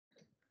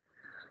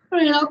All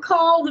right, I'll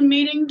call the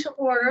meeting to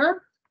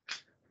order.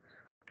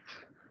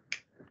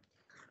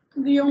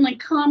 The only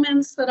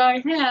comments that I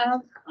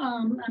have,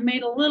 I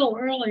made a little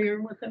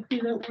earlier with a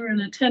few that were in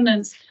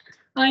attendance.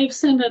 I've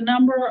sent a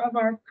number of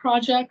our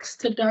projects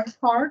to Doug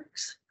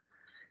Parks.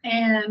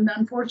 And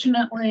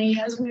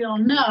unfortunately, as we all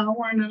know,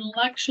 we're in an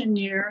election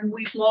year and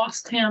we've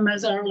lost him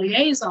as our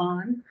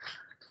liaison.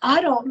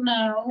 I don't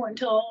know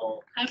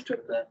until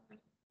after the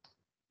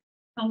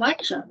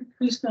election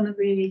who's going to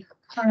be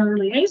our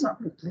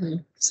liaison. Mm-hmm.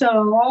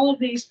 So all of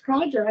these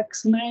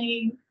projects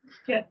may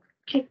get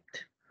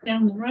kicked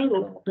down the road a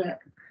little bit.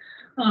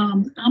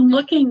 I'm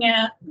looking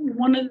at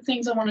one of the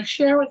things I want to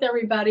share with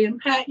everybody, and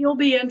Pat, you'll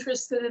be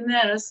interested in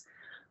this.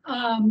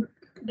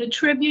 The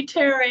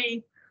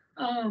tributary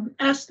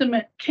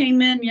estimate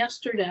came in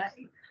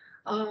yesterday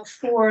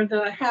for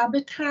the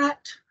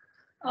habitat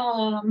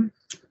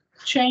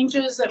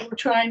changes that we're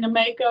trying to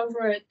make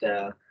over at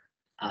the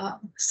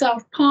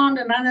South Pond.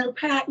 And I know,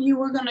 Pat, you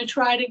were going to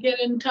try to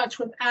get in touch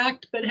with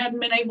ACT, but hadn't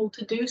been able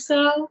to do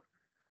so.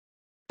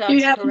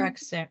 That's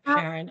correct,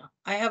 Sharon.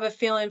 I have a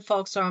feeling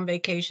folks are on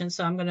vacation,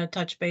 so I'm going to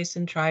touch base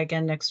and try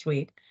again next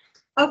week.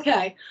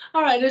 Okay.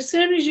 All right. As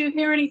soon as you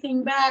hear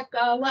anything back,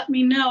 let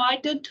me know. I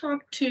did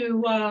talk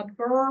to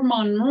Burr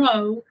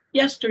Monroe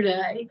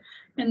yesterday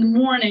in the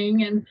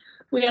morning, and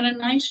we had a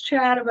nice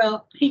chat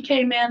about, he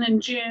came in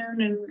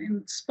June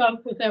and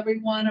spoke with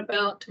everyone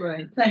about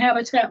the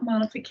habitat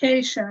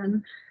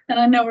modification. And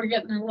I know we're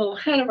getting a little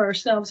ahead of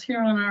ourselves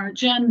here on our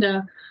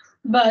agenda,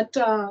 but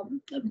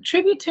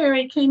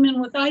tributary came in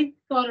with, I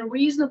thought, a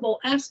reasonable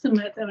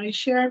estimate that I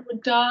shared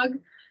with Doug,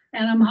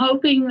 and I'm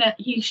hoping that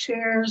he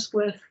shares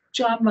with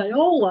John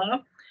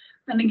Viola.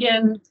 And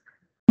again,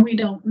 we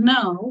don't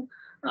know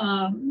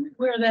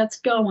where that's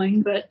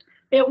going, but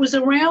it was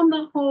around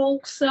the whole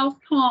South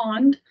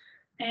Pond,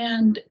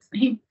 and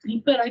he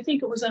put, I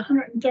think it was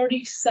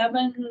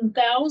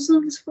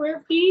 137,000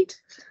 square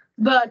feet,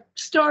 but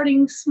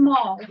starting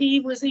small. He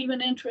was even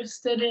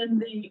interested in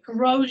the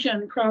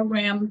erosion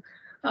program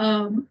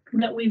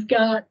that we've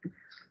got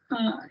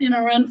in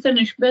our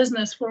unfinished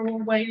business, where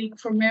we're waiting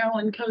for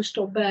Maryland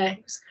Coastal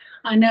Bays.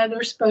 I know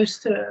they're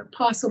supposed to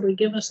possibly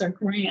give us a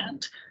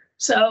grant.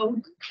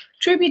 So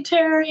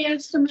tributary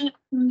estimate,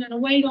 I'm going to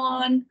wait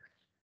on.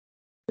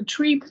 The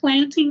tree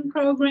planting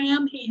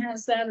program, he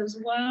has that as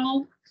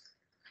well.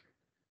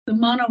 The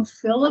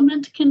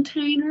monofilament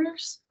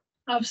containers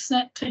I've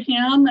sent to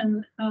him,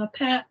 and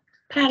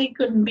Patty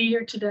couldn't be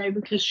here today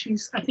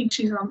because I think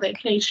she's on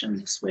vacation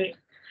this week,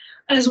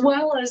 as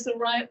well as the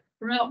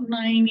Route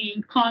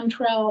 90 pond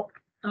trail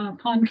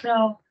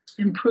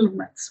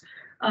improvements.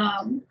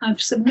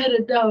 I've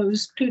submitted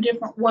those 2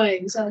 different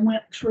ways. I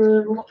went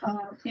through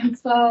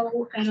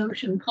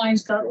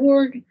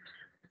info@oceanpines.org.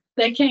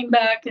 They came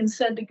back and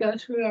said to go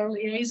through our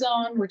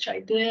liaison, which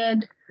I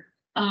did.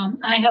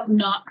 I have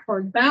not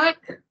heard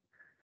back.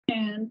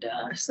 And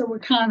so we're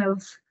kind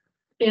of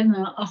in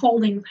a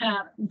holding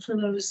pattern for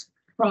those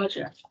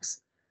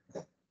projects.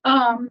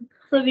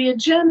 For the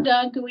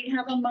agenda, do we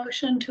have a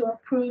motion to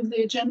approve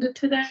the agenda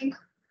today?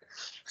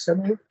 So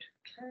moved.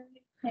 Okay.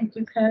 Thank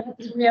you, Pat.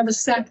 Do we have a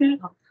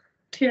second?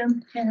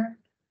 Tim, Karen.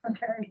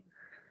 Okay.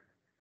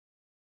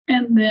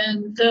 And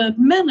then the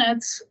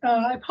minutes,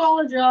 I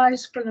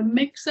apologize for the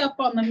mix-up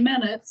on the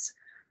minutes.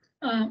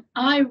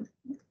 I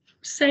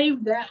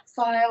saved that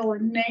file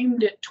and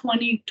named it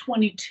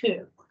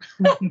 2022.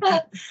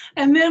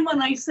 And then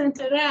when I sent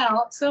it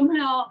out,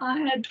 somehow I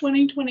had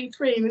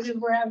 2023 because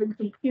we're having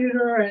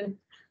computer and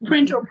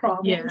printer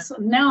problems. Yeah. So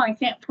now I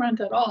can't print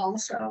at all.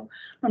 So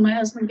when my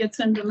husband gets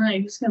in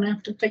tonight, he's going to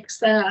have to fix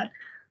that.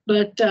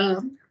 But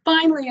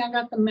finally, I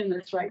got the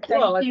minutes right.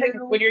 Well, I think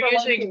when you're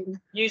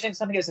using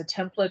something as a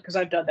template, because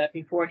I've done that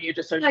before, and you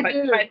just start I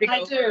do.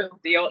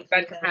 The old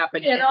that can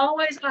happen. It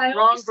always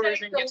wrong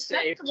version gets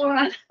saved.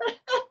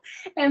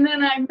 And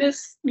then I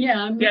miss.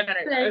 Yeah.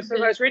 I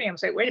was reading. I'm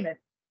saying, wait a minute.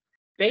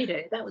 Bay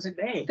Day. That was in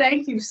May.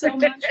 Thank you so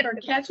much for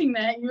catching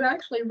that. You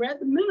actually read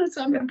the minutes.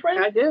 I'm impressed.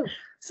 I do.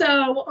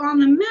 So on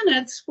the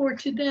minutes for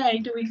today,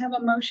 do we have a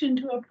motion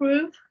to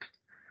approve?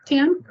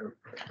 Tim?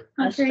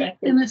 Okay,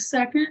 in a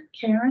second.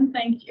 Karen,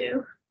 thank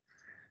you.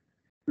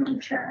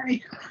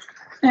 Okay.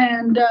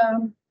 And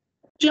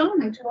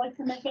John, would you like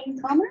to make any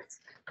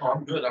comments? Oh,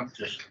 I'm good. I'm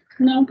just.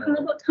 No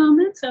public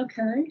comments?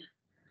 Okay.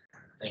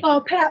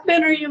 Oh, Pat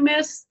Benner, you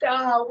missed.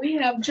 We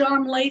have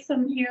John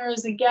Latham here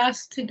as a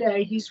guest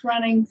today. He's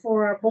running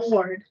for our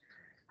board.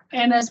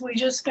 And as we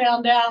just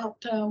found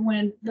out,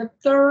 when the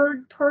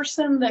third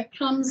person that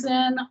comes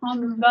in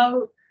on the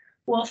vote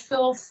will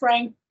fill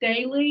Frank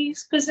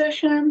Daly's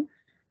position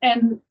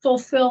and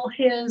fulfill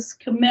his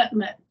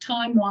commitment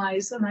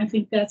time-wise. And I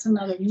think that's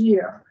another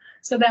year.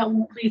 So that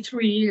won't be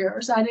 3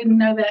 years. I didn't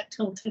know that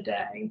till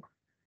today.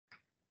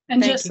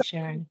 And Thank you,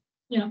 Sharon.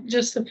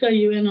 Just to fill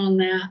you in on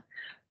that.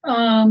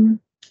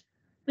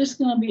 This is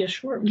going to be a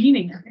short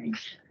meeting, I think.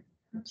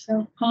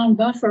 So Pond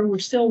Buffer, we're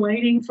still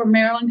waiting for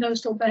Maryland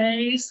Coastal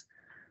Bays.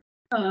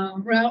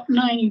 Route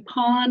 90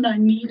 Pond, I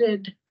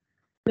needed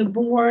the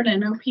board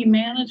and OP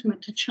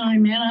management to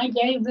chime in. I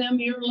gave them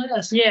your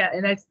list. Yeah,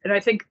 and I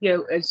think, you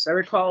know, as I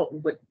recall,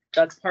 what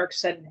Doug Park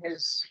said in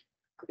his,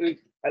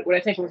 what I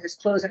think was his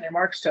closing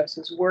remarks to us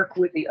is work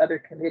with the other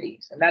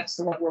committees. And that's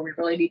the one where we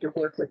really need to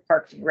work with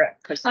Parks and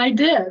Rec, because I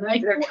did. I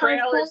Their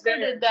trail is there.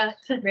 forwarded that.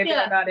 maybe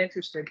Yeah. they're not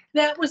interested.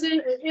 That was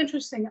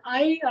interesting.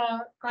 I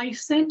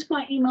sent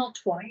my email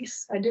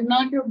twice. I did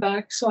not hear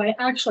back, so I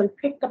actually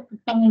picked up the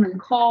phone and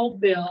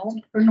called Bill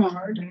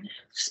Bernard,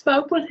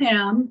 spoke with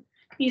him.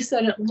 He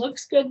said it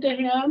looks good to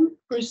him,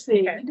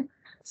 proceed. Okay.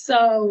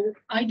 So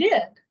I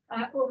did.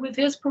 With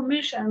his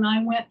permission,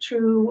 I went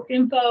through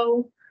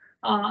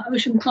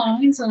Ocean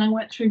Pines, and I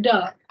went through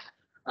Doug.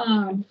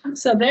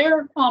 So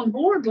they're on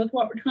board with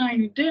what we're trying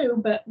to do,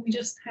 but we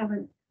just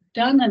haven't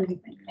done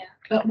anything yet.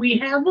 But we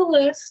have the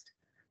list.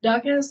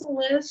 Doug has the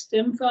list.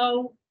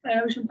 Info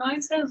at Ocean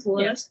Pines has the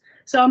list.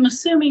 So I'm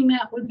assuming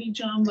that would be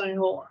John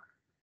Viola.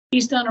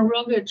 He's done a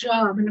real good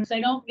job. And if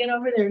they don't get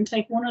over there and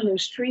take one of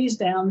those trees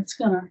down, it's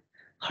gonna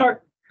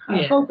hurt.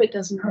 I Yeah. hope it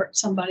doesn't hurt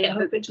somebody. I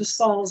hope it just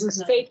falls. The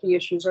Isn't it? safety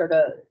issues are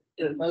the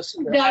most.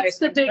 That's highest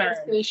the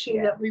biggest concern. issue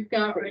Yeah. that we've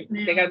got right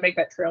now. They gotta make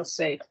that trail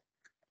safe.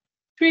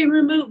 Tree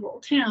removal,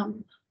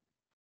 Tim.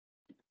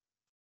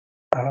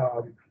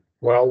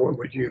 Well,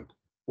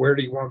 where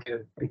do you want me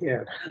to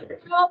begin?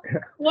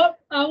 Well,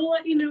 I will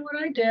let you know what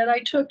I did. I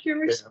took your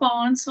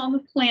response on the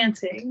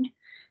planting,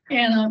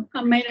 and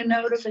I made a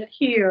note of it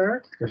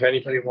here. If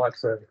anybody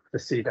wants to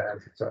see that,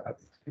 I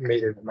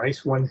made it a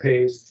nice one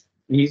page,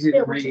 easy to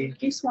It was read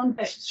at least one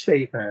page.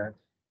 statement.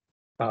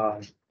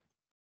 Well,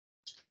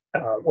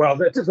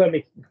 that just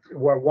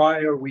why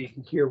are we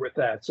here with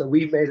that? So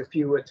we made a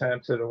few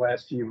attempts in the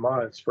last few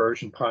months for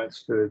Ocean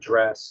Pines to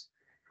address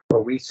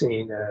what we've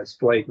seen as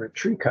flagrant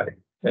tree cutting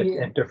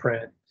in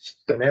different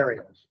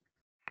scenarios,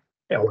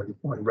 you know,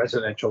 on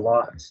residential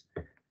lots.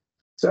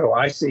 So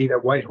I see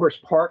that White Horse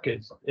Park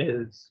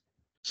is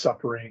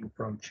suffering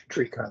from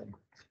tree cutting.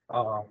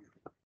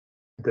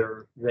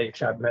 They've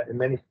had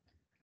many.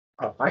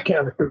 I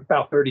counted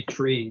about 30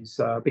 trees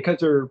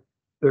because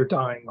they're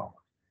dying off,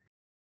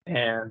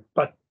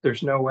 but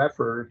there's no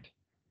effort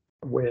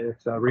with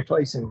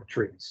replacing the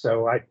trees.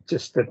 So I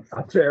just a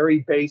very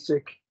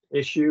basic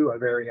issue, a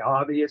very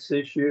obvious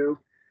issue,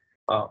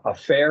 a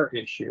fair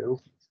issue.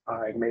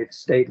 I made a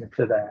statement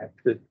to that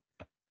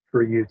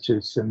for you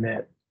to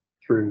submit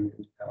through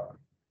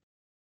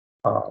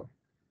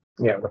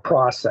the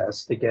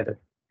process to get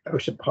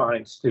Ocean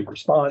Pines to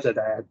respond to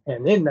that.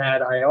 And in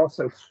that, I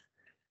also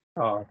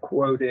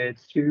quoted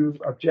two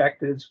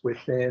objectives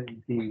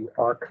within the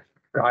ARC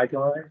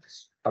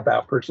guidelines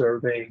about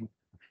preserving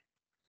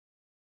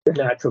the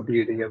natural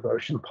beauty of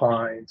Ocean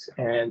Pines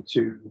and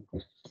to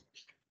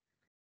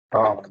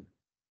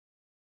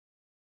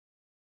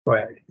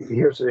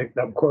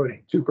I'm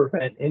quoting, to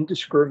prevent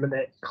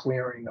indiscriminate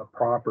clearing of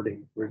property,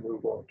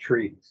 removal of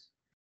trees.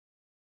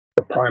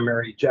 The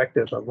primary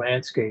objective of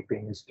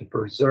landscaping is to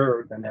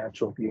preserve the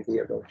natural beauty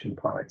of Ocean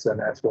Pines, and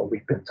that's what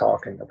we've been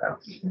talking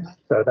about.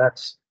 So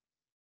that's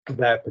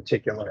that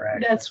particular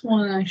action. That's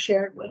one I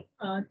shared with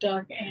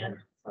Doug and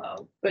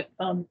But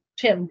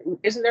Tim,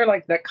 isn't there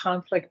like that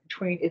conflict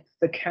between if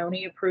the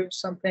county approves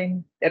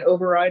something that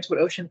overrides what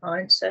Ocean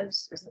Pines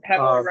says?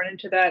 Haven't we run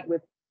into that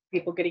with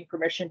people getting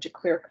permission to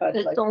clear cut?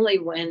 It's Like, only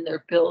when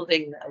they're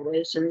building though,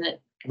 isn't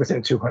it?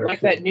 Within 200 like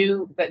feet.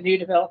 that new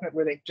development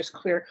where they just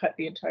clear cut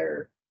the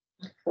entire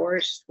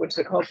forest. What's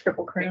it called?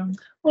 Triple Crown?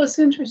 well, it's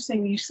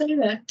interesting you say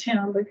that,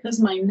 Tim, because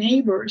my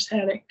neighbors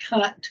had it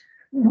cut.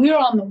 We're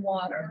on the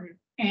water,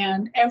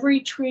 and every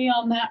tree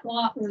on that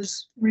lot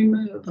was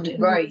removed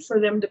in order Right. for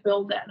them to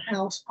build that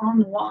house on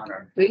the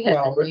water. We had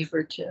Well, a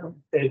neighbor too.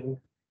 And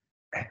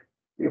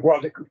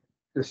well,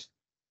 just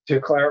to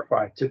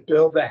clarify, to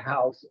build a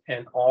house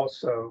and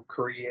also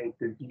create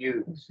the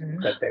views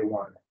that they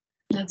want.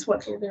 That's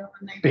what they're doing.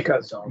 They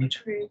Because build all the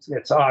trees.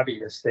 it's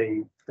obvious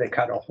they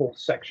cut a whole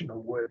section of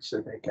wood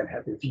so they can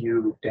have a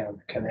view down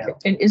the canal.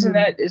 And isn't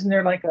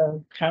there like a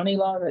county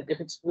law that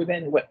if it's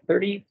within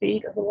 30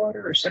 feet of the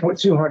water or something? With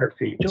 200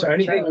 feet. So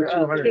anything with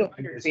 200 feet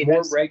 200 is feet, more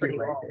that's pretty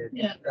long. regulated.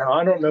 Yeah. Now,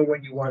 I don't know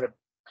when you want to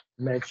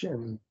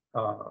mention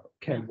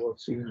Ken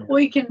Wilson.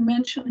 We can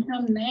mention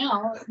him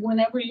now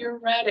whenever you're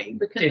ready,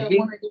 because Did I he-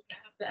 wanted to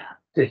have that.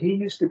 Did he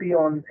used to be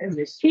on in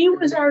this? He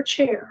was our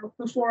chair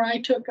before I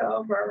took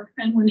over,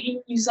 and when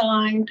he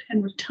resigned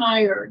and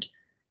retired,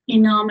 he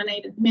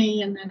nominated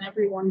me, and then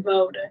everyone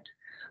voted.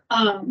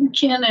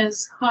 Ken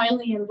is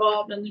highly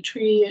involved in the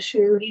tree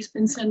issue. He's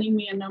been sending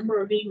me a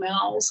number of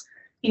emails.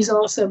 He's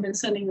also been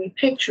sending me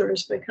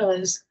pictures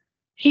because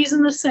he's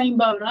in the same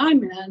boat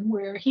I'm in,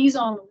 where he's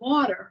on the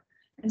water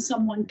and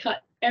someone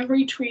cut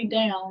every tree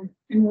down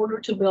in order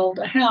to build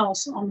a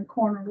house on the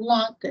corner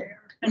lot there.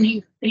 And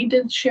he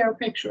did share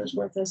pictures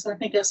with us. I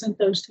think I sent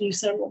those to you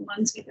several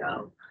months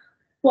ago.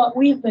 What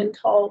we've been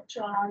told,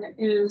 John,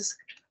 is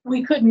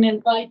we couldn't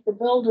invite the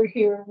builder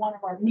here in one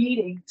of our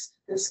meetings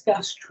to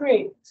discuss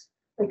trees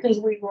because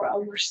we were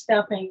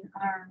overstepping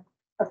our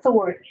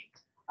authority.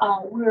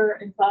 We're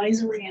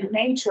advisory in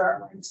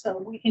nature, and so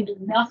we can do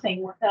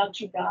nothing without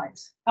you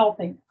guys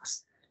helping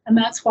us. And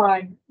that's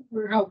why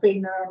we're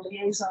hoping that our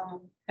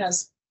liaison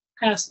has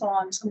passed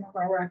on some of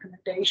our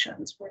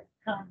recommendations. We're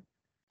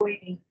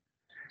waiting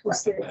to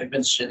see. I've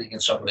been sitting in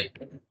some of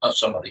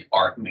the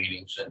ARC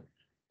meetings, and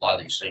a lot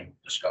of these same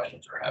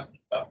discussions are happening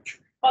about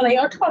trees. Oh, they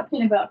are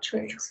talking about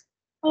trees.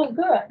 Oh,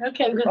 good.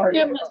 Okay, because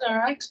Jim is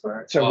our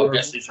expert. So Well, I we're-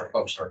 guess these are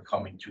folks that are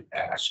coming to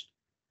ask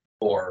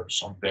for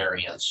some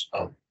variance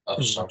of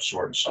some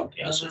sort in some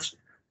cases.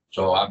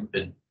 So I've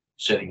been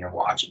sitting and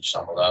watching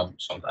some of them,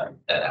 sometimes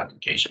that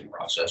application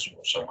process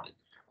where someone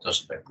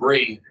doesn't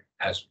agree,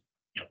 has,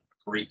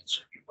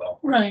 agreements, if you will,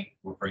 Right.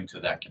 we'll bring to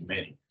that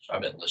committee. So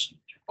I've been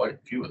listening to quite a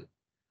few of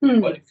Hmm.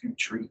 quite a few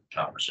tree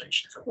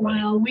conversations.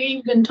 Well,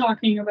 we've been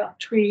talking about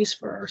trees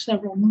for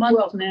several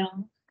months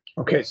now.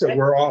 Okay, so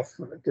we're off,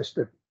 just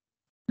to,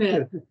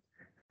 Yeah,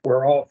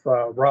 we're off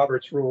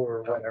Robert's rule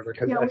or whatever,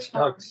 because yeah, that's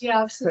not.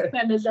 yeah, I've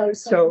suspended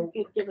those, so So-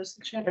 you could give us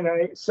a check.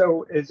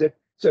 So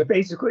so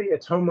basically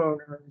it's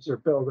homeowners or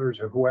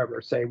builders or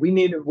whoever say,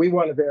 we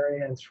want a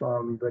variance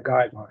from the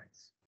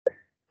guidelines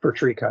for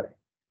tree cutting.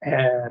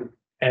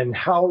 And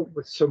how,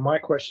 so my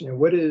question,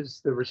 what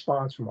is the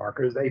response from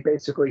markers? They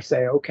basically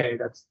say, okay,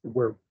 that's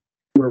where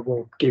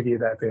we'll give you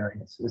that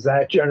variance. Is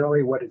that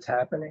generally what is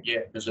happening?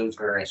 Yeah, because those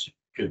variants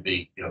could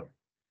be,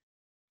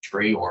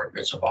 tree, or if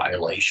it's a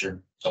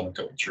violation, someone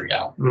took a tree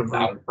out Mhm.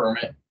 without a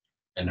permit,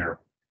 and they're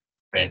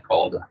being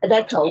called,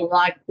 That's a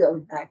lot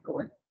going back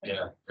on.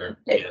 so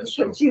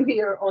Because you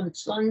hear on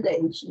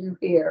Sundays, you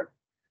hear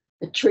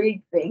the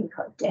tree being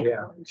cut down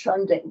Yeah. on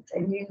Sundays,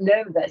 and you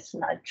know that's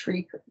not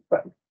tree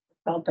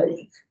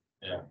companies.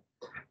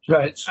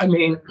 But I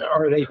mean,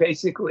 are they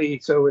basically,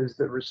 so is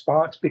the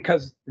response,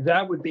 because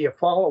that would be a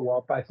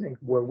follow-up, I think,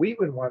 what we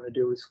would want to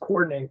do is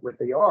coordinate with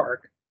the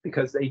ARC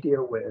because they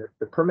deal with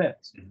the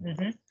permits.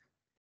 Mhm.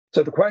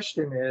 So the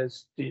question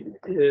is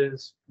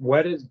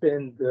what has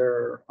been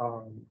their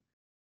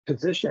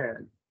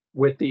position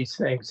with these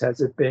things?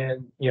 Has it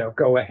been,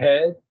 go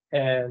ahead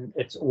and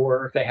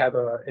or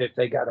if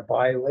they got a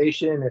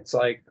violation, it's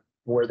like,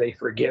 were they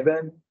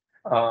forgiven?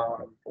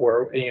 Or,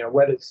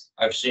 what is,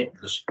 I've seen,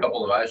 this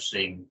couple of I've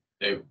seen,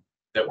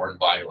 that were in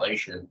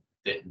violation,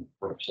 didn't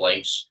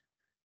replace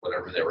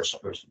whatever they were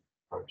supposed to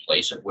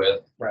replace it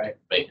with, right?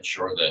 making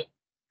sure that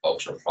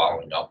folks are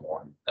following up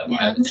on them. I Yeah,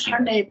 haven't seen our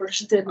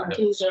neighbors I didn't haven't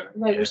either.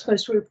 They yeah. were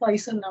supposed to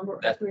replace a number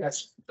of trees.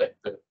 That's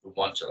the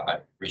ones that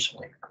I've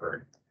recently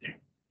heard. You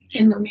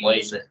In need the to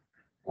replace meeting. it,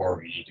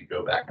 or you need to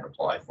go back and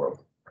apply for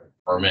a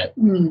permit.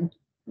 Hmm.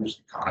 Who's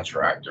the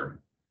contractor?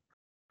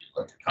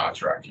 Let the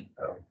contractor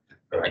know.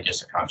 But I guess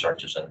the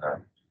contractor's in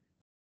the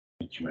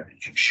community,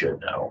 you should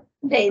know,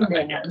 They I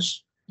know.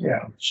 guess.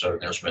 Yeah. So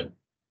there's been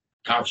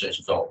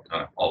conversations all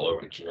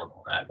over the board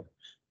on that.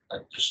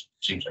 That just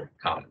seems like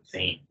a common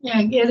theme.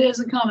 Yeah, it is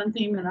a common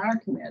theme in our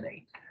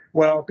committee.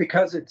 Well,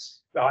 because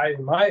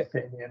in my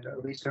opinion,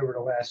 at least over the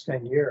last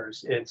 10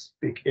 years, it's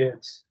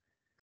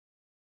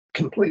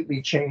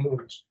completely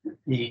changed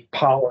the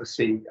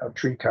policy of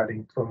tree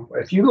cutting from,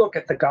 if you look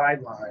at the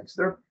guidelines,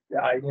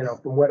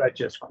 from what I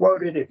just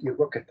quoted, if you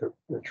look at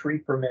the tree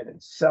permit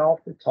itself,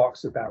 it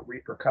talks about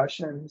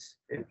repercussions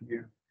if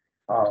you,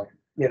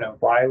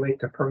 violate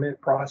the permit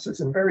process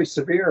and very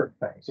severe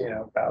things,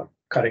 about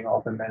cutting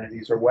off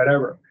amenities or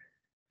whatever.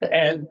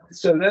 And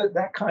so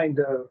that kind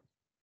of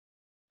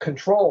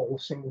control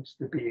seems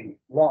to be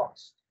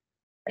lost.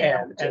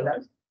 And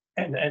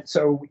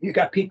so you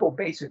got people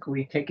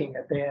basically taking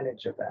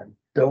advantage of that,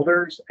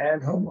 builders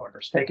and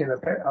homeowners taking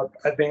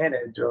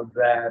advantage of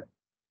that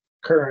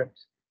current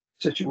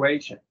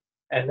situation.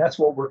 And that's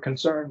what we're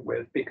concerned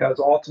with, because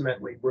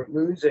ultimately we're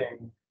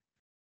losing,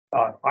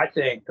 I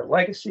think, the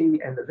legacy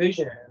and the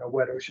vision of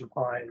what Ocean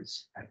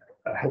Pines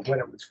when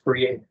it was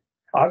created.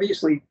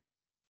 Obviously,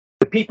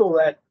 the people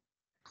that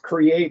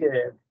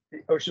created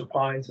the Ocean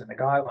Pines and the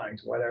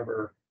guidelines,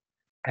 whatever,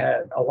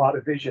 had a lot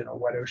of vision of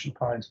what Ocean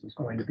Pines was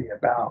going to be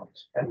about.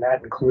 And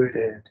that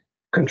included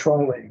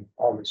controlling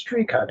all this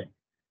tree cutting.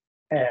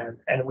 And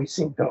we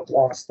seem to have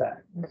lost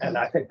that. And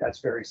I think that's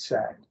very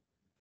sad.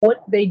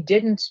 What they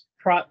didn't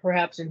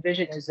perhaps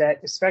envision is that,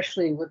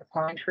 especially with the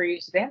pine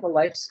trees, they have a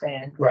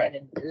lifespan. Right.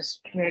 And this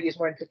community is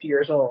more than 50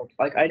 years old.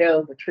 Like, I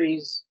know the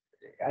trees,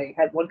 I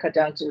had one cut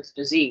down to its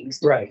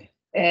diseased. Right.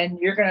 And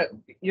you're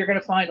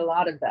gonna find a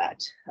lot of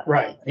that.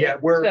 Right. Yeah,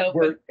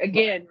 But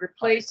again,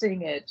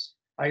 replacing it.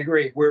 I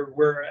agree.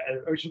 We're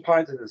at Ocean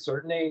Pines at a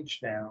certain age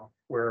now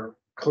where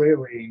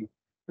clearly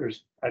we're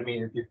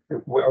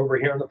over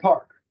here in the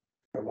park,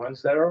 the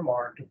ones that are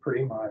marked are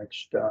pretty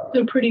much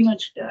They're pretty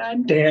much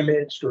dead.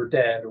 damaged or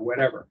dead or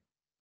whatever.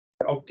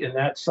 Oh, and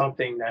that's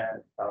something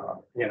that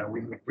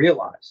we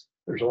realize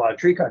there's a lot of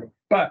tree cutting,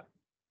 but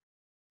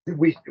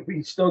we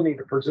still need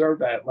to preserve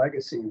that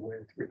legacy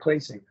with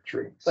replacing the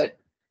trees. But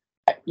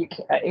you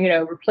can,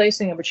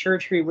 replacing a mature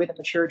tree with a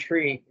mature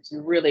tree is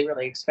really,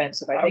 really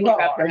expensive. I think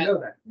I know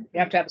that. you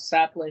have to have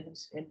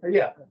saplings.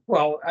 Yeah.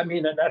 Well,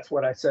 and that's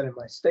what I said in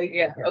my statement.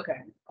 Yeah. here.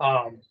 Okay.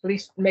 Um, At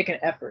least make an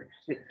effort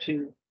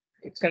to.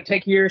 It's going to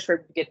take years for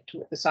it to get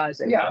to the size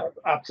that. Yeah,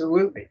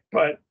 absolutely.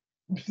 But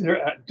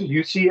Do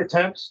you see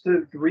attempts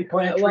to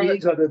replant Well,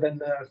 trees other than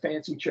the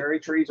fancy cherry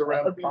trees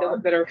around the the ones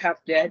pond? that are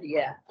half dead,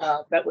 yeah.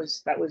 That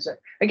was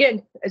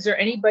again, is there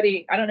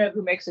anybody, I don't know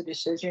who makes the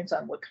decisions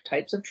on what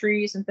types of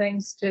trees and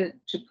things to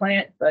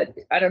plant, but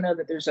I don't know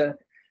that there's a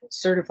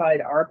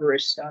certified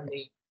arborist on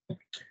the,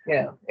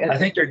 I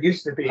think there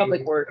used to be.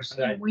 Public Works.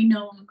 And we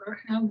no longer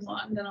have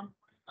one that I'm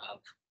of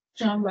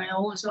John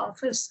Viola's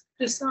office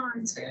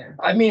decides.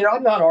 I mean,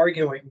 I'm not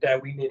arguing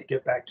that we need to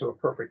get back to a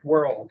perfect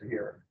world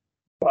here,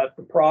 but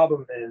the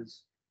problem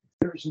is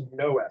there's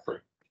no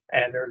effort.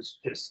 And there's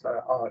just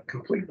a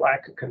complete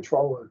lack of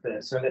control of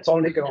this, and it's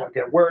only going to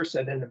get worse.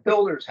 And then the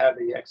builders have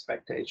the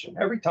expectation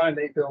every time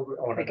they build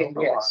on an open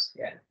lot, Yes,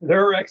 yeah.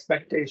 their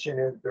expectation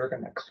is they're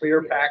going to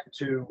clear back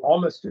to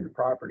almost to the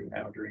property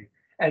boundary.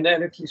 And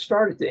then if you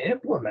started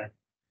to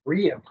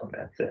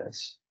re-implement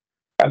this,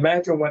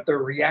 imagine what their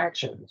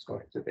reaction is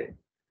going to be.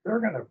 They're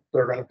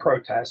gonna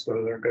protest,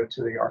 or they're going to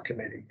go to the art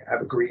committee,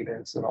 have a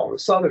grievance and all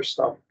this other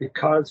stuff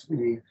because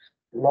we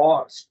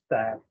lost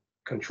that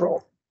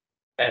control.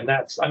 And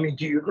that's, I mean,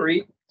 do you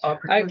agree?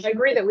 I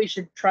agree that we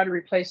should try to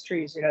replace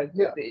trees, Yeah.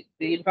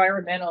 the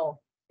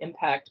environmental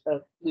impact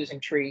of losing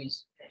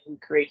trees. You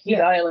create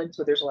heat islands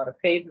where there's a lot of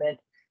pavement,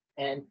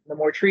 and the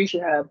more trees you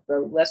have, the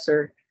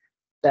lesser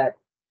that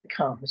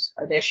becomes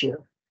an issue.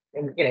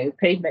 And,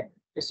 pavement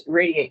just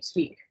radiates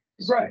heat.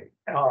 Right.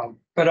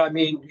 But I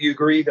mean, you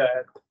agree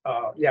that,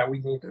 we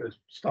need to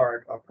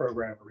start a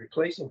program of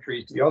replacing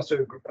trees. You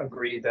also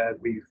agree that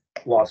we've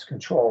lost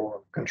control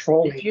of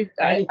controlling.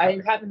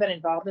 I haven't been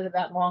involved in it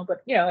that long,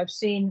 but I've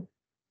seen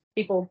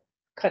people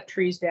cut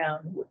trees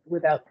down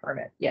without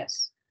permit.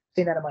 Yes.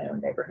 Seen that in my own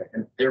neighborhood.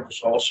 And there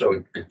was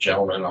also a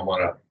gentleman I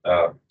want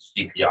to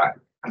CPI.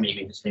 I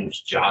mean, his name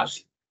is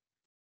Josh,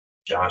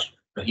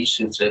 but he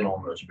sits in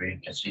on those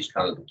meetings. He's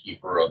kind of the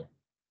keeper of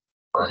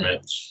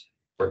permits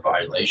for You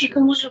violations.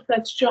 can look if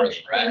that's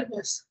Josh Right.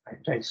 Davis. I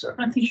think so.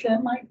 I think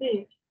that might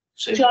be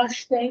So,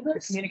 Josh The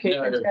Davis,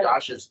 communication. no,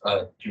 Josh's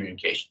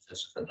communications. This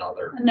is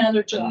another.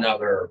 another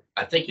Josh.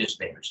 I think his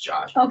name is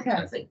Josh. Okay.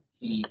 I think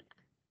he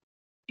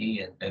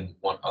and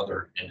one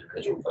other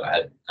individual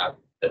that I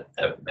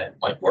haven't met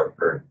might work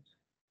for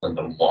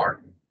Linda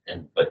Martin,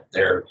 but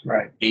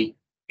Right. he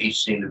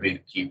seemed to be the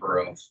keeper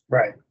of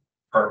Right.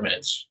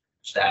 permits,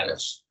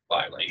 status,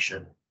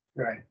 violation,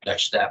 Right.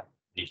 next step,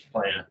 need to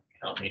plant, you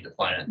don't need to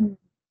plant. Mm.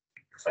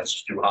 If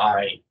that's too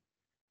high,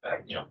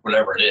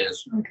 whatever it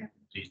is, Okay.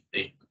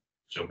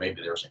 so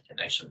maybe there's a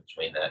connection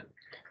between that.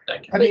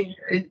 I mean,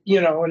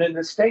 and in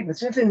the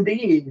statements, if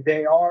indeed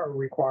they are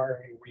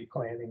requiring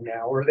replanting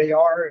now, or they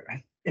are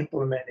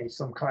implementing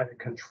some kind of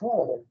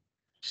control,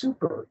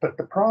 super. But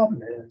the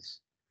problem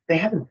is they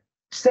haven't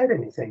said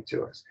anything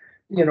to us.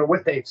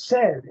 What they've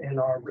said in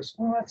our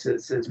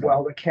responses is,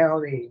 well, if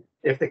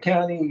the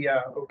county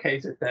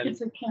okays it, then If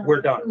the county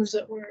we're done. approves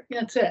it,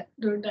 that's it.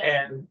 They're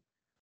done.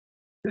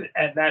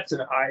 And that's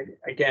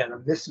a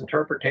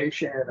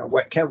misinterpretation of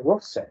what Ken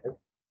Wolf said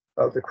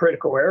of the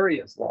critical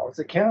areas laws.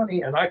 The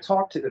county, and I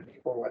talked to the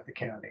people at the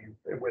county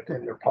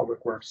within their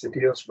public works that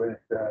deals with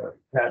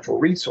natural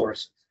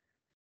resources.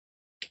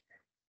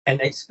 And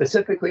they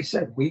specifically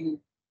said, we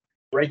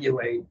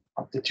regulate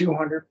up to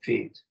 200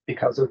 feet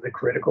because of the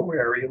critical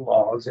area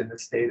laws in the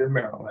state of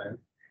Maryland,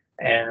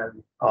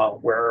 and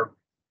where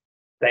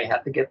they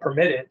have to get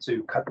permitted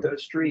to cut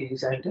those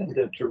trees and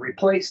to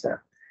replace them.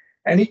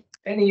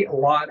 Any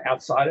lot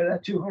outside of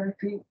that 200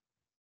 feet,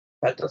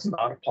 that does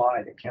not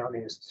apply to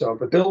counties. So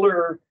the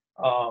builder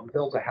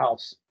builds a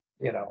house,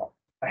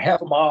 a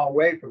half a mile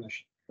away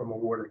from a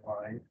water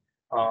line.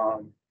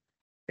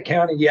 The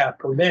county,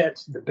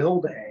 permits the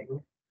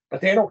building,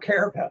 but they don't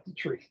care about the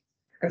tree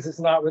because it's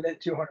not within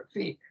 200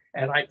 feet.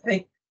 And I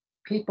think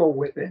people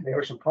within the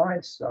Ocean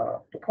Pines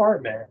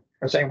department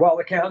are saying, well,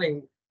 the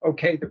county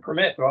okayed the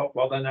permit.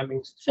 Well, then that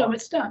means So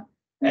it's done.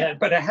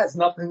 but it has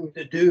nothing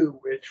to do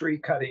with tree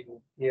cutting,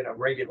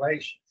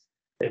 regulations.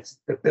 It's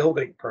the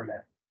building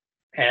permit.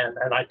 And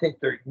I think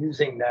they're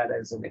using that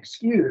as an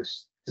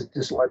excuse to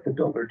just let the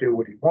builder do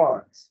what he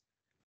wants.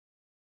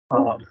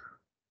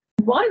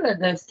 One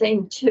other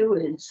thing too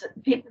is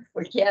people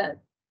forget,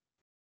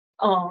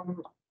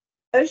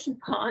 Ocean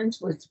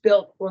Ponds was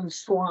built on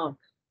swamp.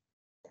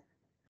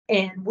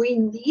 And we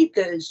need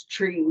those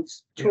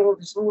trees to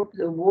absorb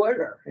the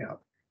water. Yeah.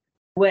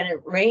 When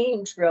it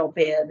rains real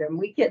bad and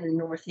we get a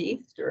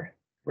northeaster.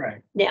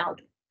 Right. Now,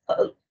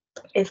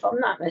 if I'm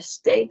not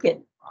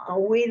mistaken,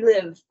 we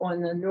live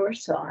on the north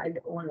side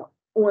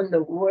on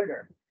the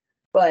water,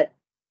 but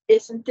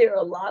isn't there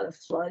a lot of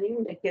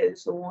flooding that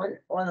goes on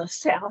the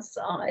south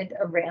side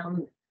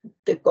around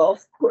the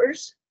golf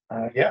course?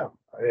 Yeah.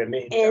 I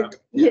mean, And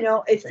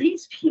if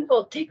these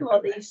people take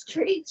all these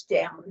trees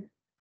down,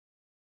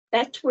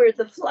 that's where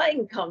the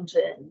flooding comes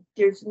in.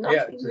 There's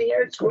nothing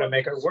there it's going to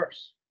make it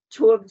worse.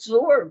 to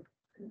absorb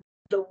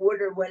the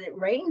water when it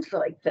rains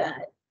like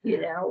that.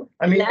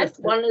 I mean, that's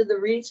one of the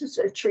reasons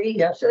the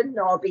trees shouldn't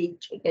all be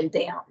taken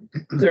down.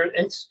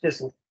 It's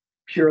just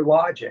pure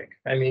logic.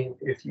 I mean,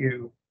 if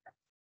you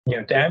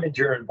damage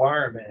your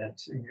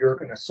environment, you're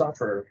going to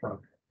suffer from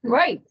it.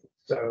 Right.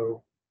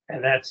 So,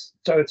 and that's,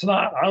 so it's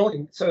not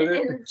only, so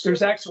And-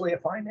 there's actually a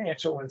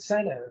financial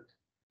incentive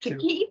To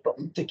keep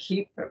them. to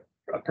keep,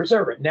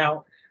 preserve it.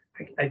 Now,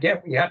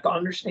 again, we have to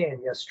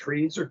understand, yes,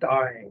 trees are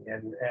dying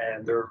and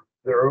they're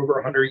over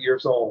 100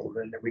 years old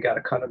and we got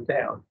to cut them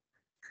down.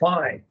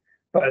 Fine.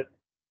 But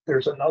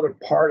there's another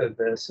part of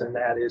this, and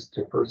that is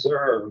to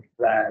preserve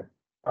that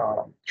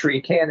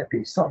tree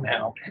canopy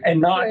somehow, and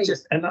not Right.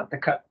 just, and not to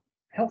cut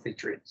healthy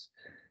trees.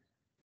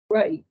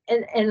 Right,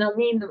 and I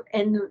mean,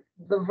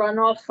 the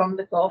runoff from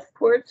the golf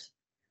course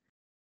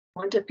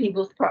onto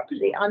people's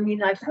property, I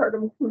mean, I've heard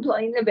them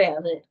complain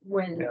about it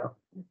when, Yeah.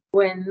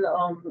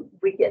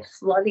 we get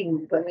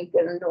flooding, when we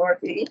get a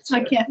northeast.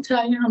 I can't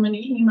tell you how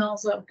many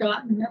emails I've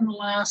gotten in the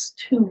last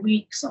 2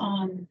 weeks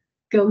on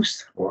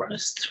ghost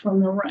forests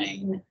from the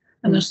rain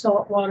and the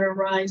salt water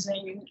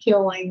rising and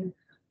killing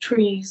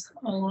trees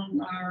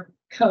along our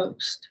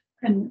coast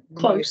and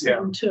close Yeah.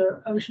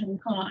 into ocean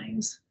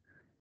pines.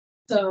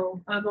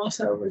 So I've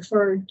also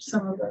referred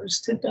some of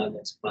those to Doug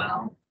as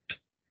well.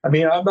 I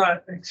mean, I'm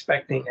not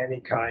expecting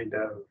any kind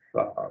of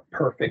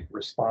perfect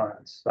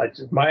response.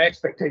 My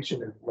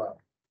expectation is low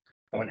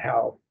on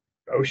how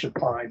Ocean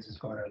Pines is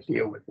going to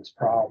deal with this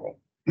problem.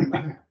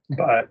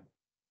 But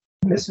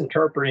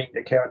misinterpreting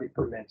the county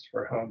permits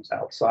for homes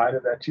outside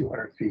of that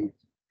 200 feet.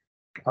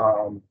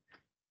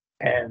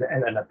 And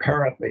then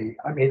apparently,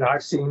 I mean,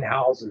 I've seen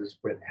houses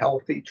with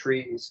healthy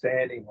trees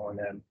standing on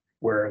them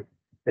where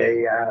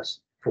they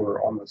asked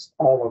for almost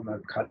all of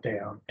them cut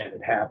down, and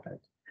it happened.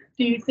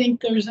 Do you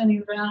think there's any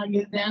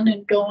value then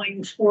in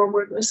going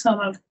forward with some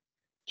of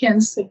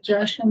Ken's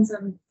suggestions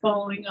and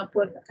following up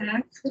with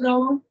acts at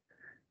all?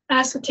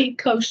 Acetate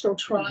Coastal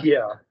Trust.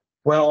 Yeah,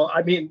 well,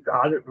 I mean,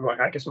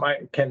 I guess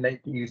do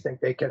you think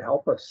they can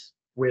help us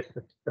with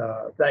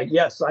that?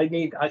 Yes, I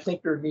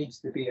think there needs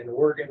to be an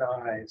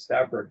organized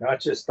effort, not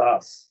just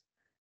us,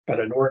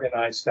 but an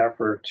organized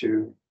effort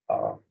to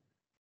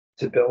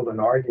build an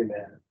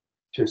argument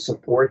to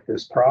support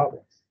this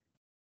problem.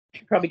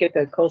 Should probably get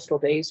the coastal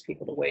days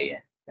people to weigh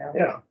in.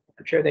 Yeah.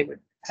 I'm sure they would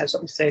have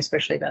something to say,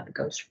 especially about the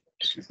coast.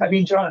 I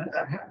mean, John,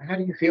 how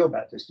do you feel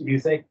about this? Do you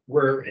think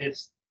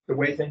it's the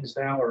way things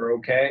now are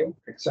okay,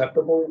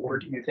 acceptable, or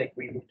do you think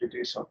we need to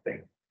do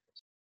something?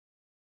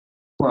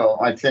 Well,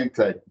 I think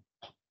that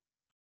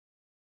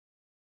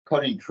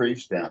cutting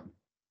trees down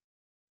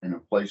in a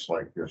place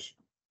like this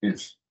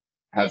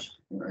has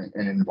an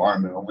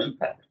environmental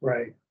impact.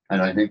 Right.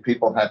 And I think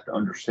people have to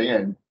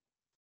understand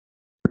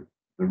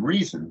the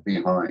reason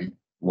behind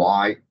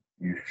why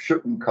you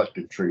shouldn't cut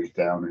the trees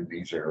down in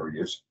these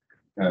areas.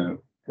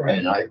 Right.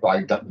 And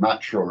I'm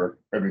not sure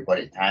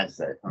everybody has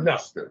that No,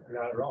 understood.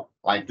 not at all.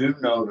 I do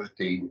know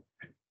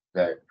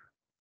that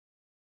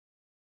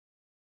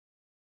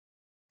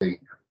the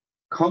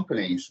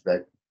companies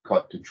that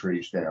cut the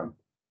trees down,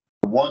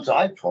 the ones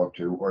I've talked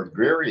to are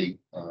very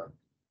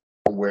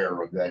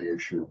aware of that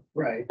issue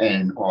Right.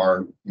 and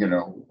are,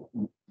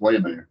 wait a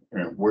minute,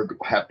 we're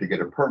have to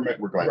get a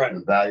permit. We're going Right. to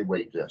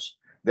evaluate this.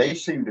 They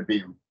seem to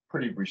be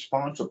pretty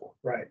responsible,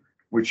 Right.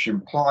 which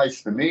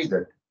implies to me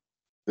that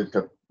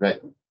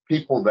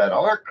people that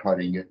are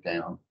cutting it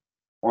down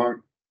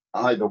aren't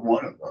either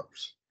one of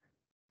those.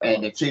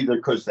 And it's either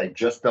because they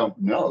just don't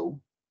know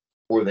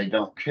or they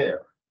don't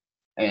care.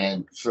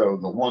 And so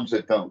the ones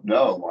that don't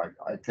know,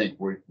 I think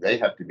they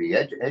have to be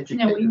educated.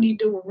 Yeah, we need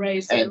to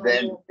raise their And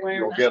then level of you'll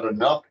awareness. get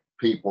enough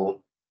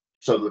people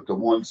so that the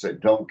ones that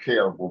don't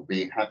care will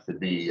have to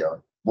be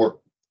more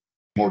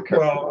careful.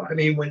 Well, I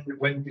mean,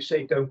 when you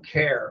say don't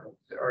care,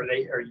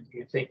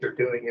 you think they're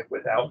doing it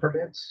without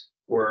permits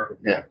or?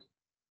 Yeah.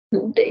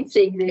 They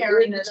say they're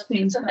Karen doing it has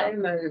seen as a some.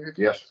 homeowner.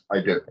 Yes,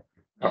 I do.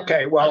 Yeah.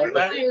 Okay, well,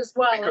 I do as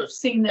well, I've because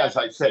seen that. As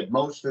I said,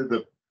 most of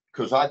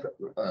because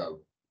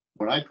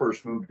when I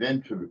first moved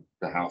into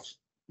the house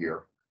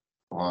here,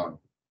 and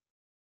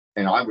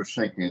I was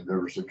thinking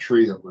there was a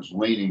tree that was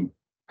leaning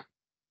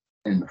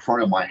in the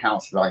front of my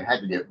house that I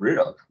had to get rid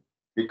of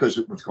because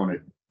it was going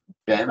to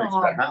damage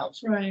Oh. the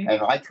house. Right.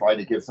 And I tried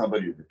to get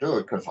somebody to do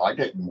it because I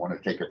didn't want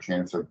to take a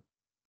chance of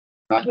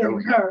not Getting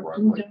doing it hurt.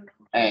 correctly.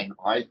 And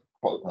I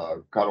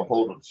got a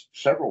hold of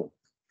several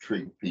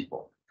tree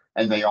people,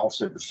 and they all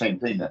said the same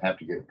thing, that have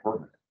to get a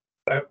permit.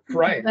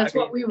 right. That's I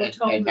what we were and-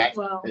 told and as that-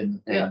 well.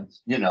 And Yeah.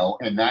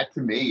 and that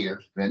to me is,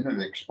 then it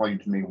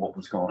explained to me what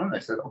was going on. I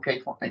said, okay,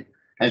 fine.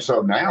 And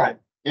so now, Right.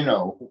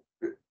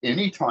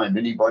 anytime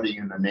anybody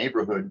in the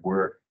neighborhood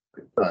where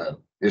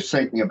is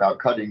thinking about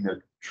cutting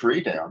the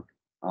tree down,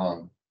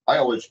 I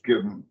always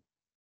give them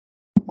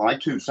my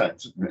 2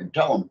 cents and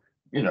tell them,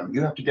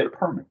 you have to get a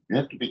permit. You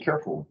have to be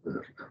careful with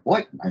it.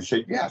 What? I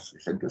said, yes. I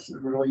said, this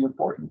is really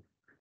important.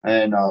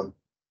 And,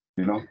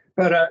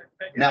 But,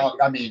 now,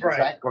 I mean, Right. is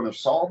that going to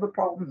solve the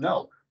problem?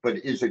 No. But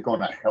is it going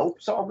to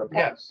help solve the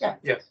problem?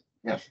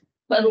 yes.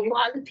 But a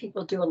lot of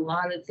people do a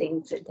lot of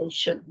things that they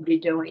shouldn't be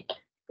doing.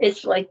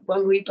 It's like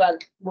when we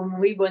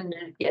went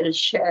to get a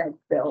shed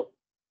built,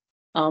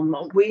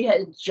 we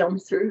had to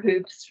jump through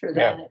hoops for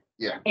Yeah. that.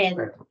 Yeah.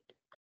 And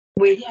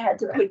we had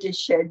to put the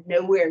shed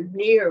nowhere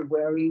near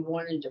where we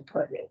wanted to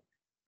put it.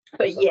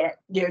 But yet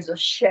there's a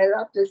shed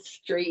up the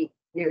street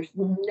there's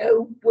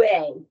no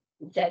way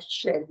that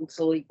shed is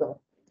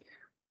legal.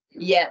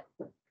 Yet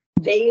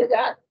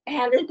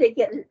how did they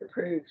get it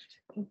approved?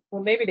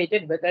 Well, maybe they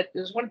didn't, but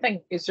there's one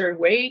thing. Is there a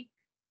way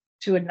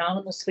to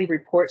anonymously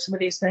report some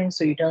of these things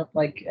so you don't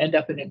like end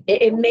up in a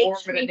It war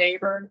makes with a me-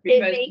 neighbor? it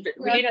Because makes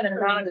we need an me-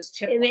 anonymous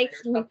tip It line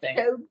makes or me something.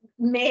 so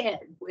mad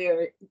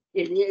where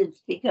it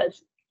is,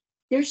 because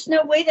there's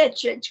no way that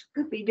shed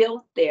could be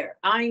built there.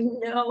 I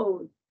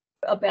know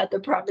about the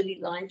property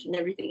lines and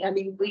everything. I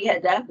mean, we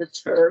had to have a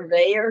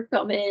surveyor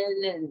come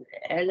in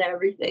and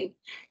everything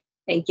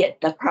and get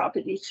the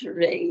property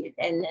surveyed,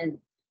 and then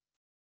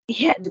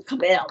he had to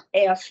come out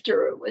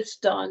after it was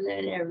done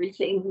and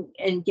everything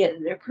and get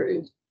it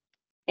approved.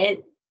 And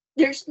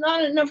there's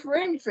not enough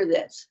room for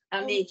this.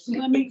 I mean,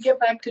 Let me get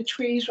back to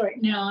trees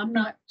right now. I'm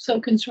not so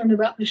concerned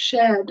about the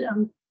shed.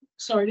 I'm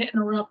sorry to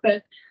interrupt,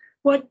 but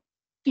what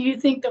do you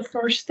think the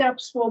first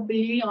steps will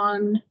be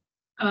on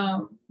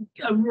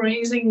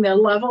raising the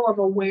level of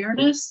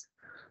awareness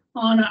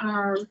on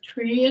our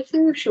tree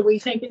issue? Should we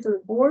take it to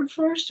the board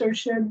first, or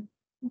should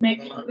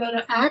maybe we go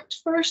to act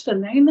first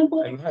and name the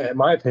board? In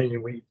my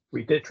opinion,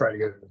 we did try to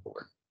go to the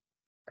board.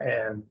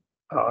 And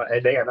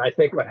I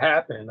think what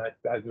happened,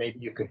 maybe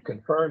you could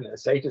confirm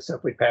this, they just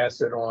simply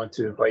passed it on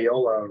to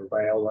Viola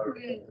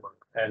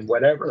and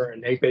whatever.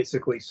 And they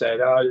basically said,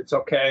 oh, it's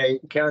okay,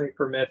 the county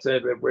permits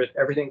it,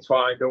 everything's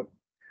fine. Don't,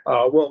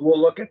 we'll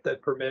look at the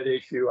permit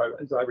issue,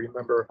 as I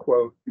remember a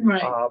quote.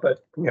 Right.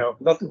 But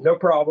nothing, no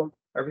problem.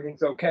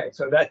 Everything's okay.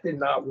 So that did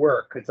not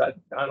work, because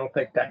I don't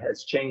think that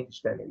has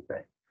changed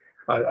anything,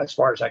 as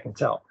far as I can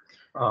tell.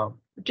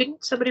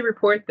 Didn't somebody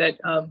report that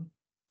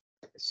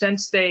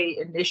since they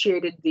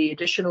initiated the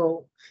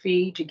additional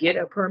fee to get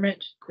a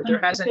permit, that there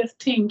hasn't?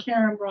 15,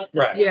 Karen brought that.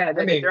 Right. Yeah,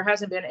 I mean, there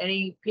hasn't been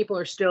any. People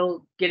are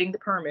still getting the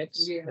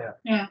permits.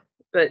 Yeah.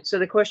 But so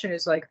the question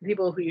is, like,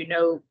 people who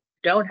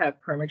don't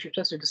have permits, you're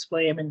supposed to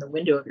display them in the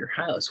window of your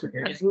house when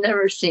you're. I've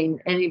never seen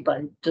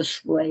anybody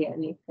display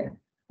anything.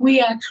 We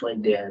actually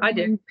did. I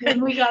did. When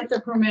we got the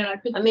permit, I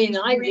put. I mean,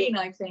 I green,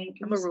 did. I think.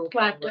 I'm a rule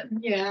Slapped follower. it.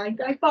 Yeah,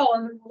 I follow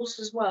the rules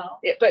as well.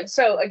 Yeah, but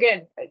so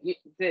again,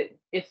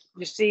 if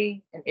you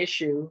see an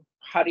issue,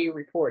 how do you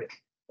report it?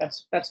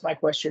 That's my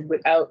question,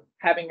 without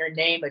having your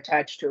name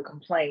attached to a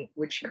complaint,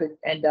 which could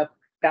end up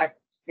back,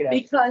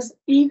 Because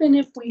even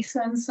if we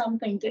send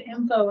something to They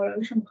know who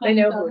it's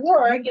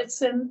info@oceanplains.org,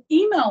 it's an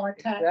email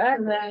attached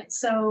Exactly. to that.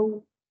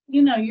 So,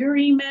 your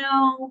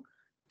email,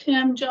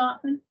 Tim,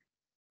 John,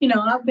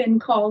 I've been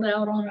called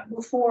out on it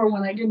before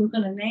when I didn't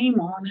put a name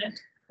on it.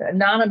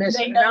 anonymous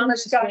They know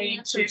anonymous who's got way to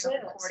answers is.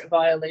 report a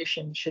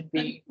violation should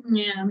be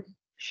Yeah.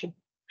 should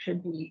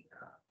be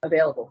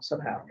available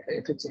somehow.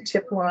 If it's a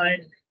tip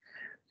line,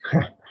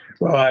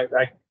 well, I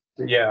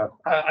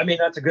mean,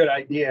 that's a good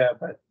idea,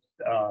 but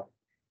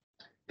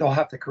they'll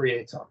have to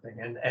create something,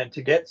 and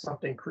to get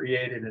something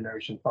created in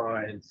Ocean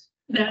Pines.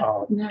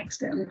 That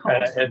next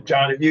And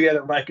John, if you get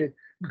it, like it,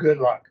 good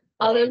luck.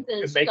 Other than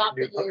Make a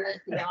stopping new- you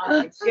at the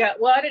eyes. yeah.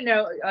 Well, I didn't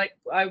know.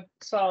 I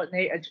saw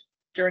it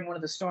during one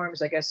of the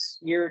storms, I guess,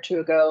 a year or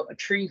two ago. A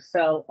tree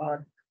fell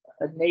on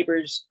a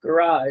neighbor's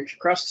garage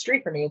across the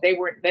street from me. They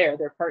weren't there;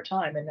 they're part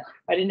time, and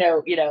I didn't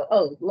know.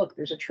 Oh, look,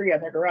 there's a tree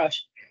on their garage.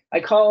 I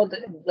called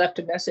and left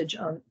a message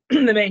on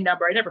the main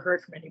number. I never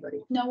heard from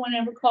anybody. No one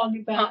ever called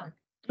you back.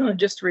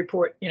 Just to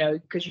report,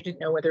 because you didn't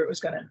know whether it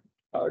was going to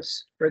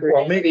cause further.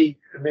 Well, damage.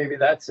 maybe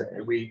that's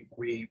it. We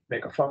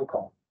make a phone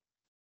call.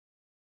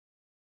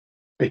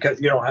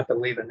 Because you don't have to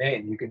leave a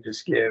name. You can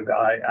just give,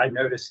 I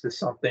noticed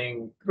this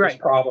Right.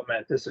 problem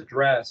at this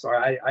address, or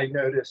I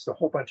noticed a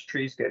whole bunch of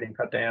trees getting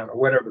cut down, or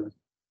whatever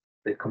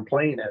the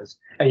complaint is,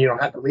 and you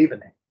don't have to leave a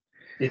name.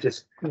 You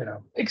just,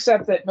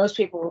 Except that most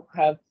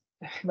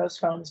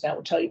phones now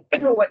will tell you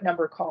what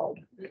number called.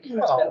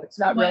 So it's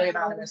not really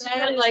anonymous.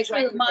 That is Like true.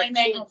 when you My were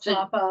name will kids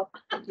pop up.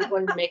 You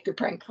wanted to make a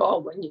prank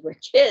call when you were a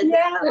kid.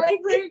 Yeah,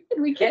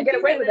 we Can't get do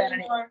away that with that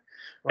anymore.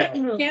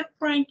 well, Can't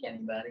prank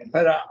anybody.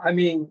 but I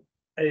mean,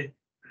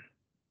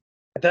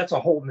 that's a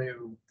whole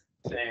new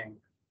thing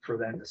for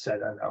them to set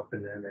that up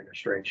in the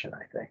administration,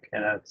 I think.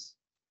 And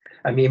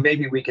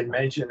maybe we can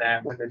mention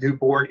that when the new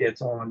board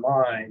gets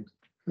online,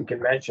 we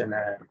can mention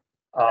that.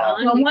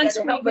 Well, You once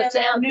gotta we help us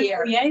get our out new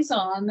here.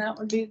 liaison, that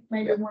would be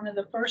maybe one of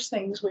the first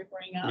things we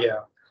bring up.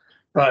 Yeah,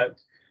 but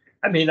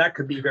that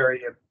could be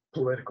very a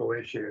political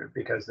issue,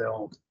 because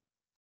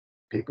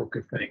people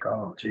could think,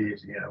 oh,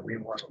 geez, we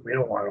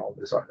don't want all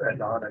this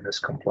anonymous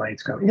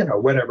complaints coming,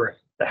 whatever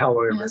the hell.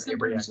 Yeah,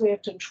 sometimes we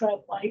have to tread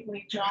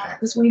lightly, John,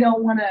 because we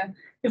don't want to,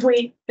 if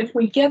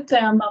we get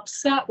them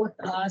upset with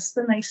us,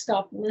 then they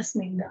stop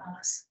listening to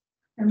us.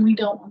 And we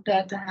don't want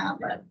that to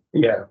happen.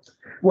 Yeah,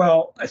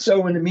 well,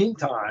 so in the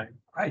meantime,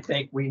 I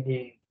think we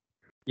need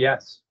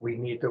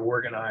to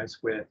organize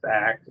with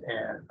ACT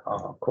and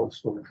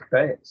Coastal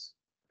Phase.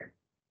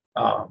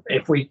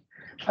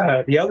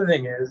 The other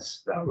thing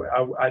is,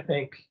 I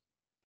think,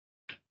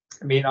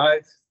 I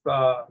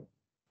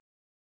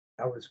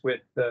was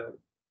with the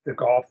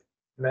golf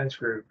men's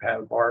group, had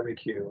a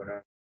barbecue, and I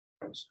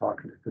was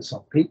talking to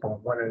some people,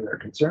 and one of their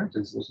concerns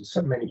is there's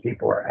so many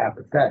people are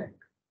apathetic.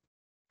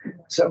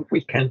 So if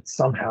we can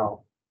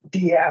somehow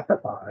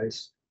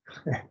de-apathize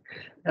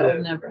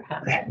That'll never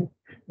happen.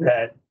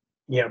 that,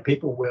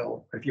 people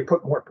will, if you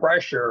put more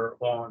pressure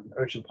on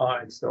Ocean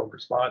Pines, they'll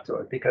respond to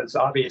it because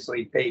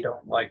obviously they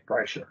don't like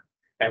pressure.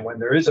 And when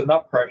there is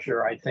enough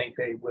pressure, I think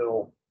they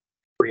will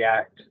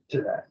react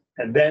to that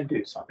and then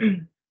do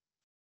something.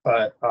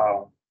 But,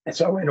 and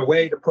so in a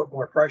way to put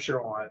more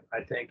pressure on,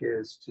 I think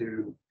is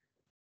to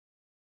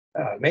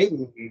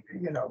maybe,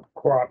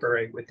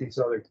 cooperate with these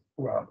other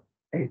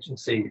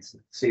agencies,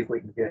 and see if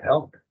we can get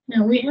help.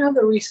 Now, we have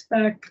the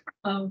respect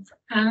of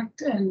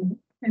ACT and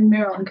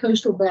Maryland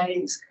Coastal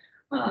Bays.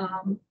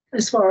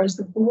 As far as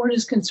the board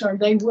is concerned,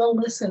 they will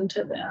listen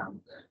to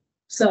them.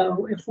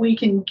 So if we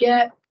can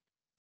get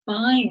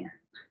buy-in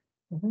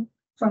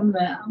from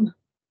them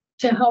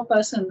to help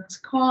us in this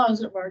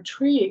cause of our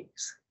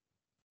trees,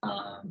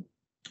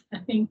 I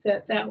think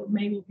that would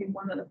maybe be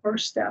one of the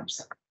first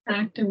steps.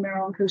 ACT and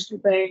Maryland Coastal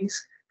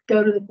Bays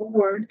go to the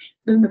board,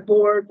 then the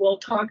board will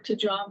talk to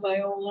John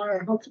Viola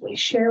or hopefully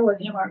share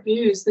with him our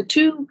views. The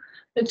two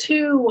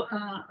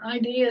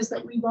ideas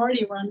that we've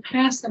already run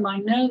past them, I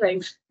know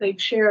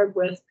they've shared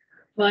with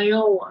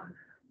Viola.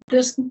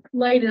 This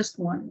latest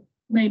one,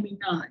 maybe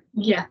not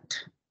yet.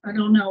 I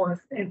don't know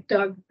if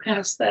Doug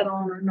passed that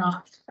on or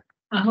not.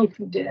 I hope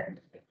he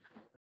did.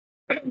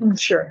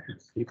 Sure.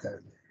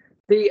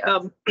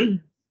 The,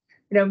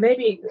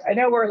 maybe, I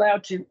know we're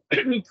allowed to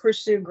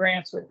pursue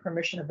grants with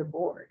permission of the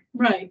board.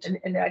 Right.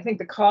 And I think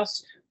the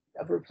cost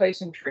of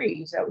replacing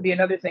trees, that would be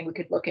another thing we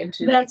could look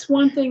into. That's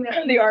one thing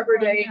that The Arbor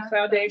Day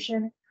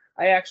Foundation.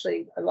 I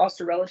lost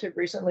a relative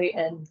recently,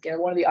 and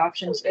one of the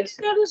options is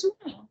that as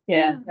well.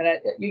 and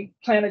you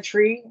plant a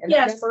tree in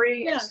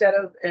memory instead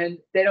of, and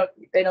they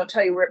don't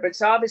tell you where, but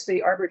it's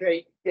obviously Arbor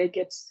Day, it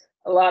gets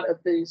a lot of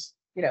these,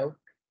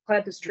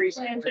 plant this trees.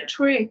 Plant a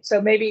tree. So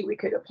maybe we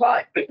could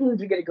apply to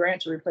get a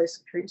grant to replace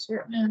the trees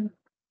here. Yeah.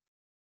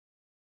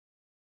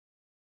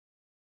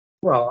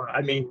 Well,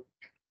 I mean,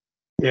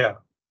 yeah.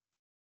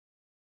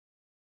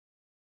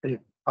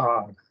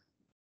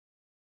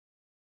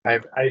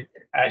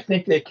 I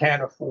think they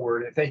can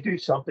afford, if they do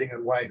something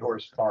in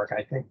Whitehorse Park,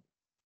 I think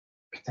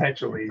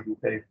potentially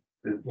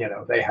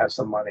they have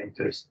some money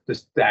to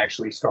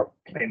actually start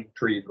planting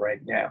trees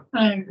right now.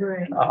 I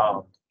agree.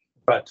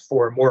 But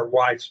for a more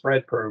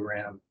widespread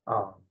program,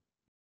 I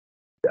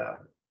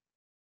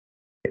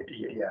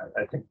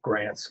think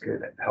grants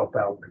could help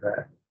out with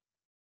that.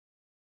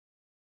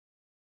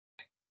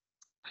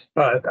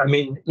 But I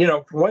mean,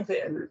 for one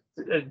thing,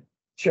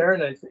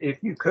 Sharon,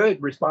 if you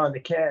could respond to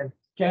Ken,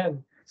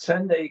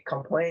 send a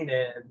complaint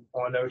in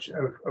on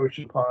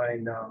Ocean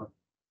Pine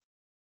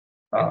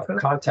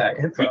contact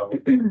info.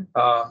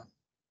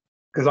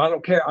 Because I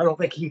don't care. I don't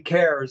think he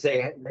cares.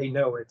 They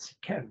know it's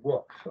Ken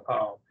Wolf.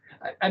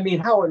 I mean,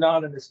 how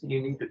anonymous do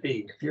you need to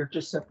be if you're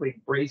just simply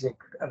raising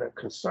a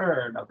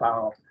concern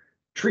about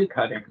tree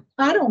cutting?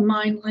 I don't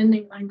mind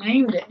lending my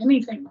name to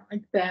anything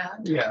like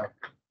that. Yeah.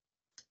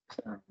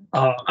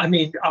 I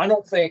mean, I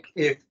don't think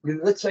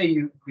let's say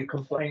you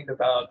complained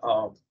about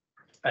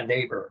a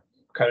neighbor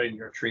cutting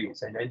your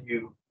trees, and then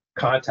you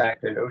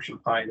contacted Ocean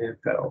Pine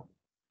Info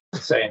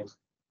saying,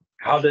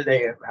 how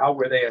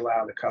were they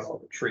allowed to cut all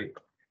the trees?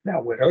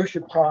 Now, would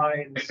Ocean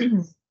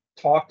Pines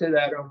talk to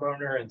that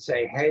homeowner and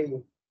say,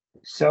 hey,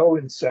 so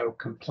and so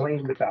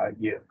complained about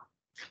you?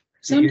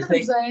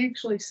 Sometimes I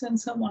actually send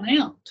someone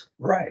out.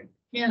 Right.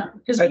 Yeah.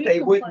 But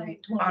they wouldn't.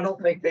 I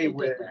don't think they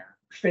would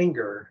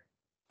finger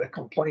the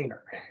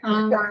complainer.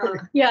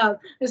 Yeah,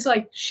 it's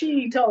like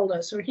she told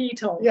us or he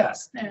told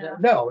us. Yeah.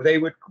 No, they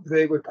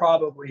would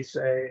probably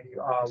say,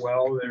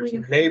 well, there's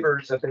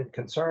neighbors have been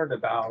concerned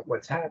about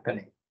what's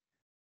happening.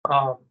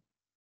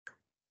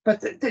 But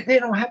they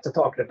don't have to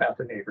talk about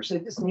the neighbors. They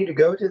just need to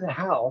go to the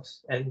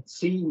house and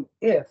see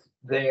if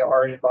they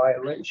are in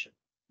violation.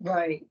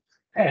 Right.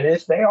 And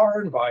if they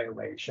are in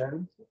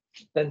violation,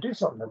 then do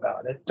something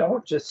about it.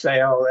 Don't just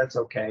say, oh, that's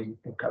okay, you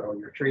can cut all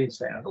your trees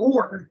down.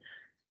 Or,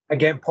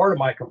 again, part of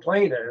my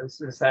complaint is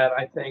that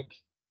I think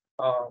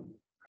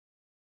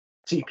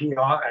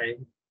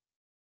CPI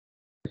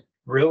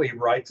really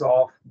writes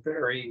off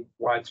very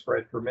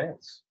widespread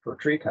permits for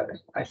tree cutting.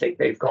 I think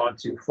they've gone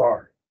too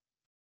far.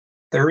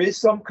 There is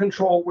some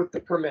control with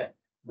the permit.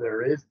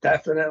 There is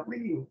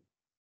definitely,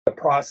 the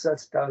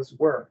process does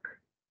work.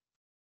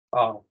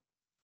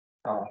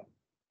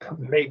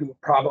 Maybe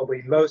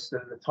probably most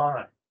of the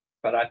time,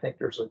 but I think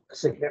there's a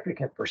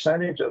significant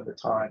percentage of the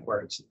time where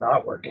it's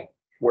not working,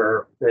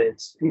 where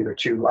it's either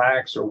too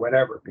lax or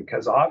whatever,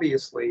 because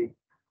obviously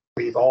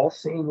we've all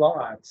seen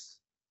lots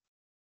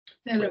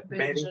with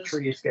many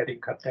trees getting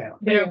cut down.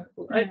 Yeah,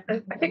 I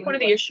think one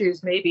of the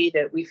issues maybe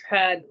that we've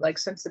had, like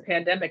since the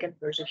pandemic, and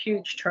there's a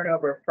huge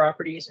turnover of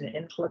properties and an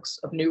influx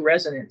of new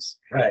residents.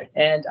 Right.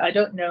 And I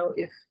don't know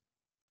if,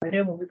 I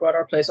know when we bought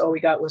our place, all we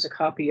got was a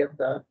copy of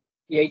the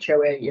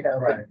HOA,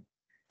 Right.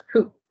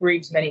 Who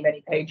reads many,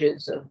 many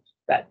pages of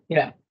that,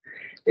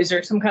 is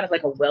there some kind of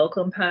like a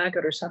welcome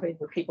packet or something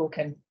where people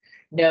can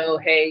know,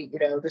 hey,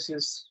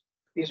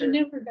 these I are.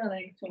 never got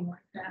anything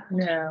like that.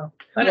 No.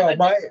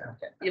 Well,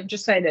 I'm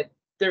just saying that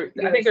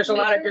I think there's a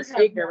lot of just have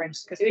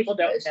ignorance because people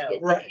don't Just know.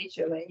 get the Right.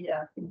 HOA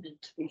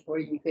documents before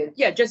you get.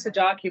 Yeah, just the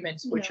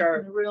documents, which Yeah,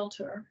 are, the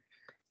Realtor.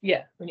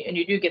 yeah, and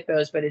you do get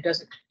those, but it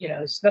doesn't,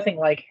 it's nothing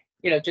like,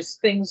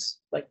 just things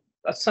like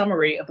a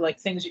summary of like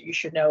things that you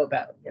should know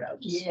about,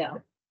 just- Yeah,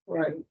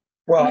 right.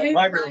 Well, Maybe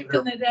my back in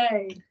realtor the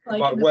day,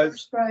 like Well, in the was,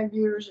 first 5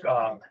 years.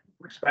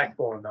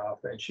 respectful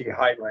enough, and she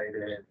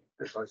highlighted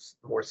the most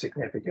more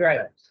significant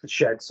Right. things, the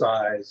shed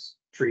size,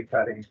 tree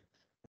cutting.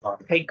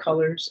 paint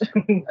colors.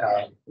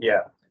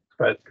 Yeah,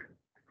 but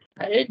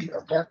I didn't know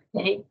about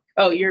paint,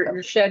 Oh,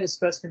 your shed is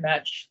supposed to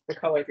match the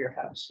color of your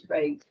house.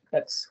 right?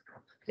 That's, I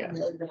yeah,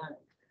 know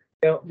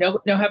that.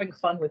 no having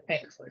fun with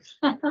paint colors.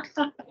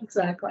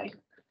 Exactly.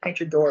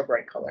 Paint your door a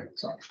bright color,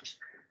 so.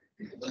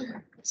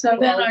 So then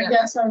Well, I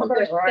guess our There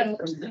first are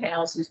step some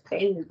houses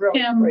painted real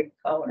Kim, bright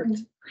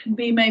colors. could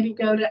be maybe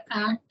go to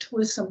ACT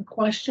with some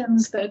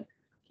questions that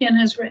Ken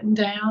has written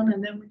down,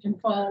 and then we can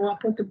follow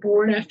up with the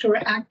board after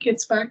ACT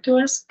gets back to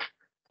us.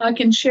 I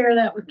can share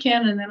that with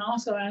Ken and then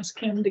also ask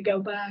him to go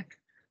back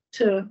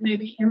to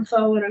maybe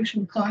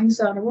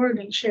info@oceanpines.org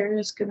and share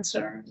his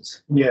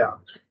concerns. yeah.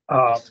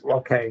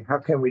 Okay, how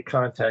can we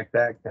contact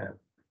that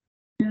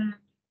then?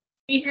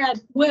 We had,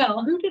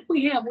 well, who did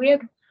we have? We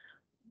had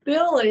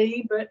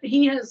Billy, but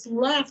he has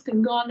left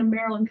and gone to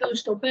Maryland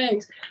Coastal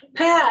Bays.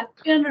 Pat,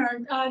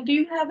 do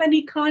you have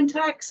any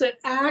contacts at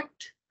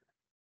ACT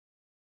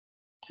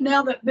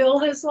now that Bill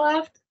has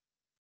left?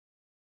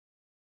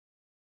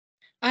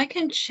 I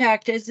can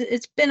check.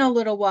 It's been a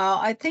little while.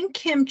 I think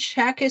Kim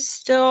Check is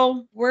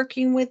still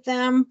working with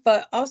them,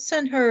 but I'll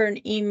send her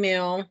an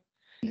email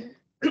and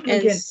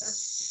Again.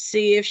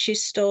 see if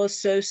she's still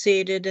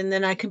associated, and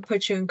then I can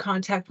put you in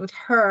contact with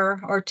her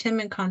or Tim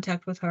in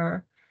contact with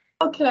her.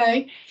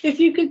 Okay, if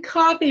you could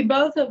copy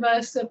both of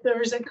us, if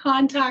there's a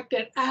contact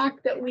at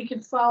ACT that we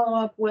could follow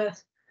up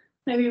with,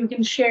 maybe we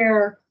can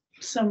share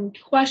some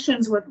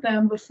questions with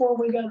them before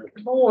we go to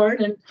the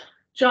board, and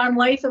John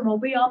Latham will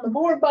be on the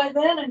board by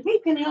then and he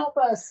can help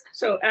us.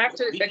 So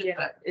ACT again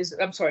is,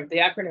 I'm sorry, the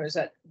acronym is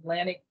that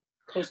Atlantic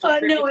Coastal No,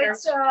 Tributary?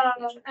 it's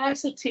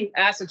Assateague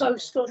Asset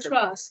Coastal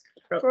Trust.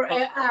 For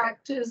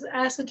ACT is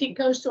Assateague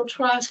Coastal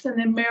Trust, and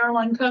then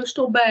Maryland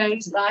Coastal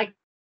Bays. Like,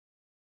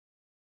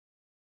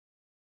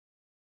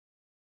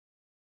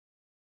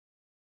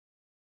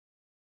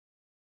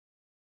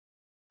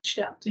 Reached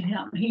out to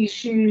him.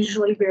 He's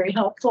usually very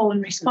helpful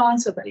and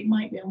responsive, but he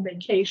might be on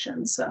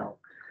vacation, so.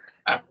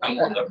 I'm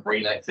on the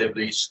Marine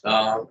Activities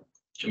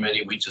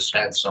Committee. We just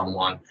had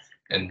someone,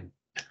 and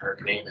her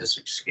name is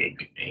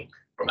escaping me,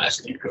 from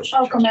Assateague Coastal.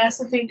 Oh, from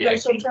Trust. Assateague Yeah,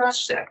 Coastal he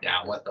Trust. sat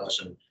down with us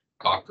and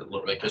talked a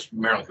little bit, because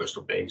Maryland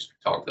Coastal Bays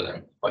talk to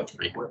them quite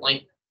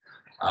frequently.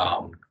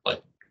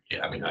 But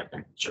yeah, I mean, I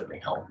can certainly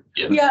help.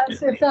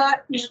 Yes, if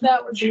that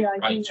would be Right,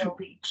 2 ideal.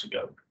 weeks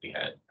ago, we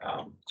had,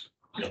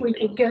 If we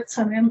could get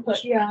some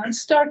input, yeah, and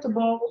start the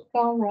ball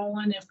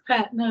rolling. If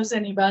Pat knows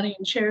anybody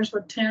and shares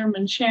with Tim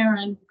and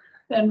Sharon,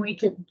 then we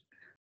could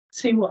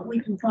see what we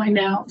can find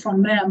out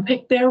from them,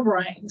 pick their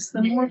brains.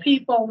 The more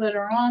people that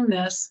are on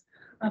this,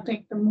 I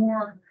think the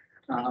more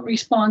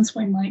response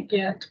we might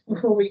get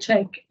before we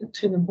take it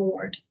to the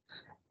board.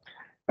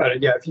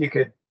 Yeah, if you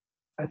could,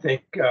 I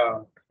think,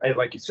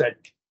 like you said,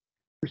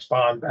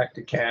 respond back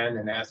to Ken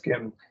and ask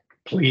him,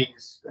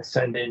 please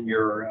send in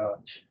your,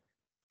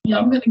 Yeah,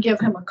 I'm gonna give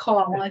him a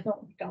call. I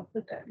don't think I'll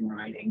put that in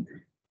writing.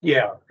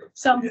 yeah.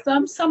 Some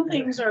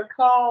things are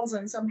calls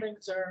and some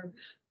things are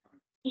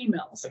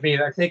emails. I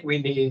mean, I think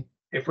we need,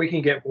 if we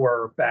can get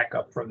more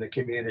backup from the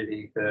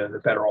community,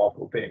 the better off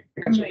we'll be.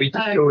 Because if we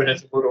just do it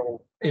as a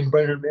little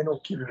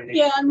environmental community.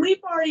 Yeah, and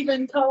we've already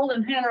been told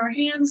and had our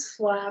hands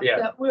slapped Yeah.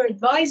 that we're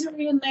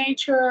advisory in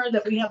nature,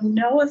 that we have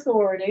no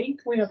authority.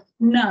 We have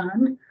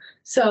none.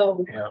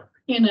 So,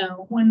 Yeah,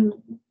 when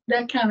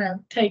that kind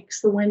of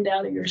takes the wind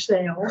out of your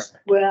sails.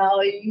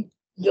 well,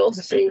 you'll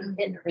see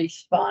in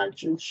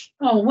responses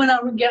Oh, when I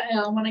get that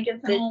home, they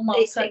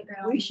I'll sit think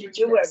down. we and should read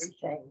do this.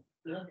 everything,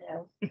 you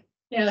know.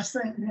 Yes,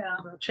 yeah.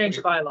 Change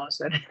the bylaws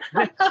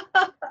then.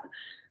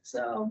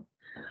 So,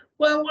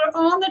 well, we're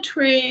on the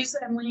trees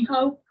and we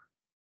hope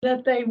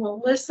that they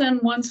will listen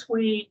once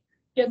we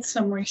get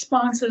some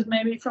responses,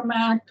 maybe from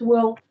ACT.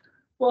 We'll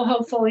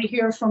hopefully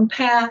hear from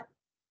Pat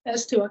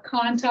as to a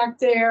contact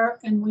there,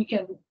 and we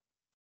can,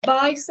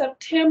 by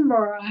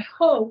September, I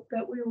hope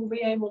that we will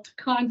be able to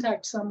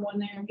contact someone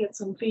there and get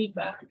some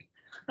feedback.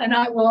 And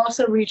I will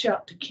also reach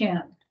out to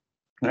Ken.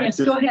 Yes,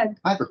 go ahead.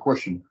 I have a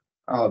question.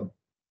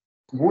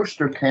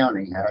 Worcester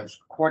County has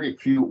quite a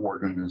few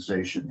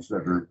organizations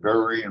that are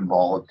very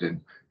involved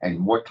in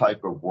what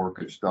type of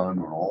work is done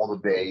on all the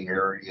bay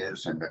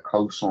areas and the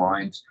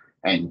coastlines.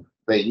 And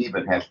they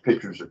even have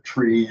pictures of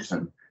trees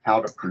and how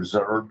to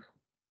preserve,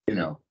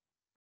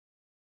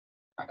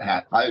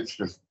 I was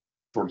just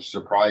sort of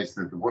surprised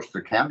that the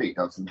Worcester County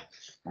doesn't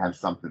have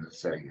something to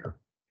say here.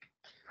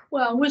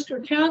 Well, Worcester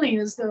County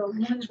is the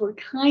ones we're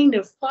kind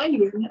of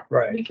fighting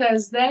right,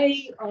 because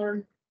they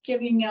are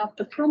giving out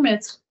the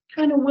permits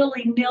kind of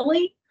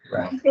willy-nilly.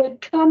 right. It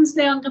comes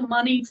down to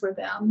money for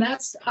them.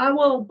 I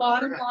will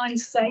bottom line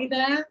say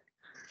that.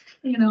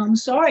 you know, I'm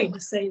sorry to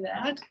say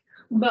that,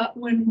 but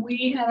when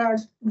we had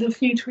the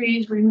few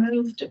trees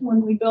removed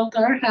when we built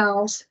our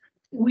house,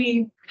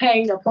 we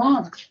paid a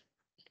bond.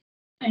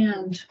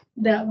 And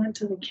that went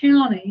to the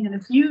county. And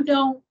if you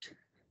don't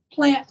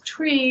plant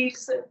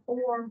trees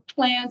or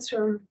plants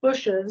or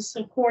bushes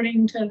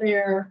according to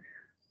their,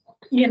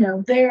 you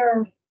know,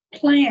 their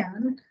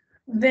plan,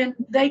 then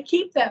they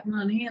keep that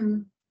money,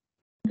 and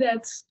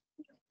that's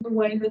the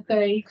way that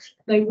they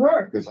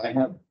work. Because I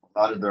have a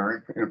lot of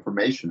their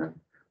information and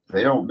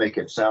they don't make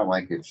it sound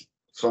like it's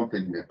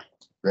something that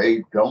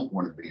they don't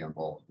want to be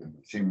involved in.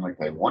 It seems like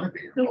they want to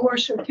be The involved.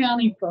 Worcester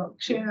County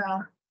folks,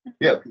 yeah.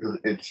 Yeah, because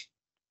it's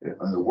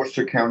the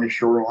Worcester County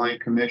Shoreline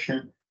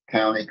Commission,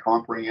 County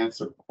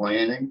Comprehensive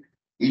Planning,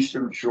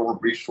 Eastern Shore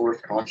Resource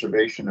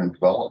Conservation and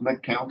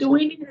Development Do Council.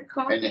 we need a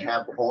copy? And they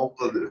have all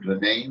of the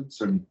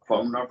names and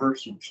phone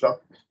numbers and stuff.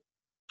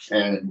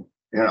 And,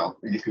 you know,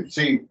 you can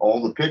see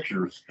all the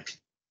pictures.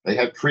 They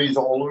have trees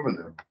all over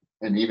them.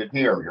 And even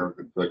here,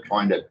 they're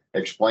trying to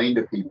explain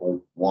to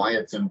people why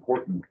it's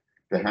important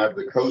to have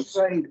the coast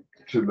Right.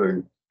 to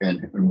the,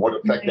 and what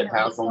effect it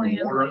has on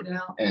the water Plan laid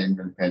out.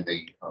 and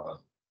the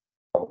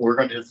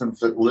organisms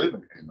that live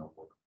in the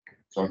water.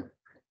 So.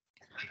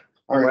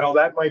 All right, Well,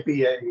 that might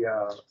be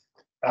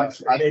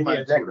that's maybe my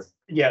a sort of, next,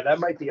 yeah, that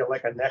might be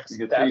like a next you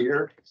can step. see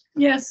here,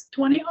 Yes,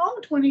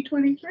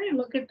 2023,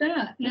 look at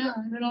that, yeah,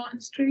 it all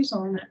has trees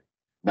on it.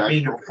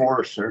 National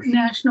Foresters.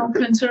 National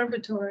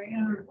Conservatory,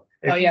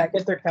 yeah. Oh, yeah, I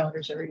get their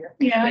calendars every year.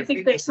 Yeah, I If think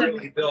we they could said.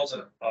 really build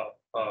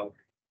a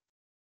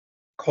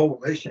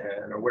coalition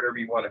or whatever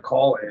you want to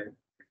call it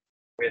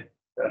with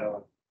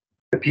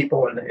the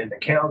people in the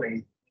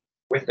county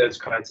with those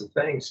kinds of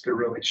things to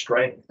really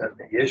strengthen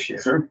the issue.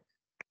 Sure.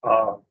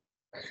 Uh,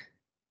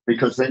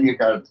 Because then you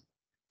got,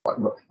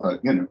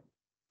 you know,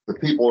 the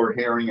people are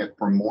hearing it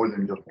from more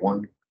than just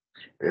one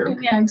area.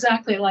 Yeah,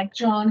 exactly, like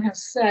John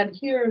has said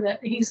here,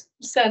 that he's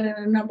said in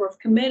a number of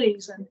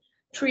committees, and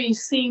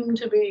trees seem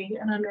to be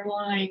an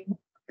underlying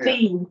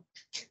theme,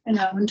 you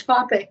know, and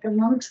topic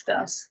amongst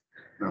us.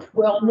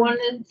 Well, one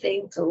of the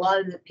things a lot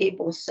of the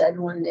people said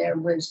when there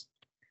was,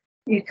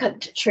 you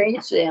cut the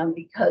trees down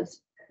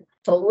because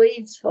the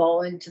leaves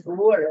fall into the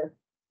water,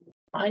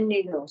 pine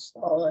needles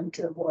fall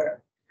into the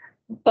water.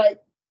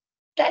 But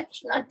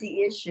that's not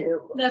the issue.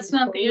 That's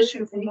not the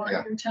issue from what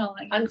Yeah. you're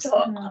telling. I'm us,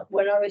 talking, yeah.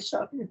 when I was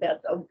talking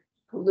about the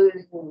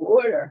polluted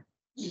water,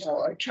 you know,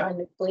 or trying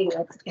to clean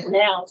up the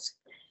canals,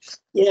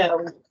 you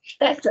know,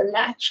 that's a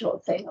natural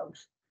thing of,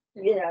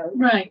 you know,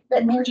 Right, But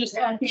and we're just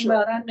talking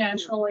natural. about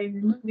unnaturally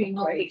removing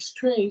all Right. these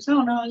trees.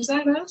 Oh, no, is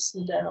that us?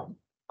 no.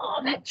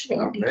 That's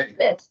Sandy Okay.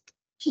 Smith.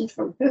 She's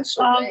from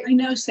Bristol. I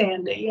know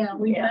Sandy, yeah,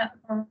 we Yeah. met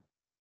her.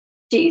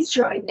 She's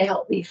trying to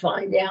help me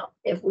find out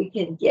if we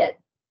can get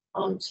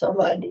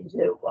somebody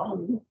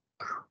to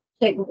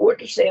take a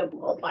water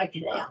sample of my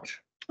canal.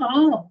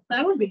 Oh,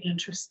 that would be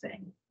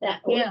interesting.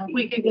 That would Yeah, be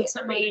we could get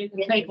somebody to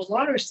very take a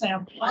water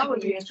sample. I would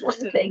be It's one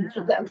interested thing in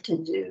for that. them to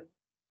do,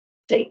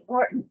 St.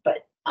 Martin,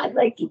 but I'd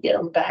like to get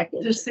them back.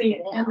 into To see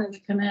it the in canal. the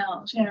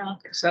canals, yeah.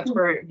 Because that's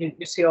where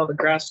you see all the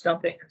grass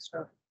dumping and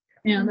stuff.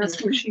 Yeah,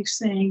 that's where she's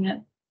seeing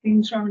it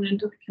being thrown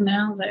into the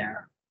canal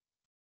there.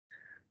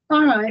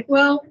 All right,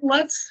 well,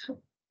 let's,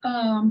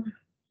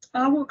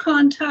 I will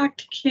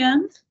contact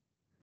Ken.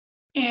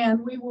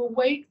 And we will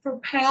wait for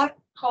Pat,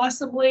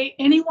 possibly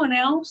anyone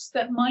else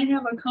that might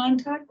have a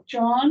contact,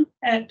 John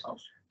at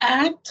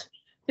ACT,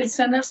 to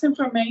send us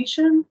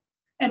information.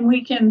 And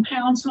we can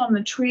pounce on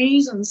the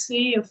trees and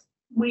see if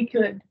we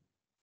could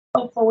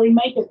hopefully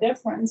make a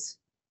difference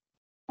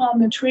on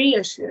the tree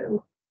issue.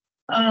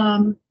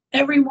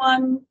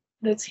 Everyone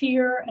that's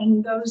here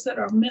and those that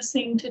are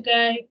missing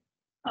today,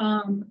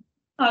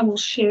 I will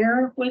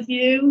share with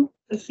you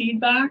the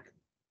feedback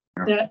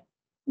that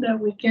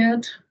we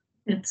get.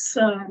 It's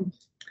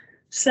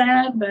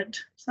sad, but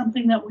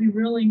something that we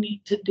really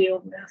need to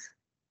deal with.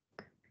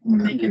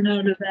 Make a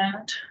note of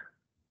that.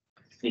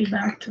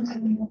 Feedback to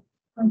me.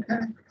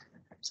 Okay.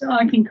 So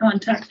I can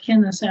contact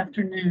Ken this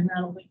afternoon.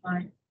 That'll be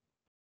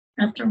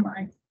after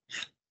my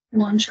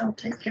lunch, I'll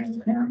take care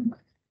of him.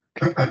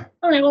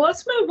 All right, well,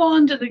 let's move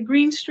on to the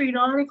Green Street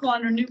article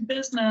under new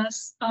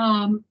business.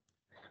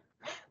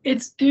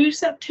 It's due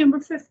September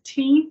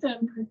 15th,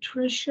 and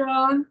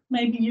Patricia,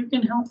 maybe you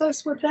can help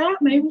us with that.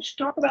 Maybe we should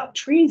talk about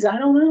trees. I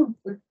don't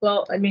know.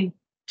 Well, I mean,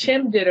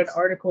 Tim did an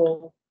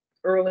article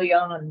early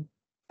on,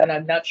 and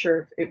I'm not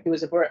sure if it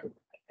was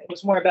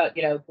more about,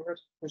 you know,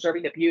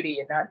 preserving the beauty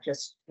and not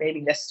just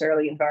maybe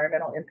necessarily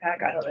environmental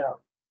impact. I don't know.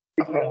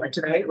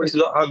 It was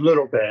a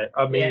little bit.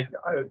 I mean,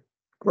 of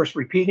course,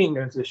 repeating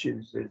those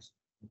issues is,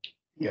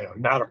 you know,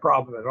 not a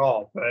problem at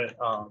all, but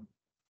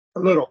a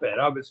little bit.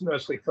 I was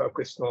mostly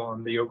focused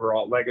on the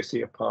overall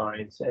legacy of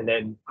pines, and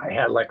then I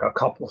had like a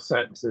couple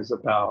sentences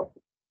about,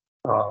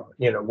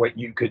 you know, what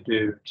you could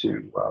do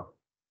to,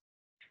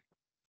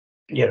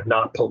 you know,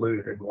 not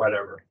pollute and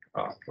whatever.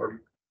 And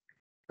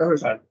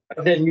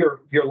then your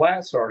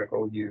last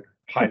article, you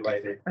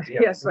highlighted.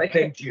 Yes, like-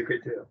 things you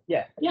could do.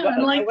 Yeah. Yeah, Well,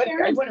 and like I went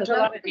Karen into a said,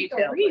 lot of people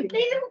detail. read.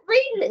 They don't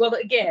read it. Well,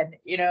 again,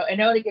 I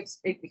know it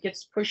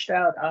gets pushed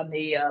out on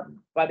the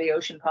by the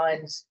Ocean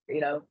Pines,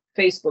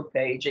 Facebook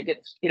page. It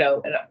gets,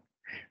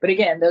 but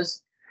again,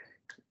 those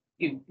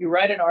you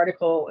write an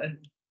article and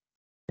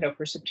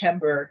for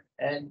September,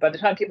 and by the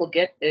time people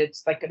get it,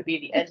 it's like going to be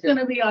the end It's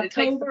gonna be it takes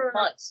them October.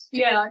 months.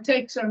 Yeah, it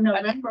takes them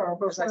November.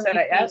 As I before said, they I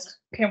see it. asked,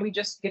 can we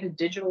just get a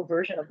digital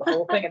version of the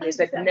whole thing? And they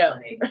said, no.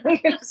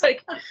 Exactly. It's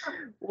like,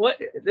 what,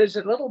 there's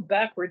a little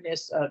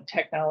backwardness of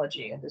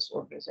technology in this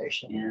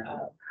organization.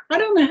 Yeah. I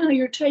don't know how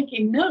you're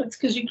taking notes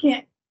because you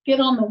can't get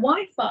on the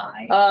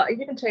Wi-Fi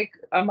You can take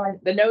on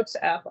the Notes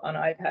app on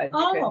iPad, you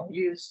Oh, can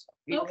use.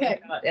 okay.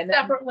 And then,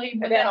 separately.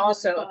 and then without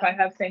also, if I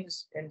Wi-Fi. have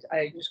things and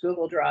I use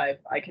Google Drive,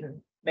 I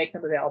can make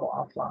them available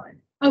offline.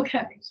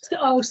 Okay,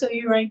 so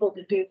you're able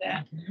to do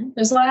that.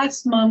 Because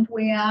last month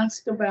we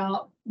asked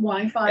about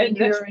Wi-Fi And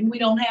that's- here and we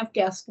don't have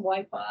guest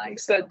Wi-Fi.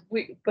 So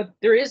but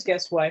there is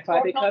guest Wi-Fi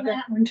Work because on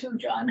that one too,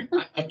 John.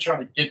 I'm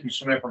trying to get you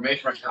some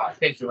information right now. I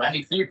can't do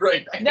anything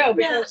right now. no,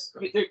 because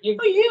you,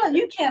 Oh, yeah,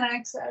 you can't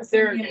access.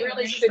 there any really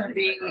information. shouldn't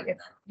be, if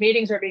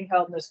meetings are being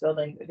held in this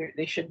building,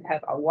 they shouldn't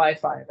have a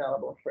Wi-Fi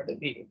available for the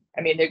meeting.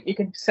 I mean, you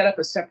can set up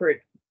a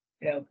separate,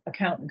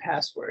 account and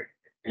password.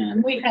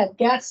 And we had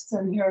guests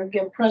in here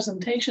give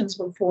presentations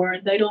before,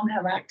 and they don't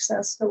have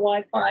access to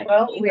Wi-Fi.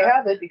 Well, we either.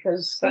 have it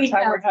because that's We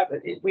how we're have-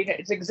 having it.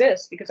 It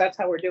exists because that's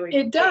how we're doing.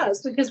 It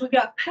does, because we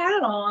got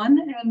Pat on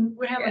and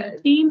we're having Yeah. a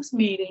Teams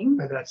meeting.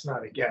 But that's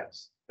not a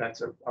guess.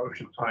 That's a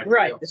Ocean Pine.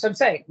 Right, that's what I'm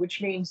saying,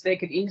 which means they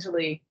could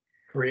easily,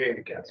 Create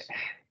a guess.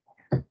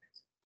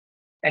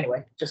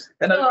 anyway, just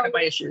another one of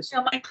my issues.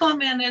 Now, my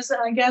comment is,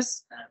 I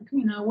guess,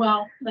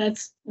 well, I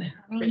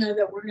don't know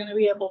that we're gonna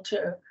be able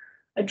to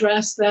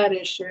address that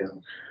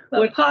issue. But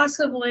What-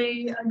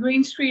 possibly a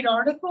Green Street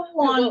article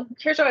Well, on,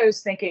 here's what I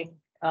was thinking.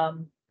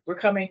 We're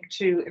coming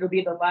to,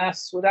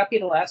 will that be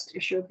the last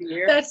issue of the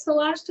year? that's the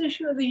last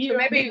issue of the year. So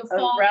maybe the a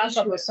fall round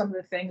up issue. of some of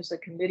the things the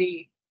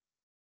committee,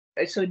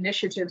 so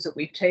initiatives that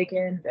we've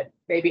taken that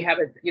maybe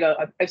haven't,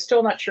 I'm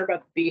still not sure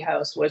about the bee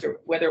house, whether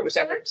it was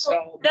ever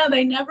installed. No,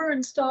 they never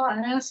installed. I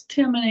asked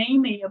Tim and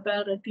Amy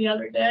about it the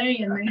other day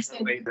and they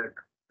said Actually,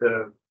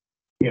 the,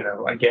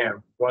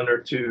 again, one or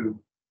two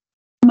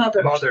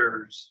mothers.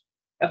 mothers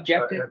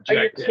Objective. Oh,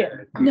 you're kidding.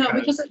 objected. No,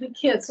 because of the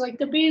kids, like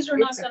the bees are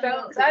not It's gonna.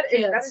 so- go to that the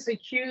is kids. a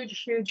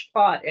huge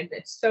plot and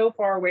it's so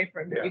far away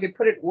from, Yeah. you could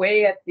put it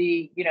way at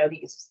the,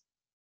 the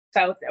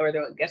south, or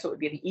I guess it would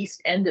be the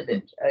east end of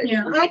it.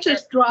 Yeah, I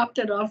just dropped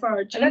it off our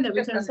agenda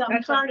just- because I'm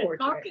that's tired of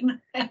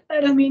unfortunate. talking.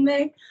 But I mean,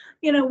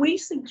 we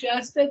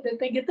suggested that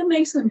they get the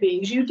mason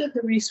bees. You did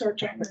the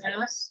research on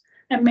that.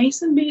 And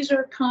mason bees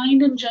are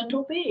kind and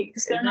gentle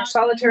bees. They're They're not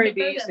solitary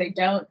gonna hurt bees, they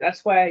anyone. don't,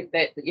 that's why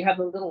that you have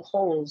the little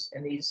holes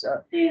in these,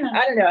 Yeah,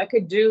 I don't know, I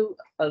could do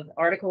an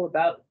article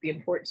about the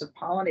importance of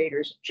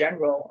pollinators in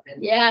general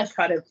and Yes,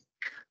 kind of,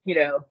 you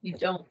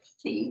don't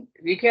see.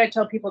 you can't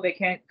tell people they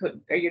can't put,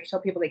 or you tell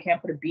people they can't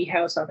put a bee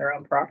house on their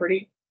own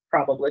property,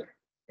 probably,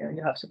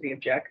 you'll have somebody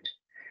object.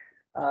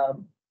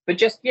 But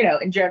just,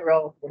 in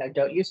general,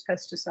 don't use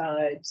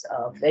pesticides,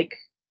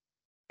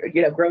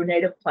 grow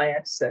native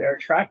plants that are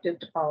attractive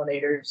to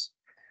pollinators.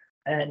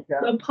 And,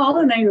 the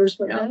pollinators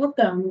without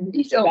them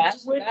You don't.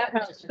 That's- wouldn't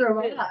that has-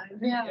 survive.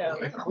 Yeah. Yeah.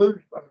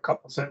 Include a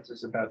couple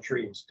sentences about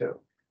trees too.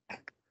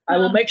 I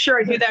will make sure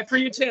I do that for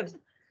you too.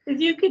 If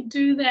you could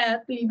do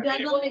that, the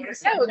deadline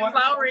is. Yeah, with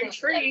flowering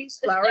trees,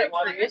 flowering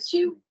trees.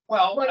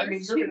 Well, One I or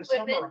mean, you're two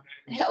gonna women summarize.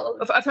 Hell,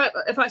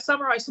 If I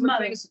summarize some of the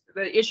Mother. things,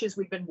 the issues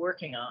we've been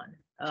working on,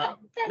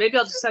 maybe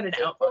I'll just send an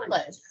outline.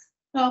 ridiculous.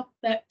 Well,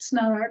 that's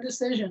not our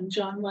decision.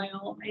 John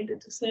Lyell made the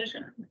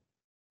decision.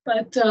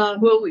 But,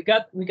 Well, we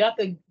got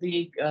the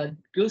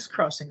goose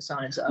crossing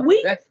signs up.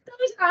 we, That-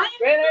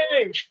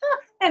 Yay!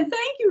 and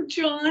thank you,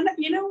 John.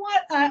 You know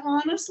what? I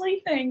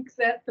honestly think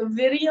that the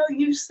video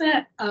you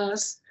sent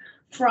us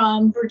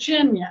from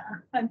Virginia,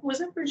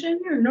 was it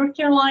Virginia or North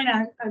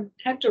Carolina? I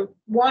have to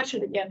watch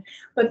it again.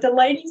 But the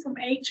lady from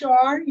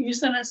HR, you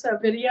sent us a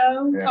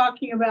video Yeah.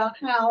 talking about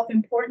how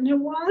important it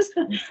was.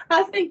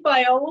 I think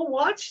Viola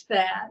watched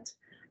that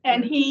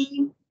and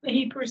he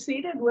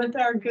proceeded with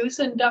our goose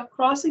and duck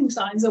crossing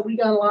signs that we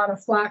got a lot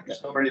of flack.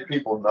 So many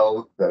people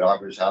know that I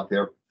was out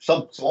there,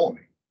 some saw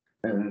me,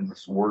 and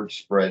this word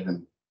spread,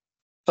 and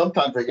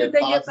sometimes they Did get they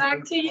get back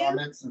positive to you?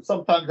 comments, and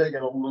sometimes they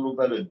get a little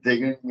bit of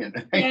digging,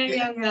 and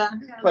Yeah.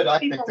 But I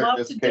think People they're love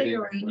just to dig kidding.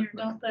 around here,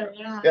 don't they?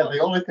 Yeah. Yeah, the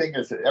only thing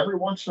is that every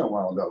once in a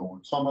while, though,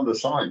 on some of the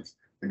signs,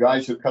 the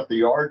guys who cut the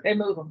yard, They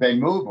move them. they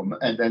move them,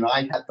 and then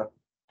I have to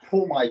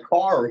pull my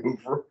car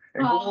over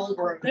and go Oh,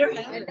 over. they're and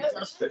happy.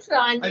 adjust it.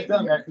 Sign I've in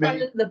done that front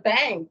many- of the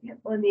bank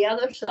on the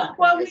other side.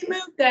 Well, we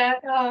moved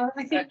that.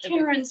 I think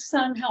Karen's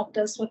son helped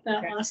us with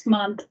that Okay. last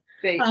month.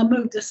 They,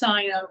 Moved the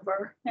sign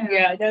over.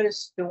 yeah, I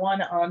noticed the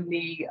one on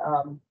the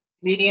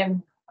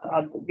median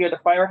near the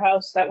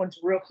firehouse, that one's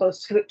real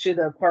close to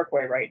the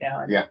parkway right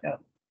now. And, Yeah.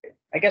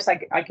 I guess I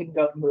can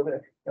go and move it.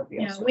 if nobody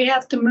Yeah, else we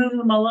have to move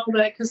them a little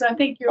bit because I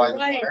think By you're the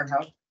right.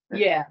 firehouse. does.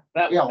 Yeah.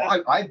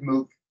 Yeah, I've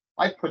moved,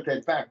 I put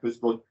that back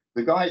because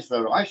the guys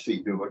that I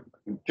see do it,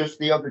 just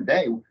the other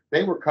day,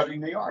 they were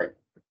cutting the yard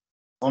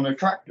on their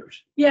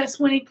tractors. Yes,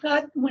 when he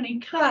cut,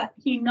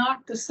 he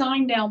knocked the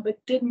sign down, but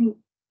didn't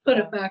put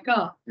it back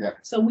up. Yeah.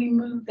 So we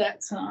moved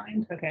that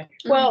sign. Okay,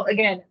 well,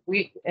 again,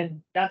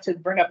 and not to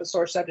bring up a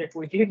sore subject,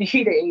 we do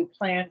need a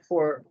plan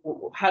for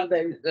how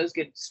those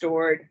get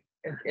stored.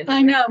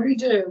 I know, we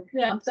do.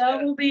 Yeah,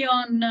 that will be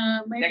on,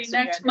 maybe Next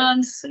next agenda.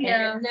 month's,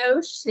 yeah. And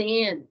no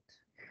sand.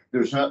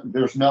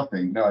 There's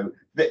nothing, no,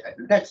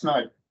 that's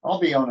not, I'll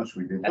be honest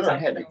with you, That's they're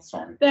not heavy true.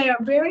 signs. They are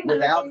very.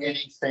 Without heavy.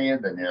 any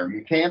sand in there,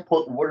 you can't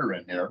put water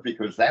in there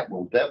because that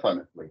will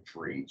definitely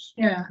freeze.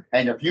 Yeah,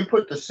 And if you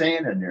put the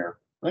sand in there,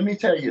 let me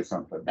tell you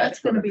something, that's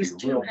gonna be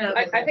too real.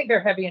 heavy. I think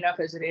they're heavy enough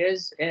as it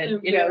is, and They're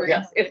you know, very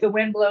if the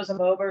wind blows them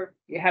over,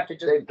 you have to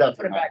just It doesn't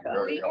put it back happen up.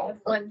 very We have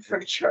often. one for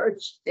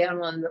church down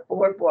on the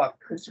boardwalk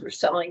because we're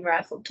selling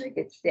raffle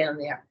tickets down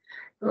there.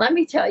 Let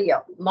me tell you,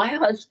 my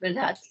husband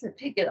has to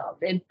pick it up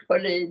and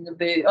put it in the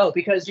boot. Oh,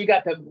 because you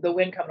got the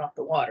wind coming off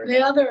the water.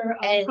 the other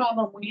And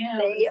problem we have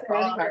they is that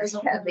are he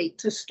doesn't want heavy.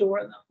 to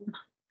store them.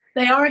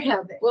 They are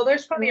heavy. Well,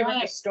 there's plenty of room to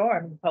Right. store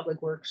in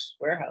Public Works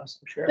warehouse,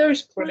 I'm sure.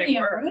 There's where they plenty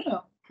of were. room.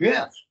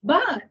 Yes,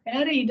 But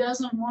Eddie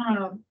doesn't want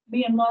to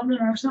be involved in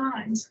our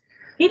signs.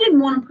 He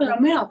didn't want to put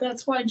them out.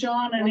 That's why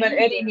John and Well, then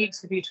Eddie needs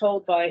to be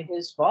told by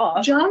his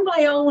boss. John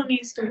Viola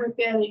needs to whip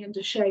Eddie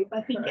into shape.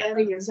 I think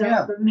Eddie is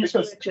Yeah, out of the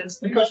because- switches.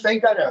 because they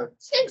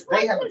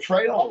have a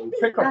trailer,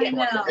 pickup I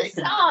truck, know. they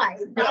can, Side.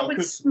 you I know, would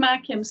 'cause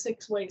smack him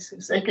 6 ways.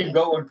 they can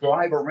go and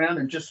drive around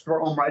and just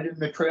throw them right in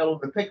the trail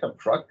of the pickup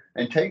truck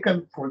and take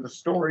them for the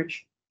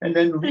storage and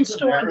then. leave And them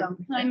store there.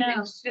 them. I know.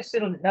 It's just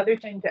another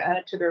thing to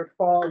add to their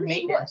fall I mean,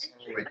 maintenance.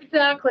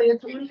 Exactly.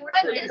 It's When one does more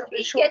thing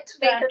he short get to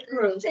make stacked a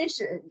crew.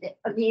 decision?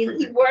 I mean,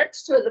 he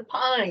works for the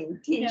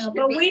Pines. He Yeah, should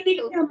but be- we need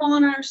him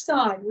on our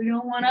side. We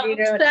don't want to You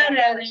know, upset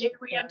it's- Eddie.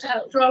 We have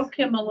to stroke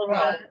him a little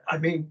Well, bit. I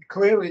mean,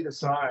 clearly the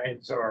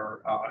signs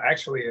are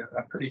actually a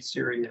pretty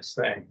serious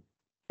thing.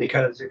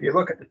 Because if you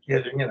look at the,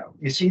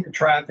 you see the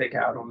traffic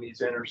out on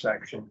these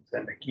intersections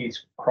and it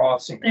keeps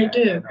crossing. They that,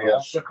 do. and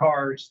all the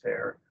cars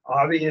there,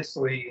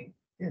 obviously,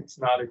 it's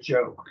not a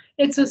joke.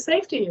 It's a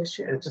safety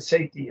issue. It's a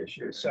safety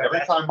issue. So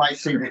Every time I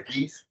see the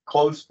geese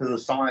close to the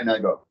sign, I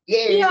go,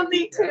 Yeah, yeah,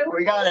 me too.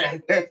 we got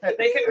it.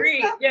 They can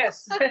read,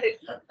 yes. Okay,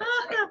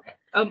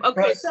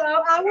 Okay, so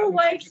I will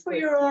wait for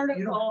your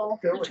article,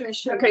 do it.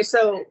 Patricia. okay,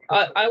 so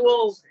I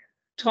will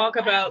talk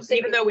about,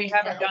 even though we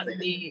haven't gotten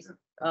the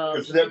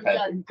Because they're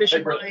heavy. fish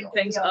and They really wine are.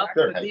 things up,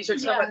 They're but these are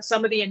heavy.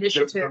 some of the The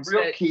initiatives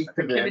real that, key to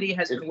them committee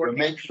has is been to working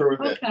make sure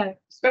that Okay,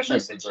 especially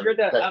since you're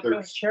the that outgoing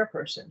there's-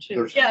 chairperson too.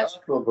 there's Yes.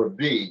 enough of a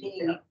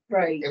V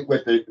Right.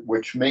 with it,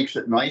 which makes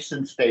it nice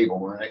and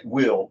stable, and it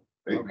will.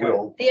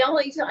 The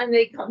only time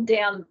they come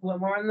down when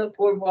we're on the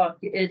boardwalk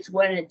is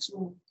when it's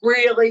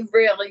really,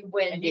 really And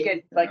windy. you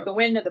get, like, the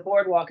wind at the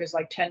boardwalk is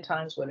like 10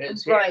 times what it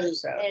is here, Right,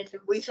 so. and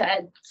we've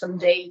had some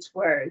days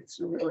where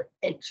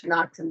it's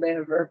knocked them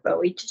over, but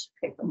we just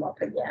pick them up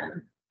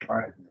again. all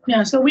right.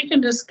 yeah, so we can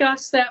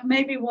discuss that.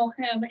 Maybe we'll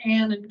have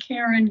Ann and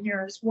Karen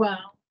here as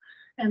well.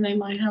 And they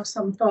might have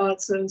some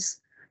thoughts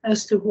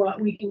as to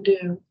what we can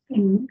do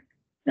in,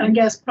 I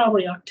guess,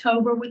 probably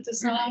October with the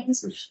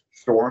signs.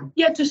 Storm.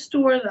 Yeah, to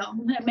store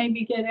them and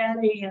maybe get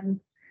Eddie and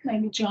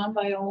maybe John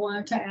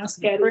Viola to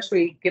ask Eddie. First,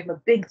 we give them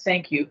a big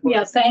thank you. for-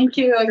 Yeah, thank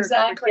you, for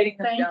exactly, getting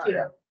them thank done.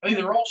 you. I mean,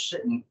 they're all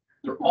sitting,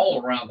 they're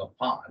all around the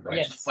pond, right?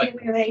 Yes. It's like,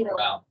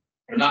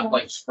 they're not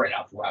like spread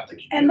out throughout the.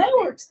 And they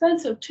community. were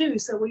expensive too,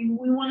 so we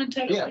want to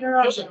take Yeah, care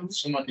of just them.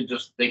 someone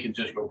they could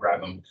just go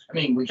grab them. I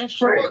mean, we That's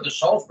saw right. the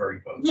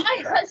Salisbury boats.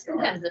 My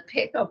husband has a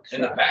pickup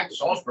In the truck. back,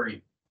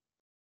 Salisbury,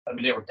 I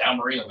mean, they were down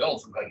Marina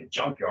Village, like a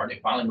junkyard. They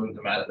finally moved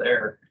them out of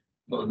there,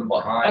 moved them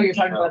behind. Oh, you're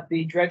talking about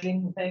the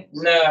dredging thing?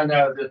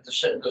 No,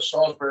 the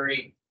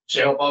Salisbury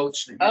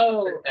sailboats. that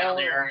Oh, sit Down oh.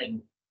 there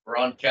and were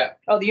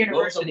unkept. Oh, the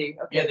university.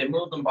 Yeah, Okay. they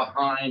moved them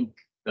behind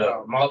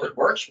the Public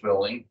Works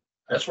building.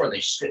 That's where they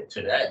sit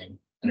today.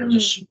 And they're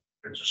just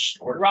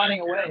stored. Rotting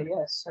back there. away,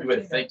 yes. You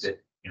would think that,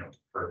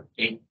 for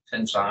 8,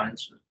 10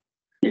 signs.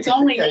 It's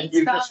only And 8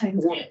 you just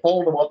signs.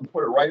 fold them up and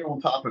put it right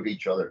on top of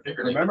each other.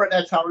 Remember,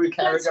 that's how we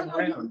carried That's them how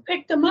we around.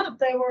 picked them up.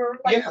 They were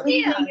like Yeah.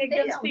 leaning Yeah, they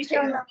against don't each take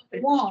other up on the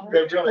wall.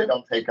 They really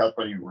don't take up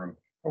any room.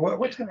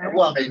 What's gonna happen?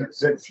 Well, I mean,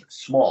 it's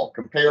small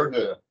compared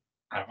to,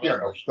 I don't you know.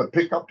 know, the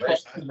pickup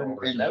trucks Last and, time I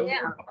was and there,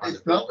 Yeah. behind the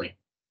It's nothing. building,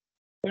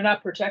 They're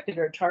not protected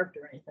or tarped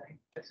or anything.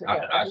 I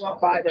I saw walk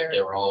by them, but there.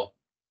 they were all.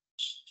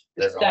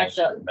 They're all Stacked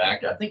up. sitting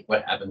back. I think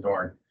what happened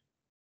during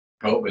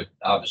COVID,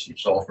 obviously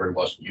Salisbury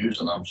wasn't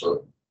using them,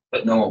 so,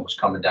 but no one was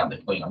coming down to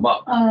clean them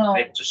up. Oh,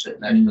 They were just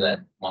sitting next to that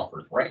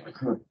Mumford Range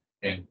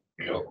and,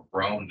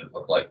 grown and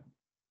looked like,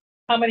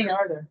 How many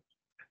are there?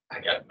 I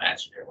got a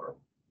match there were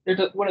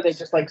What are they,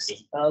 just like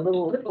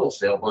little? little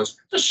sailboats,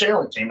 the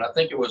sailing team. I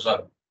think it was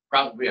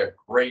probably a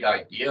great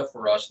idea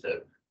for us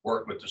to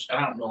work with this. I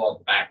don't know all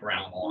the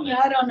background on yeah,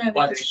 it. I don't know. the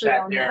But they history sat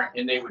on there that.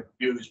 and they would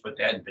use, but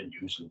they hadn't been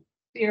using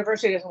The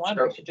university doesn't want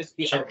them, they should just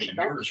be. several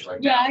years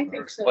right Yeah, now. I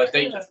think so. But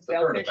they too. just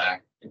threw it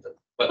back.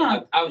 But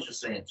Huh. I was just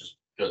saying, just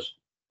because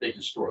they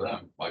can store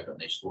them, why couldn't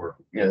they store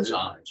Yeah,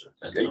 signs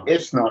or things?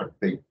 It's not a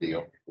big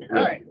deal.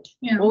 All right.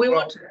 Yeah.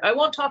 Well, I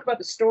won't talk about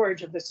the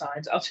storage of the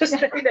signs. I'll just say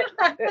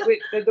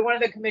that one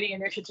of the committee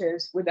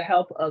initiatives, with the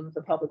help of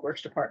the Public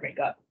Works Department,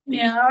 got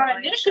Yeah, our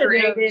signs initiative,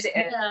 created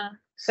and yeah,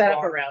 set up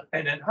Well, around.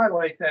 And then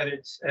highlight that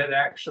it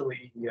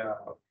actually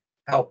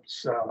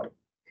helps,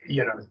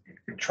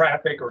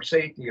 traffic or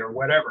safety or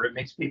whatever. It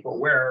makes people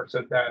aware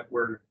so that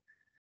we're.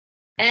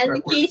 And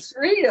the geese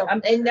read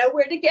them, they know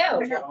where to go.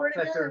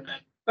 that they're-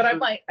 But I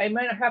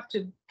might have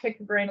to pick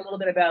the brain a little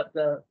bit about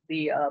the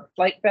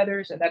flight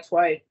feathers, and that's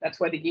why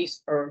the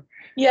geese are.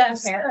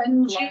 yes, Can't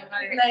and fly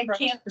June, they across-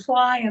 can't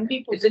fly, and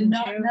people It's did in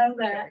not June? know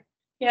that.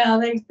 Yeah,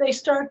 they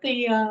start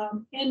the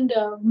end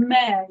of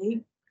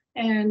May,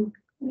 and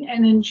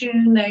in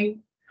June, they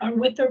are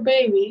with their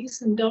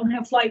babies and don't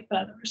have flight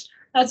feathers.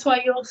 That's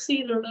why you'll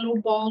see their little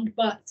bald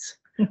butts.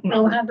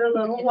 They'll have their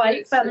little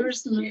white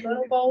feathers and the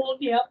little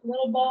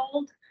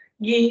bald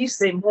geese.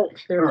 They molt.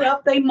 They're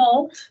Yep, they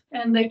molt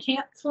and they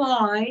can't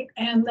fly,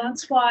 and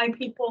that's why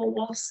people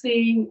will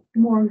see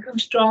more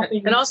goose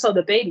droppings. and also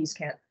the babies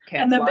can't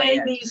And the fly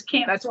yet. babies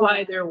can't That's fly.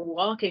 why they're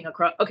walking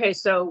across. Okay,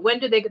 so when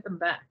do they get them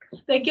back?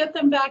 They get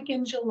them back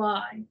in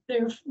July.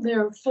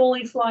 They're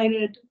fully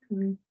flighted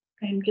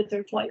and get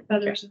their flight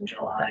feathers in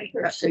July.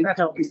 That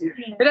helps. Yeah.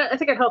 And I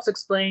think it helps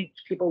explain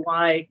to people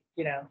why,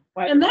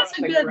 why. And they're that's a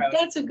crossing the good, road.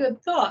 that's a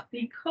good thought,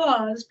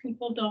 because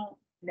people don't,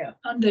 No,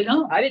 they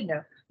don't. I didn't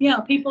know.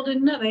 Yeah, people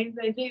didn't know.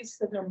 They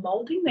said they're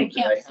molting, they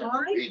can't have to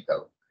fly. read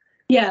though.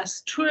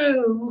 Yes,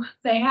 true.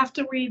 They have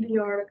to read the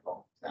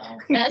article. So,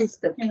 That's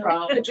the you know,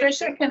 problem.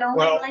 Patricia can only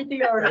Well, write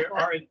the article.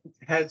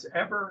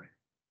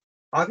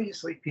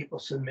 Obviously, people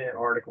submit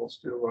articles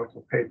to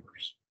local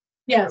papers,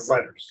 Yes.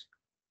 letters.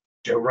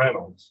 Joe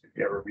Reynolds, if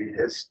you ever read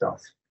his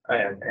stuff,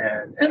 and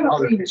I don't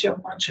other read people. Joe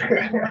much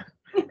anymore.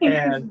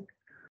 And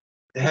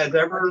has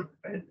ever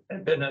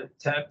been an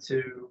attempt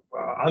to,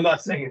 I'm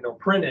not saying they'll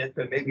print it,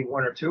 but maybe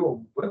one or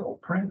two will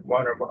print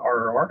one of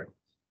our articles.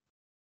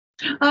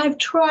 I've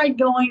tried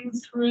going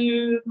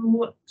through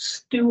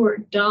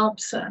Stuart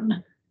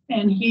Dobson,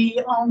 and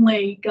he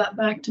only got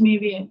back to me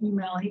via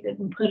email. He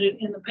didn't put it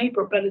in the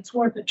paper, but it's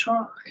worth a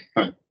try.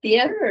 The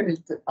editor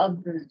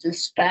of the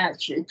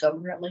Dispatch is a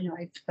really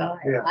nice guy.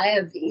 Yeah. I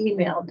have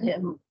emailed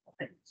him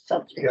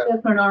something. Yeah.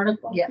 Different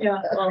article.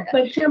 Yeah. Well,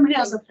 but Tim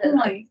has a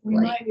point. We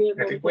might be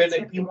able to. When put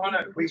you something want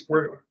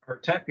to, our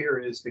tip here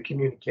is to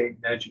communicate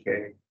and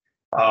educate.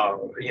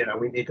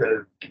 We need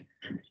to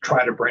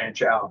try to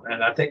branch out.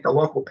 And I think the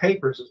local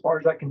papers, as far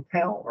as I can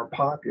tell, are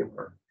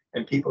popular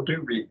and people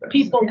do read them.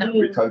 People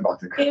We do, talk about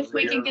the. if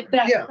we can get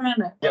that Yeah.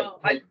 printed. Yeah,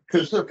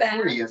 because they're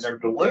free and they're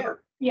delivered.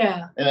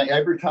 Yeah, And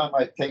every time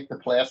I take the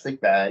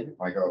plastic bag,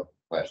 I go,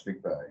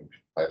 plastic bags,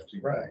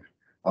 plastic bags.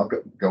 I'll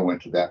go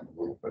into that in a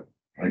little bit.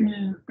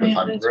 yeah. Because Yeah,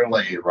 I'm that's-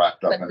 really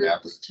wrapped up But in the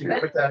that.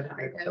 Dispatch, Put that in I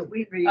there. know,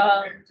 we read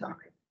all the time.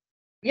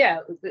 Yeah,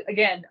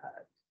 again,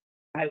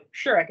 I'm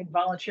sure I can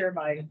volunteer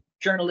my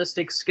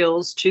journalistic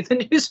skills to the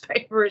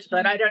newspapers,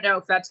 but I don't know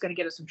if that's going to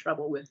get us in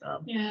trouble with.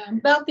 Yeah,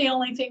 about the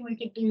only thing we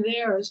could do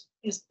there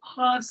is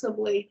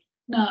possibly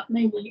not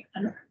maybe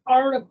an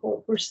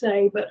article per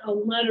se, but a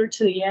letter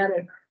to the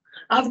editor.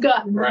 I've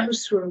gotten Right.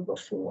 those through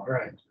before,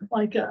 Right.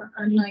 like a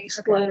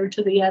nice letter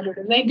to the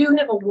editor. They do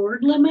have a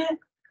word limit,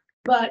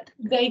 but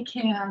they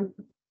can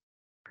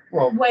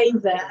Well,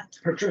 waive that.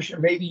 Patricia,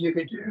 maybe you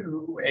could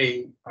do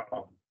a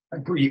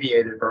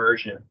abbreviated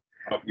version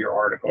of your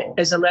article.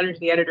 As a letter to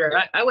the editor,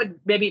 I would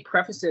maybe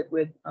preface it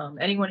with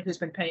anyone who's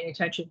been paying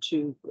attention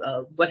to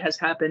what has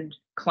happened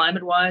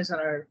climate-wise in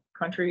our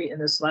country in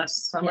this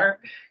last summer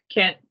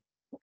can't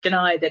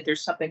deny that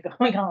there's something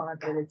going on,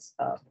 that it's,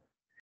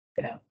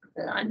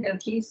 And I know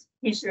he's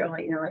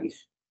really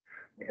nice.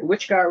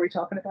 which guy are we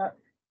talking about?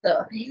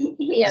 So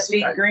he has.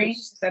 Steve Green,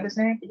 is that his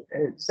name?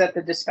 Is that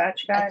the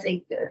Dispatch I guy?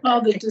 think.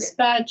 Oh, the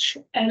Dispatch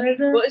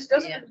editor? Well,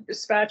 doesn't Yeah. the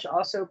Dispatch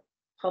also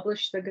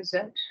publish the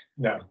Gazette?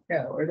 No,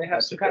 No, or they have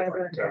That's some a kind of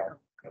different,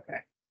 a,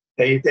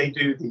 okay, they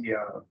do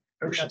the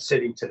Ocean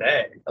City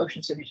Today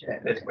Ocean City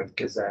today. with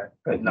Gazette,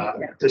 but not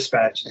Yeah.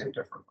 Dispatch is a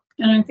different.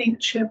 And I think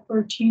Chip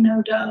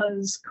Bertino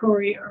does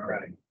Courier.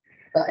 Right.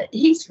 But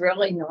he's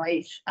really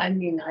nice. I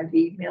mean, I've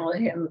emailed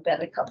him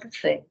about a couple of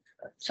things,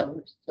 some of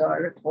his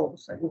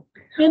articles and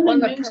In the on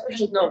the newspaper,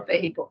 personal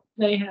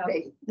they have,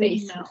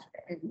 basis. email.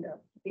 And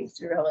he's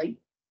really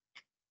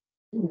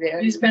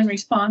very. he's been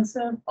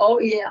responsive. Oh,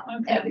 yeah,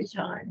 Okay. every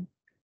time.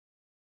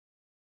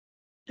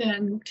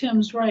 Then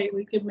Tim's right,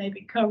 we could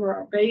maybe cover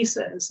our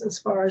bases as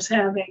far as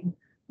having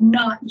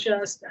not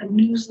just a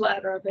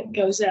newsletter that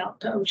goes out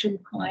to Ocean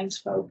Pines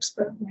folks,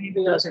 but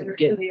maybe a Doesn't letter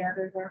get- to the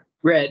editor.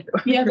 Read.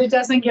 Yeah, that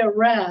doesn't get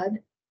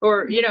read.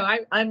 Or,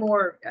 I'm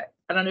more,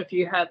 I don't know if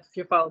you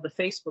follow the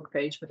Facebook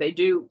page, but they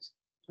do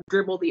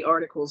dribble the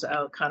articles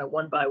out kind of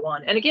one by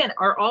one. And again,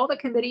 are all the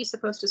committees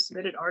supposed to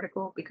submit an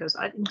article? Because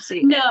I didn't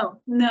see. No.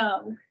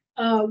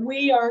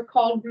 We are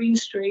called Green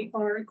Street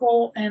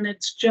article, and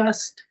it's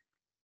just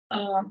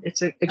It's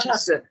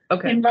just,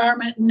 okay.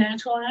 environment and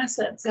natural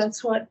assets.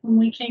 That's what, when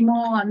we came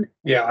on,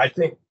 Yeah, I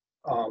think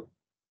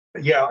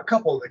Yeah, a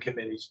couple of the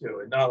committees do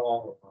it, not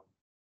all of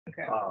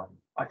Okay. them.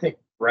 I think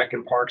Rec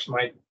and Parks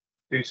might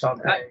do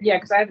something. Yeah,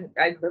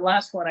 because the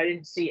last one, I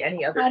didn't see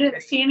any other. I didn't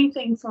committee. see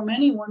anything from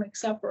anyone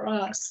except for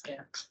us.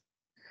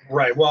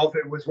 Right, well, if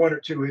it was 1 or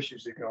 2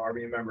 issues ago, I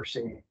remember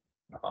seeing,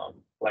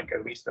 like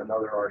at least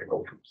another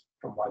article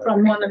from one.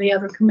 From one of the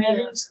other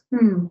committees.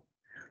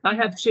 I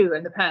have 2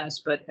 in the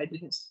past, but I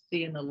didn't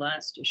see in the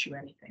last issue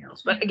anything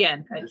else. But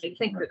again, I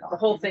think that the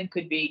whole thing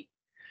could be,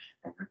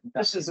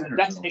 that's an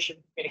issue of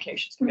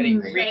communications committee,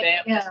 Mm,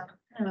 revamped,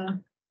 Yeah.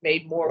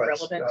 made more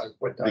What's, relevant.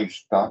 what the-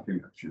 These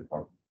documents you're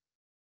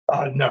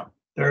talking. No,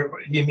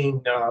 you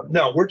mean,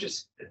 no, we're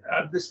just,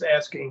 I'm just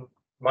asking,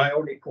 my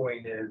only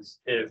point is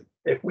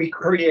if we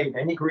create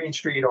any Green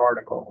Street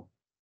article,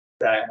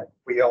 that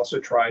we also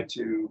try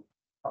to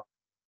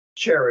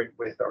share it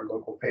with our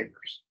local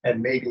papers,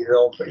 and maybe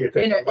they'll, if.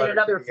 In it's a letter to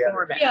another the editor.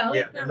 format. Yeah,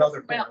 Yeah,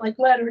 another format, format. like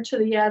letter to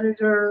the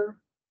editor,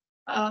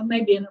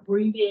 maybe an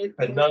abbreviated.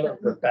 But none of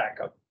the version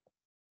backup.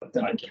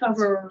 that would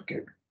cover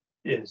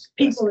Is.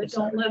 people that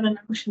don't live in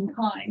Ocean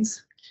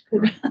Pines.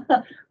 Could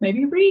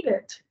maybe read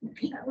it.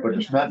 That would But be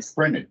it's not nice.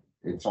 printed,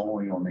 it's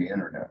only on the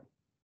internet.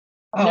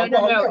 No,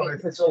 no, Well, no.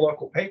 if it's a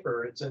local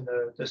paper, it's in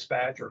the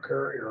Dispatch or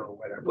Courier or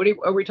whatever.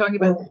 Are we talking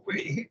about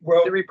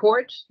Well, the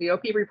report, the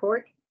OP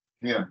report?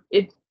 Yeah,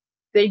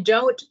 They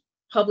don't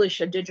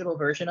publish a digital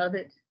version of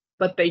it,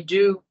 but they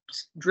do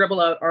dribble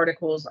out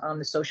articles on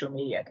the social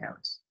media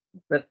accounts.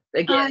 But I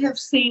again, have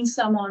seen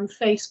some on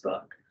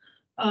Facebook.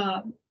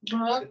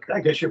 Brooke, I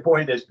guess your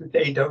point is that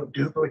they don't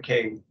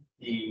duplicate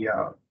the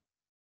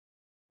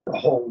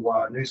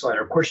whole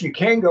newsletter. Of course, you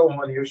can go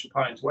on the Ocean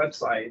Pines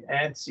website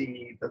and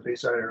see the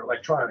newsletter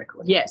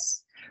electronically.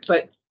 yes,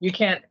 but you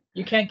can't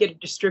get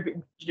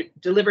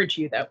it delivered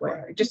to you that way.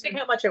 Right. Just think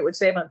how much it would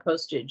save on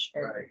postage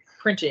and Right.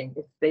 printing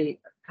if they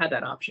had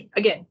that option.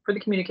 Again, for the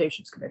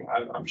communications committee.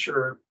 I'm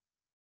sure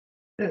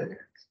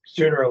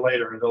sooner or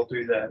later they'll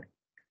do that.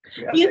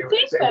 Yeah, you'd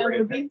think that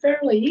would be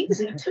fairly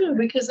easy too,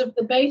 because of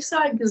the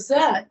Bayside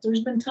Gazette,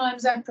 there's been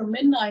times after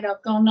midnight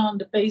I've gone on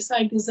to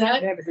Bayside They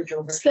Gazette. have a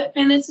digital version.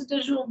 And it's a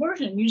digital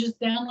version. You just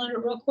download it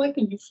real quick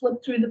and you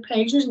flip through the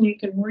pages and you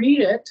can read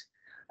it.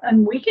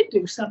 And we could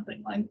do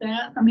something like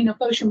that. I mean, if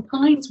Ocean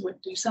Pines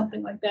would do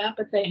something like that,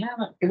 but they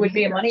haven't. It would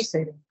be a money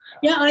saving.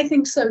 Yeah, I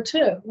think so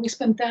too. We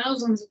spend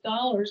thousands of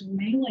dollars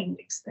mailing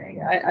these things.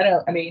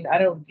 I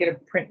don't get a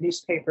print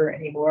newspaper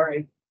anymore.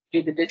 I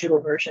do the digital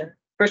version.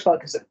 First of all,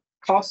 because it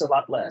costs a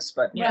lot less,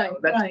 but you Right, know,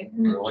 that's right.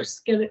 And Really?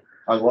 just get it.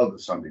 I love the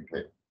Sunday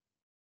paper.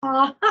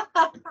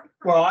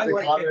 Well, I The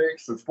like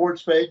comics, the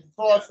sports page, it's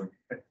awesome.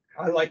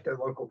 the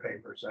local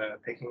papers,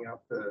 picking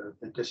up the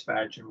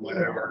Dispatch and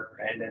whatever,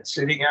 and then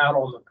sitting out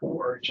on the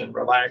porch and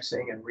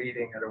relaxing and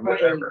reading it or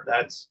whatever.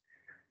 That's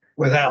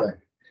without,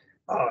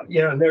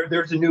 and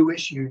there's a new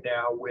issue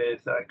now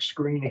with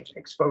screen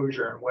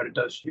exposure and what it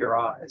does to your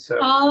eyes. So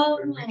Oh,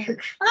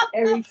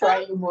 Every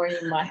Friday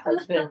morning, my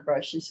husband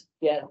brushes to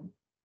get them.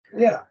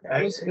 yeah,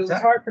 it was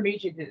exactly. hard for me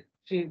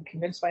to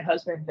convince my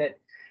husband that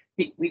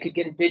we could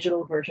get a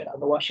digital version of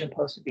the Washington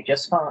Post would be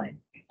just fine.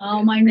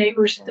 oh, my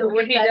neighbor still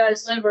What get he that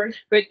does- delivered.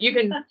 But you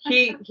can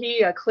he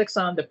clicks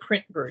on the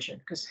print version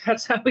because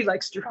that's how he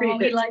likes to Oh,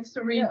 read he it. likes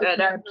to read. the And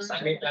print I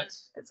version. mean,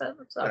 it's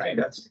all I right. think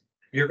that's,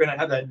 you're gonna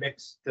have that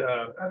mixed,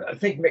 I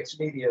think mixed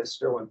media is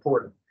still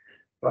important,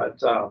 but,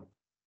 But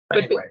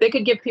anyway. they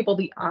could give people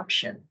the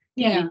option.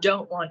 If Yeah. you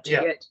don't want to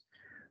Yeah. get,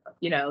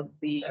 the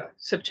Yeah.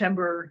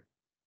 September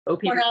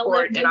OP When I report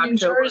lived in in New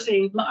October.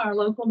 Jersey, our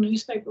local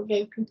newspaper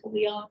gave people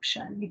the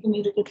option. You can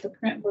either get the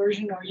print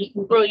version or you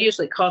can. Well, it get-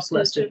 usually costs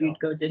less if you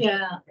go digital.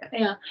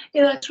 Yeah,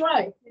 that's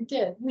right. It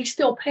did. We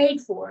still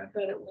paid for it,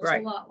 but it was a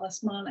Right. lot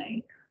less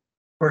money.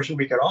 Person,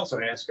 we could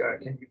also ask,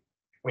 can you,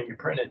 when you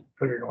print it,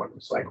 put it on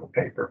recycled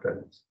paper, but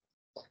it's.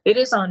 It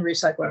is on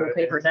recyclable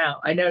paper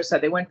now. I noticed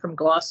that they went from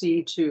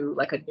glossy to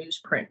like a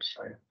newsprint,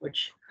 Right.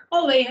 which,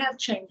 Oh, they have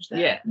changed that.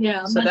 Yeah.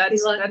 Yeah, it So must be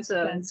that's- less that's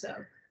a-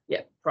 expensive.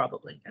 yeah,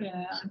 probably.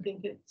 Yeah, I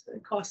think it's a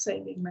cost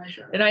saving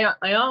measure. And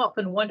I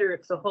often wonder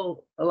if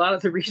a lot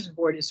of the reason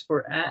for it is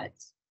for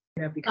ads,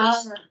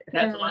 because Ah, it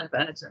has yeah. a lot of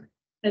ads in it.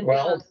 It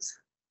Well- does.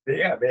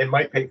 Yeah, it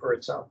might pay for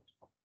itself.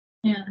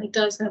 Yeah, it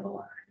does have a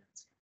lot.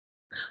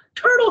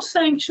 Turtle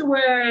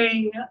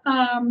Sanctuary,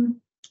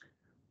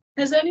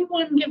 has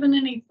anyone given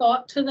any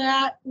thought to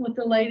that with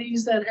the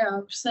ladies that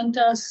have sent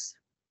us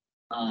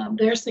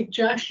their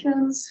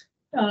suggestions?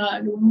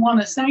 Do we want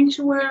a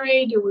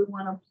sanctuary? Do we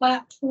want a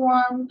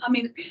platform? I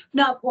mean,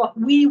 not what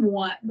we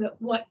want, but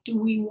what do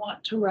we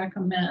want to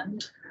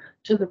recommend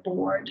to the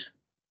board?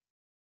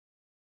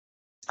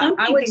 I'm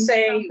I would thinking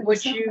say something what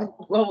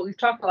simple. we've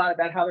talked a lot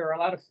about how there are a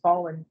lot of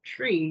fallen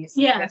trees.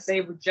 That Yes.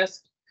 they would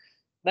just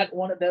let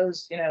one of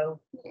those,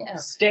 Yeah.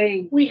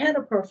 stay. We had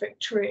a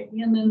perfect tree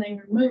and then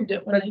they removed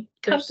it when they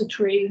cut the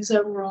trees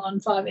over on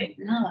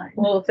 589.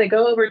 Well, if they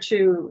go over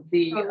to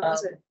the, Or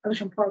was it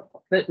Ocean Park?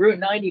 the Route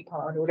 90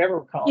 pond or whatever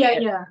we're calling Yeah,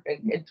 it.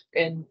 yeah.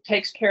 And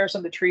takes care of some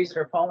of the trees that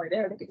are falling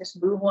there, they could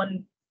just move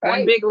one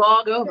Right. big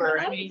log over.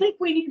 I I don't mean, think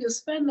we need to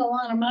spend a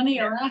lot of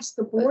money or ask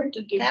the board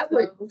to do That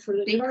would so for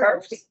the Be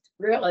turtles. perfect,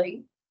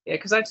 really. yeah,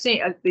 because I've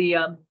seen the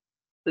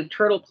the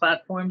turtle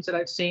platforms that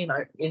I've seen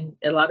are in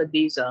a lot of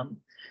these,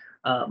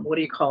 what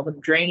do you call them?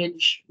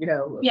 Drainage,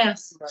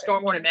 Yes.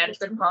 stormwater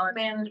management ponds.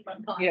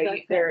 Management pond. Yeah,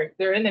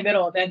 they're in the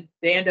middle, and then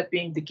they end up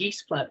being the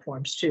geese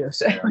platforms too.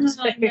 So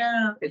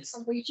Yeah. it's,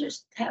 We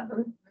just have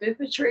them move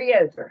a tree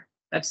over.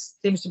 that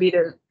seems to be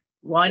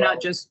why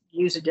not just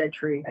use a dead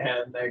tree?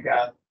 And they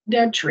got,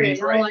 Dead tree.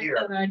 Trees I right like here.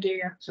 that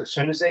idea. so as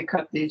soon as they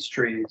cut these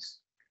trees,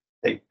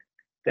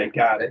 they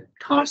got it.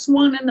 Toss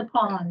one in the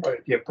pond. But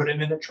you put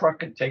it in a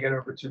truck and take it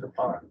over to the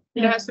pond.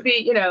 It has to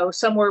be,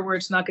 somewhere where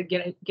it's not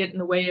gonna get in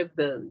the way of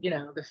the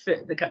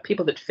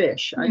people that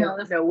fish. I Yeah.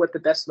 don't know what the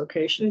best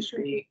location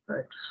should be,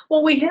 but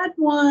Well, we had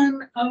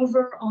one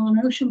over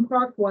on Ocean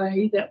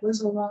Parkway that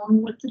was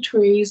along with the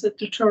trees that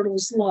the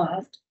turtles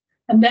loved.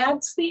 And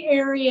that's the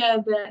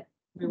area that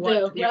we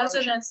want the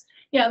residents,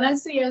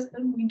 that's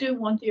we do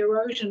want the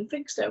erosion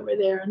fixed over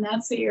there. And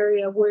that's the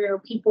area where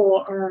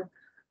people are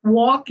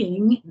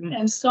walking Mm.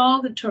 and saw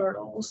the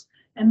turtles.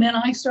 And then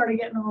I started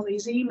getting all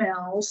these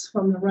emails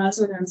from the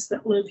residents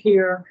that live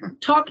here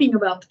talking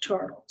about the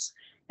turtles.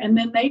 And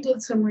then they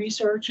did some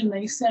research and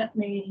they sent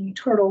me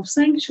turtle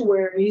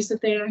sanctuaries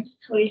that they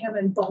actually have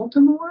in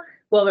Baltimore.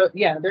 Well, they're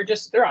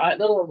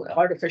little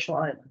artificial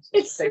islands.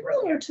 It's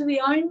similar to the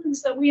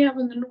islands that we have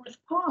in the North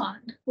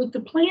Pond with the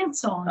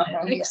plants on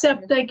Uh-huh. it,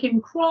 except they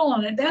can crawl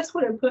on it. That's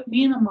what it put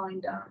me in a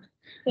mind of.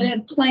 It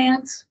had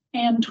plants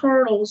and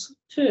turtles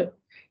too.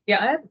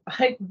 Yeah,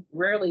 I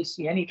rarely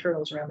see any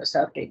turtles around the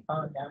Southgate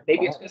Pond now.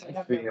 Maybe it's because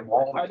I see them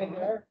all the are they time.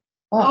 there?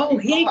 Oh,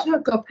 he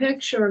took a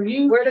picture.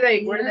 Where do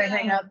they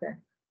hang out there?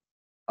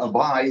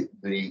 By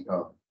the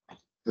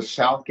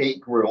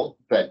Southgate Grill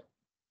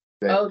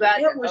Oh, that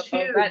It was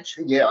that-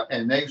 huge. yeah,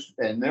 and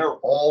they're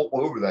all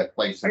over that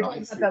place. Are you And I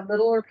talking see, about that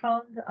littler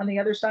pond on the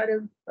other side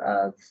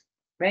of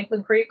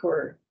Franklin Creek,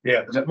 or?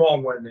 Yeah, the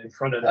small one in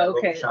front of that. little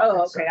Okay, shopping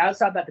okay, center. I was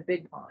talking about the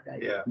big pond.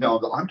 Yeah, no,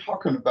 I'm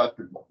talking about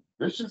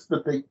this is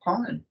the big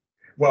pond.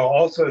 well,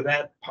 also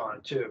that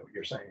pond too,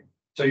 you're saying.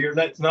 So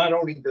it's not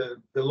only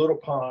the little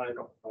pond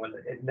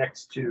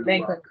next to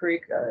Franklin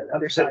Creek,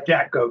 other side.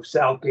 Jacko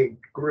Southgate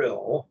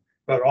Grill,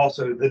 but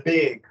also the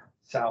big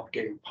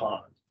Southgate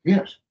Pond.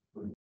 Yes.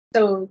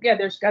 So, yeah,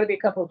 there's gotta be a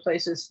couple of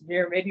places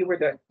near, maybe where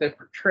the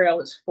trail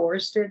is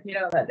forested,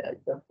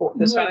 the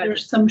Where side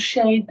there's some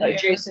shade there.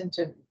 adjacent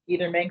to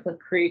either Manklin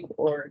Creek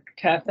or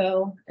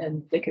Cathell,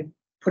 and they could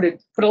put a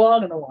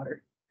log in the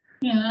water.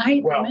 Yeah, I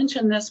hate to Well-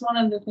 mention this. One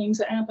of the things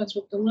that happens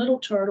with the little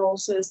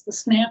turtles is the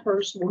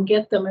snappers will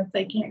get them if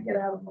they can't get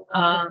out of the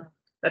water.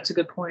 That's a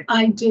good point.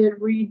 I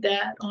did read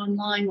that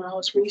online when I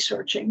was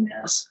researching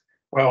this.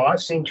 Well,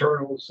 I've seen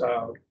turtles,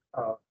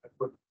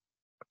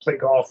 play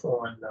golf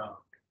on,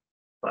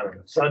 I don't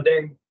know,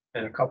 Sunday,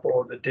 and a couple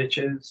of the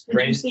ditches, Did you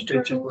drainage see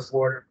ditches turtles? with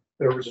water.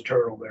 There was a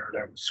turtle there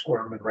that was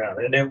squirming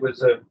around, and it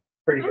was a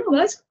pretty good. Oh,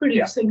 that's a pretty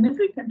Yeah.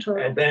 significant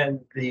turtle. And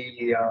then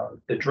the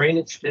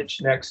drainage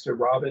ditch next to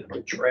Robin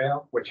Hood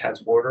Trail, which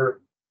has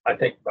water, I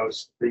think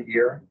most of the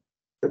year,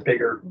 the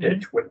bigger Mm-hmm.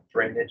 ditch with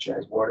drainage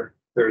has water,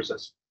 there's a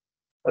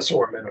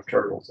assortment of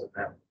turtles in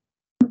that.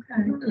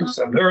 Okay.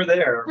 So they're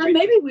there. Well,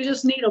 maybe we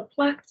just need a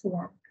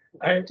platform,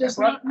 just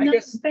Well, not I nothing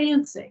guess,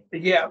 fancy.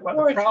 yeah, well,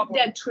 Or the it's a problem,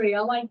 dead tree. I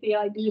like the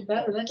idea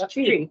better. That's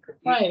cheap. cheap.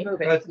 You Right.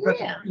 move it. but,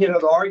 Yeah.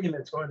 the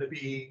argument's going to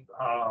be,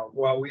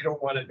 well, we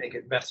don't want to make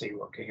it messy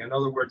looking. In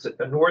other words, at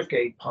the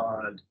Northgate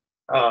Pond,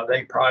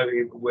 they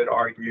probably would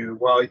argue,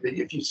 well,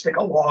 if you stick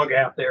a log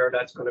out there,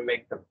 that's going to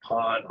make the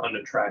pond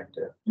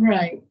unattractive.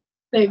 Right.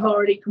 They've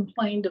already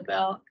complained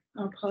about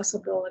a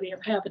possibility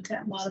of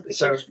habitat So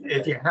modification.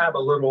 if you have a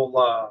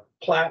little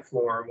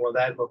platform, well,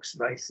 that looks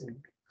nice and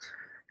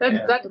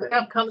Yeah.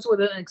 That comes with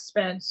an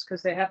expense,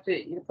 because they have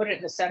to, put it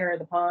in the center of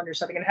the pond or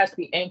something, it has to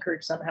be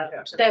anchored somehow.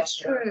 That's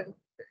true.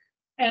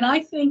 And I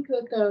think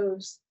that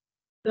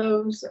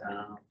those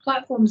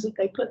platforms that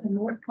they put in the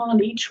North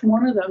Pond, each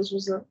one of those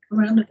was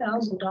around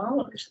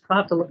 $1,000. I'll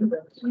have to look at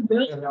that. We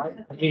built And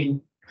it. I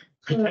mean,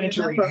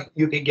 potentially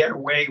you could get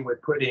away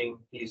with putting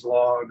these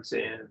logs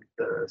in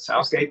the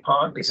Southgate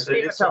Pond because it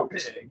is so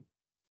big.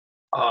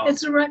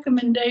 It's a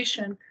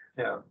recommendation.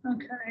 Yeah,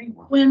 Okay.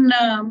 When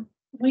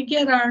we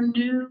get our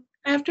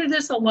after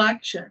this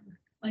election,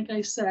 like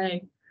I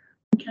say,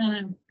 I'm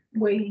kind of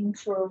waiting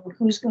for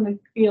who's going to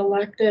be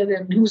elected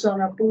and who's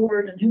on our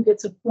board and who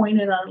gets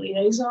appointed our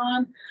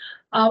liaison.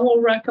 I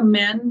will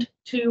recommend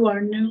to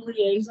our new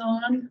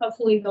liaison,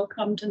 hopefully they'll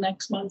come to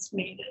next month's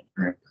meeting.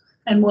 Right.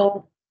 And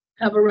we'll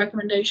have a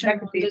recommendation. That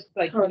could on be the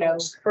like,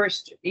 turtles.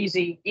 first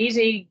easy,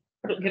 get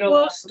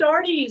We'll a,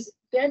 start easy,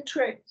 dead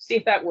trick. see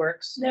if that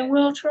works. Then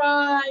we'll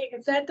try,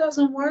 if that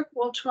doesn't work,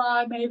 we'll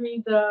try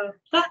maybe the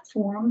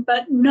platform,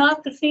 but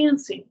not the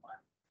fancy one.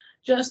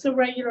 Just the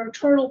regular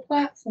turtle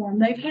platform.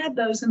 They've had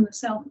those in the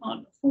South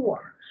Pond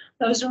before.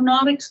 Those are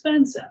not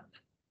expensive.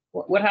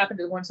 What happened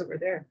to the ones that were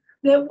there?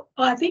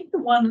 I think the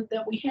one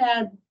that we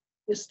had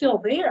is still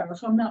there,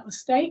 if I'm not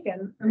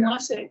mistaken,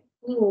 unless it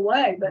flew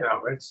away, but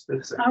no, it's,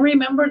 I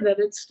remember that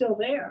it's still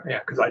there.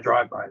 yeah, because I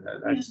drive by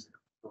that. That's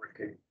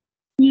Northgate.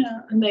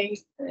 Yeah,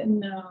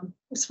 and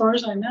as far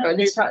as I know,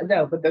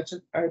 No, but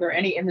are there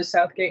any in the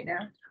Southgate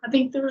now? I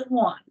think there's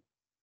one.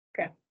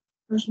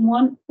 There's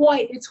one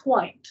white, it's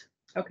white.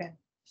 Okay.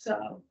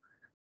 So,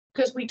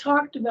 because we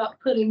talked about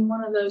putting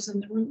one of those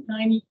in the Route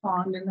 90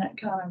 pond and that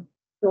kind of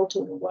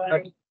filtered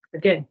away.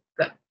 Again,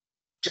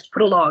 just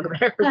put a log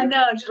there. I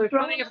know, just We're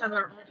throw throwing it it in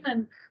our-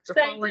 and They're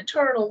save the falling.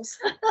 turtles.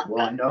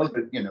 Well, I know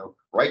that,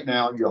 right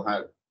now you'll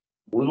have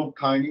little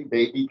tiny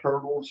baby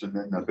turtles and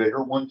then the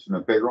bigger ones and the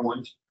bigger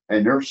ones.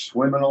 And they're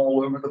swimming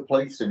all over the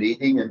place and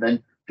eating, and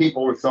then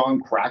people are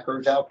throwing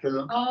crackers out to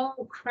them.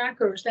 Oh,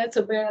 crackers, that's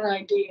a bad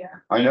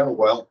idea. I know,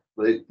 well,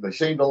 they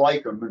seem to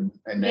like them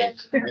and Yeah,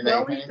 they, and they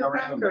don't eat hang the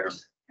around there.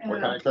 crackers. What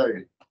can Yeah, I tell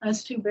you?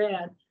 that's too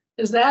bad,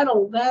 because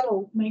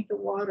that'll make the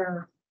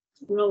water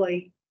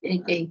really,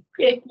 yeah,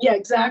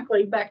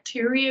 exactly,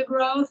 bacteria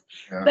growth.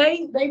 Yeah.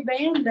 They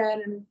banned that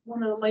in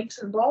one of the lakes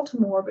in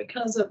Baltimore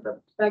because of the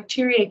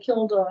bacteria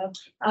killed,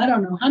 I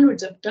don't know,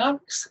 hundreds of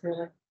ducks.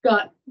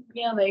 Got,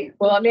 yeah, they.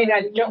 Well, I mean,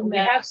 we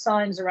that. have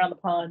signs around the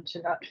pond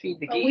to not feed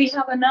the We geese.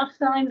 have enough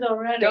signs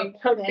already. Don't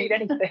I feed think.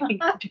 anything.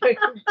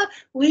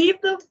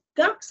 Leave the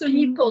ducks and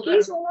People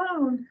geese do.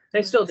 alone.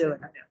 They still do it.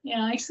 I know.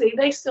 Yeah, I see.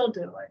 They still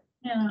do it.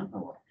 Yeah.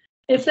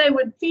 If they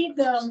would feed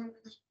them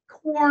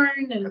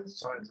corn and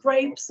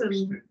grapes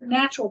and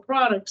natural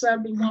products,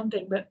 that'd be one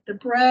thing. But the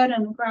bread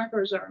and the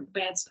crackers are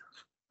bad stuff.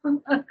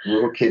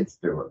 Little kids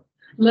do it.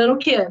 Little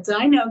kids,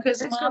 I know,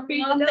 because Let's go mom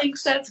feed the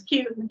thinks ducks. that's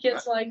cute and the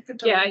kids like the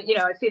Yeah, turtles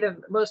I see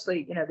them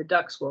mostly, the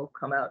ducks will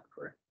come out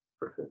for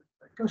food.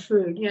 for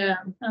food. Yeah,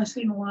 I've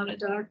seen a lot of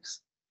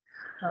ducks.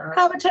 Uh,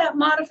 Habitat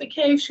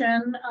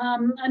modification,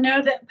 I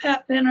know that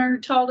Pat Benner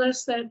told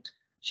us that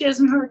she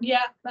hasn't heard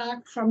yet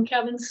back from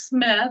Kevin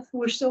Smith.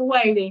 We're still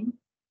waiting.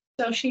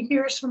 So if she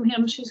hears from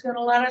him, she's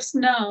gonna let us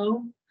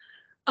know.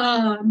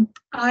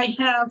 I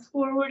have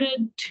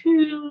forwarded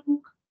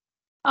to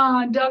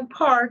Doug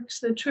Parks,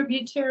 the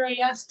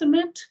tributary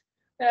estimate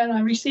that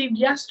I received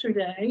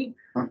yesterday.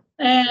 Huh.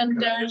 And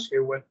Can I ask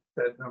you what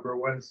that number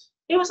was?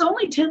 it was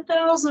only $10,000,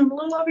 a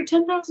little over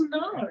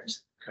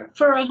 $10,000 Okay.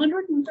 for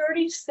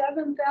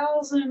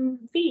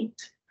 137,000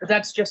 feet. but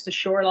that's just the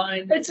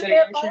shoreline.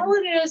 All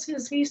it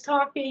is he's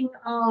talking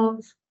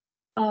of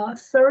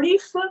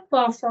 30-foot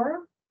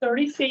buffer,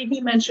 30 feet, he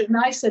mentioned, and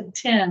I said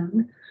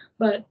 10,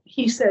 but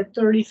he said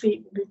 30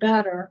 feet would be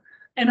better.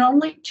 And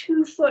only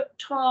 2-foot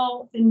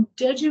tall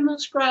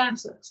indigenous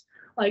grasses,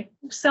 like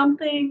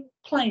something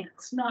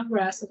plants, not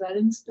grasses, I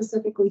didn't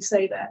specifically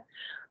say that.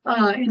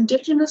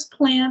 Indigenous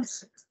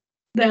plants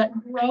that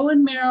grow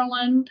in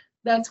Maryland.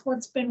 That's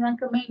what's been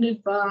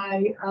recommended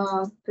by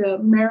the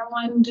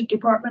Maryland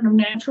Department of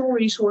Natural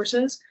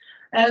Resources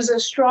as a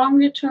strong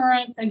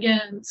deterrent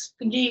against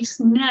the geese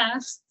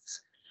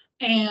nests.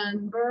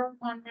 And Burr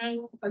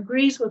Monroe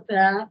agrees with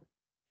that.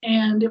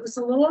 And it was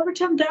a little over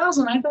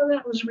 10,000. I thought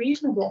that was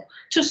reasonable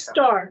to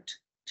start.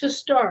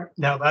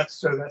 Now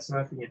that's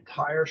not the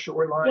entire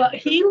shoreline. Well,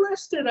 he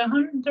listed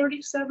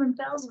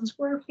 137,000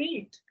 square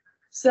feet.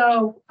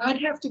 So I'd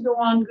have to go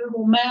on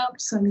Google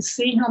Maps and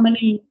see how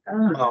many.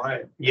 Well,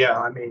 I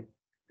mean,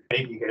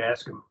 maybe you could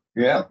ask him,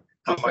 Yeah.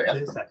 how much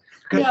is that?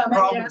 'Cause Yeah, the maybe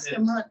problem ask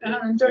him is- what He may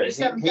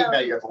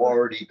 137,000. have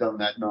already done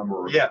that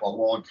number Yeah. a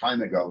long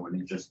time ago and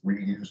he just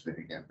reused it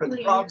again. But the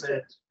Please. problem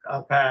is,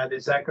 Pat,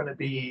 is that gonna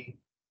be,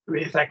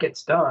 if that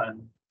gets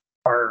done,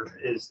 or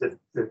is the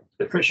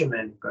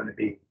fishermen gonna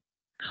be?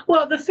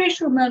 Well, the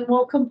fishermen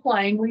will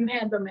complain. We've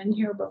had them in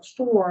here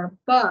before,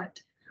 but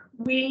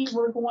we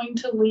were going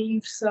to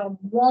leave some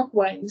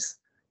walkways,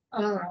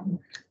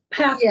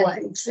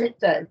 pathways. It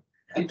does.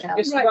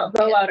 Just Right.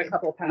 roll out a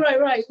couple paths.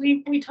 Right.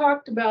 We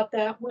talked about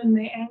that when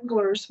the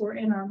anglers were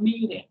in our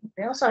meeting.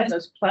 They also have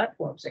those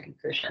platforms they can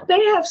fish on.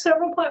 They have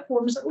several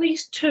platforms, at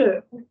least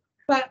 2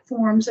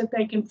 platforms that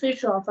they can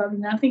fish off of.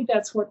 And I think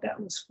that's what that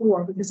was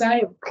for, because I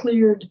have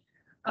cleared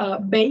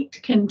bait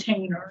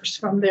containers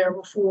from there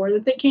before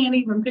that they can't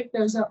even pick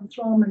those up and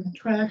throw them in the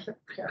trash.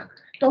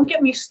 Don't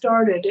get me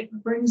started. It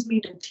brings me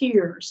to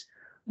tears.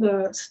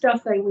 The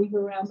stuff they leave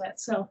around that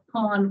south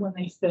pond when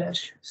they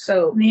fish,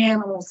 So and the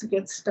animals that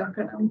get stuck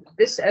in them.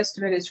 this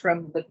estimate is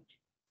from the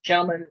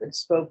gentleman that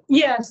spoke.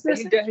 Yes, this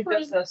He is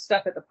does the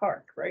stuff at the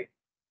park, right?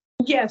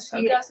 yes, he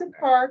Okay. does at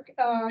park.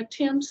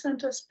 Tim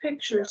sent us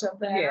pictures of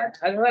that.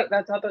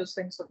 I thought those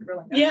things looked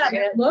really nice. Yeah,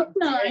 it looked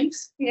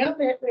nice. Yep,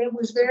 it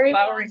was very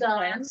well Flowering done.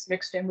 plants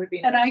mixed in would be.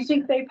 And I nice.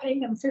 think they pay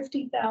him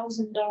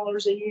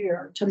 $50,000 a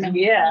year to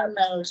maintain Yeah.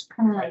 those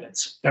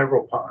ponds.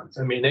 Several ponds.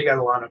 I mean, they got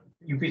a lot of,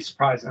 you'd be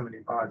surprised how many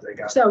ponds they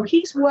got. So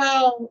he's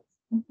well,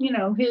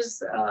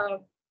 his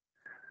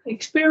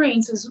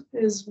experience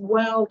is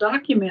well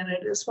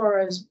documented as far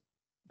as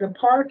the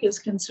park is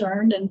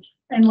concerned.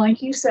 And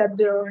like you said,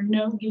 there are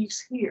no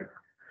geese here.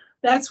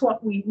 That's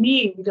what we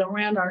need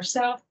around our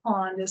south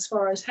pond as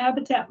far as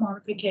habitat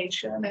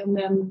modification, and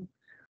then,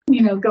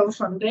 go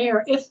from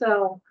there.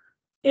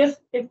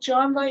 If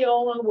John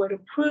Viola would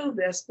approve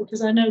this,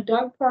 because I know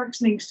Doug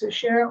Parks needs to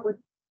share it with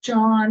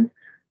John.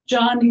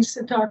 John needs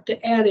to talk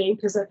to Eddie,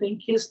 because I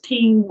think his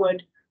team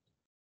would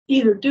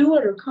either do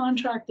it or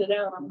contract it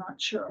out. I'm not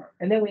sure.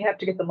 And then we have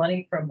to get the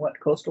money from what,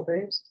 Coastal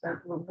Bays? Is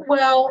that what we're-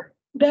 Well,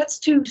 that's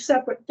 2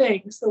 separate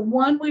things. The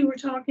one we were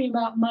talking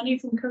about, money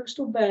from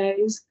Coastal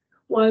Bays,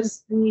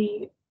 was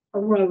the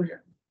erosion.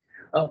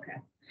 Okay.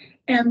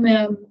 And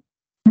then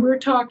we're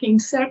talking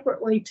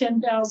separately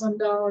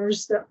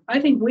 $10,000 that I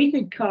think we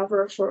could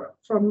cover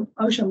from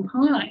Ocean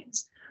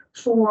Pines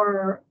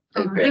for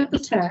Okay.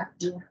 habitat.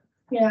 Yeah.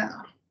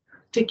 Yeah,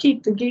 to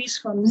keep the geese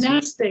from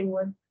nesting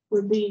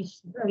would be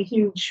a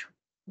huge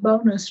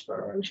bonus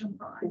for Ocean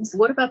Pines.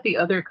 What about the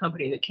other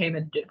company that came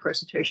and did a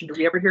presentation? Did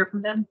we ever hear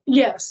from them?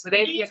 Yes, Were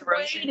they the he's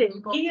erosion waiting.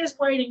 people? He is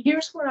waiting.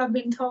 Here's what I've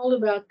been told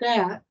about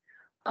that.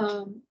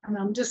 And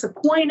I'm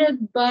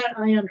disappointed, but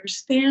I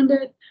understand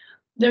it.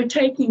 They're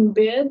taking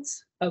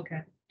bids.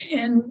 Okay.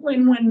 And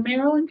when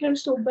Maryland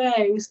Coastal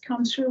Bays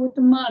comes through with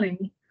the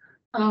money,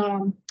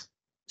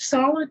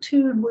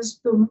 Solitude was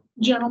the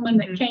gentleman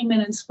that came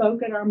in and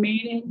spoke at our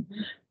meeting.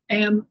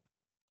 And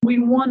we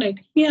wanted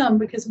him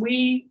because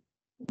we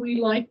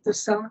like the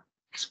SOX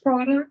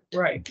product.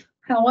 Right.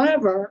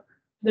 However,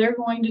 they're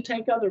going to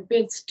take other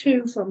bids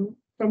too from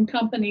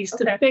companies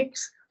to Okay.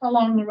 fix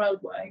along the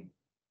roadway.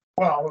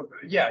 Well,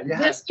 yeah, you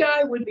have, This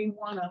guy would be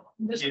one of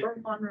them, this Yeah.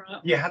 Bert Monroe.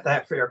 you have to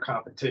have fair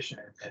competition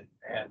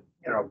and,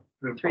 you know,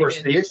 of Three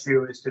course, the bids.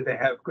 issue is, do they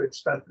have good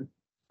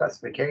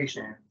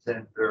specifications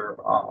and their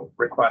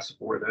requests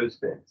for those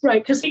bids?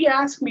 Right, because he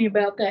asked me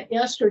about that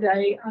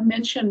yesterday. I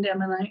mentioned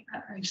him and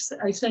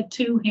I said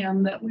to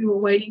him that we were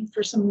waiting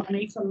for some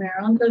money from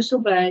Maryland Coastal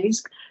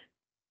Bays,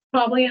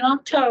 probably in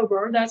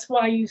October. That's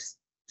why you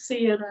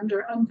see it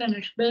under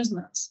unfinished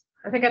business.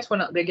 I think that's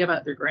when they give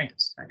out their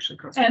grants, actually.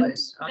 across the And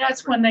place.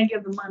 that's when they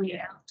give the money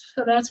out.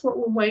 So that's what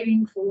we're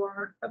waiting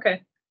for,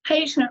 Okay.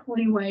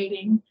 patiently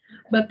waiting,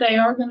 but they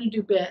are going to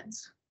do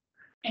bids.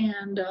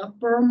 And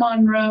Burr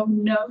Monroe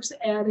knows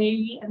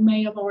Eddie and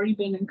may have already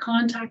been in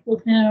contact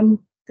with him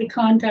to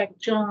contact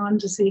John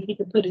to see if he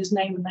could put his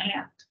name in the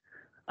hat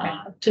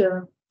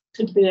to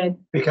bid.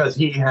 Because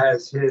he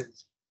has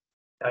his,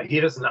 he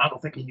doesn't, I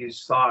don't think he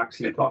used socks.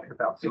 He's talking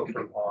about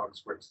filter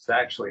logs, which is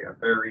actually a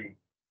very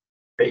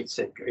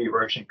basic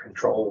erosion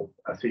control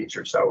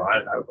feature. So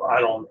I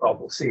don't know.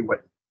 We'll see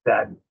what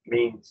that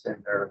means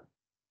in their.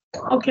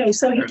 Okay,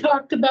 so he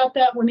talked about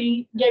that when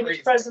he gave his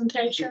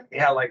presentation.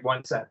 Yeah, like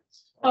one sentence.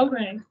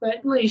 Okay, but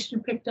at least you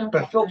picked up.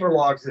 But on filter that.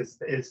 logs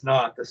is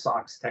not the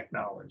SOX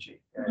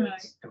technology. Right.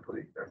 It's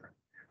completely different.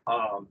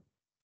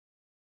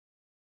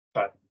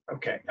 But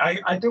okay,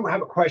 I do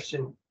have a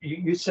question.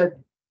 You said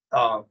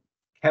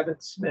Kevin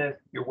Smith,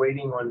 you're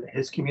waiting on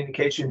his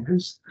communication.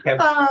 Who's Kevin?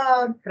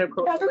 Kind of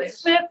cool. Kevin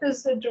Smith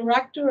is the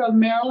director of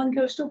Maryland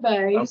Coastal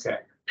Bays. Okay,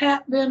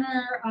 Pat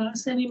Benner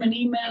sent him an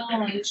email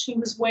and she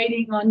was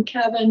waiting on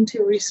Kevin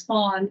to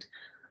respond.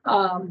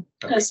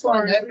 As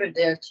far I'm as, over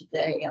there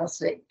today. I'll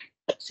see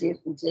if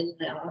it's in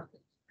there.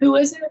 who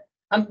is it?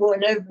 I'm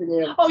going over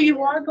there. Oh,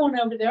 you are going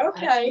over there.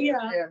 Okay,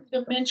 yeah. There.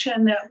 To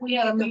mention that we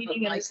had a Pick up a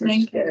meeting and his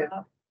name came microscope.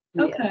 up.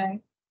 Yeah. Okay.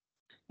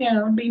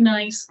 Yeah, it'd be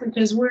nice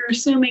because we're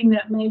assuming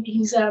that maybe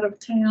he's out of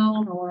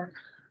town or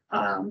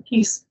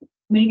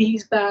maybe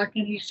he's back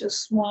and he's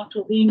just swamped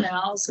with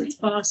emails. It's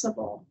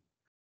possible.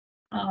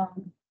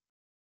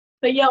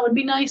 But yeah, it would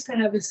be nice to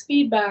have his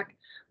feedback.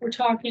 We're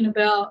talking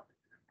about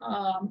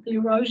the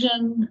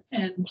erosion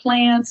and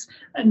plants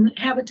and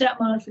habitat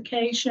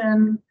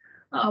modification.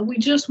 We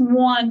just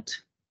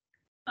want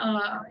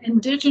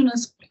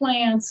indigenous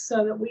plants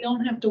so that we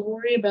don't have to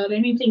worry about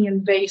anything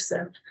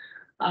invasive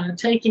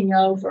taking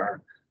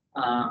over,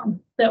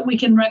 that we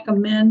can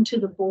recommend to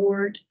the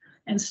board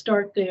and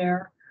start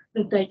there,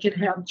 that they could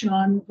have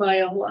John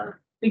Viola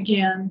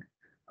begin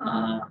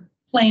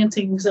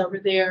plantings over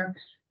there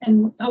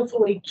and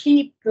hopefully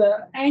keep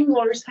the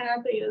anglers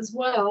happy as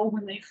well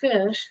when they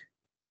fish.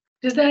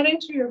 Does that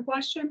answer your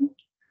question?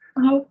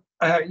 Oh,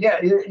 yeah,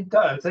 it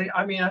does.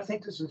 I mean, I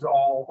think this is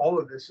all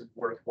of this is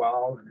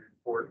worthwhile and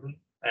important.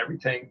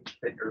 Everything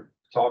that you're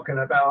talking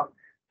about.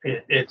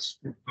 It's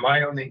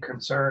my only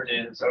concern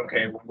is,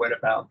 okay, well, what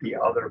about the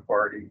other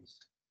parties?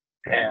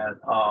 And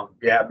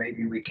yeah,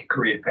 maybe we can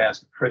create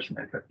past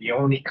infringement, but the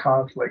only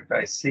conflict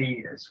I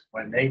see is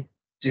when they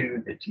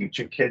do the Teach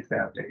a Kid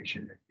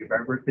Foundation. If you've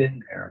ever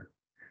been there,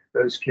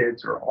 those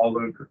kids are all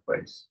over the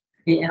place.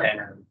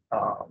 Yeah.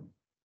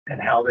 And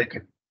how they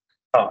can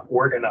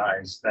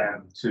organize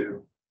them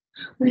to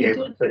we be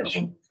able did to go fish.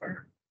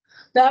 over.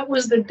 That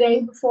was the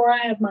day before I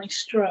had my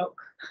stroke.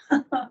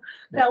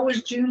 That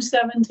was June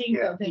 17th,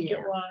 Yeah. I think Yeah.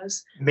 it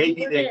was.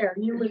 Maybe You were they, there,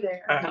 you were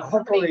there.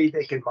 hopefully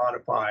they can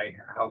modify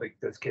how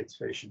those kids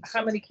fish. And How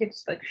stuff. many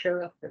kids like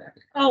showed up for that?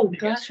 Oh,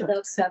 gosh,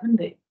 about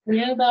 70. We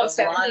had about A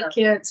 70 lot of-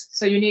 kids.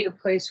 So you need a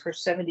place for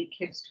 70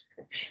 kids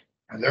to fish.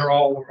 And they're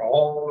all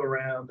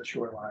around the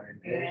shoreline,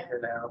 in Yeah.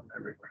 and out and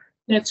everywhere.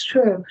 That's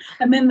true.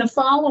 And then the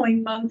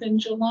following month in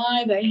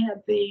July, they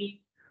had the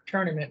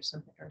Tournament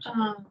something or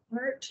something.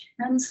 Art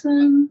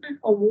Henson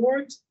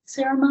Awards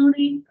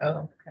ceremony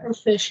Oh, okay. for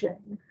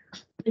fishing,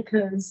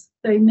 because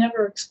they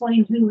never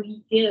explain who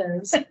he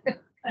is.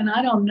 And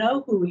I don't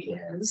know who he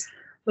is,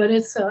 but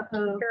it's a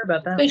Care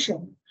about that.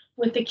 fishing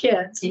with the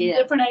kids, Yeah.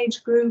 different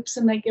age groups,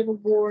 and they give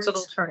awards. It's a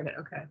little tournament,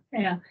 okay.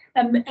 Yeah,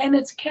 and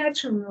it's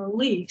catch and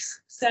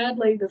release.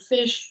 Sadly, the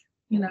fish,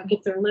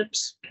 get their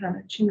lips kind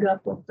of chewed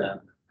up with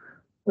the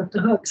with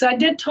the hooks. I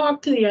did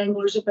talk to the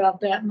anglers about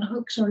that, and the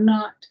hooks are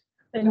not,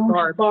 they don't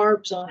have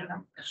barbs on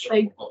them.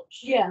 Circle hooks.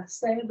 Yes,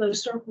 they have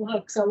those circle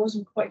hooks. I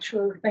wasn't quite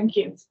sure, thank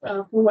you,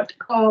 for what to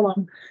call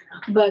them.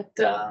 But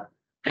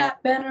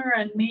Pat Benner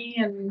and me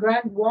and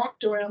Greg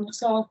walked around the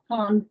South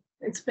Pond.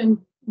 It's been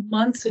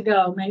months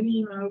ago, maybe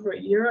even over a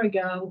year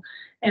ago,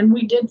 and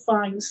we did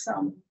find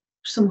some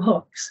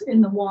hooks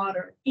in the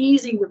water,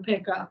 easy to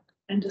pick up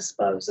and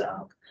dispose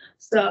of.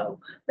 So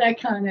that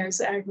kind of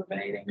is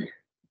aggravating.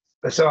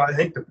 So I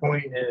think the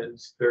point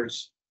is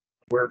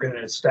we're going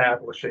to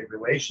establish a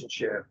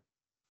relationship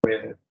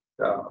with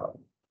the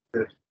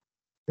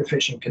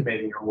fishing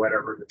committee or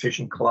whatever, the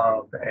fishing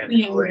club and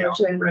Yeah, everybody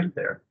else right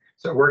there.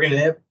 So we're going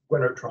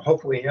to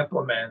hopefully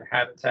implement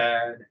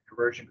habitat,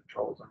 erosion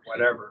controls and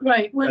whatever.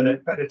 Right.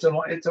 But it's an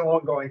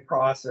ongoing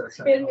process.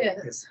 And It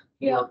is.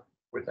 Yeah. work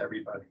with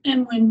everybody.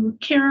 And when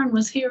Karen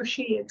was here,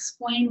 she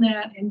explained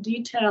that in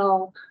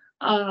detail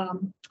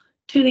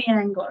to the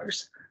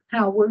anglers,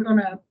 how we're going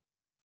to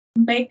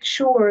make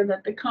sure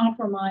that the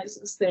compromise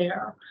is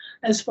there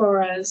as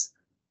far as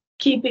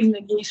keeping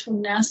the geese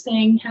from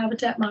nesting,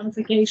 habitat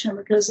modification,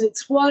 because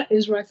it's what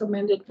is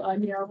recommended by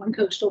Maryland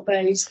Coastal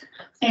Bays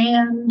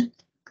and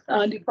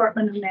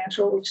Department of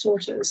Natural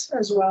Resources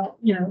as well,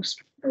 you know,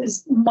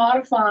 is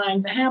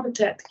modifying the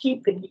habitat to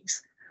keep the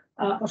geese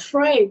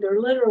afraid. They're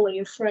literally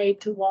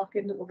afraid to walk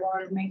into the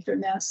water, make their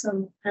nests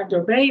and have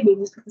their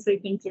babies because they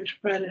think there's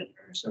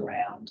predators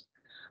around.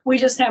 We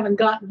just haven't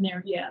gotten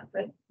there yet,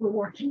 but we're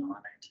working on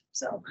it.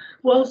 So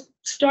we'll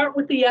start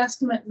with the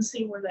estimate and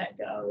see where that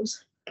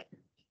goes.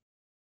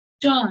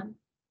 John,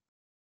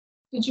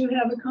 did you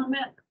have a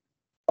comment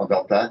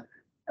About that?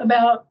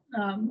 about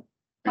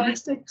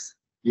plastics?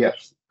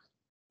 Yes,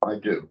 I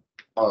do.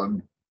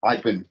 I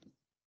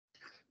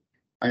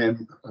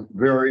am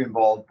very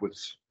involved with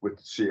the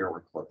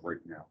Sierra Club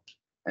right now.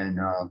 And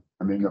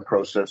I'm in the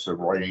process of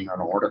writing an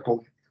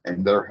article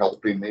and they're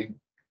helping me.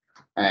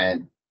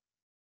 And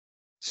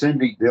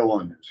Cindy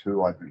Dillon is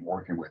who I've been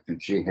working with,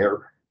 and she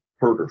hurt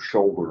her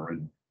shoulder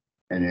and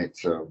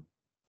it's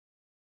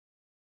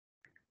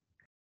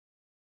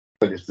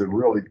but it's a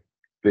really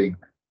big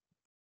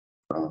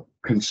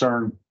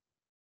concern,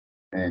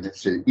 and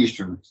it's the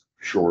eastern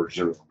shores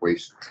of the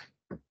waste.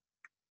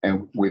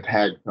 And we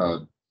have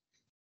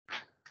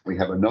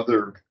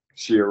another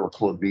Sierra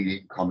Club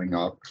meeting coming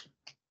up,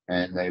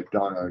 and they've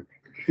done a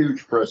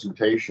huge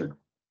presentation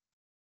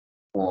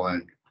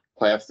on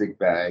plastic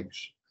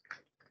bags.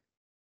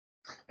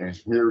 And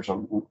here's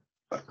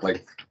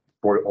like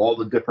for all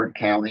the different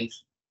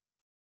counties,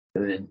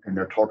 and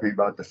they're talking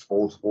about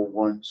disposable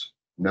ones,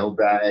 no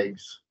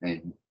bags,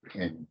 and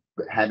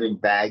having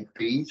bag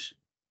fees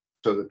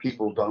so that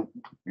people don't,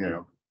 you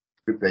know,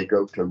 if they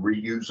go to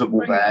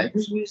reusable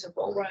bags.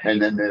 Reusable, right.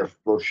 And then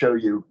they'll show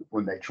you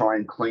when they try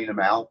and clean them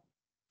out,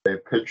 they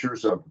have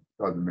pictures of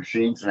the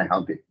machines and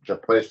how the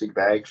plastic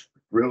bags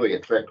really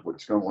affect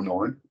what's going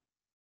on.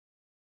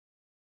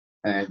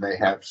 And they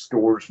have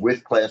stores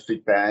with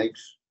plastic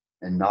bags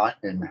and not,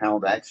 and how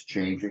that's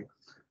changing.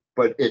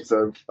 But it's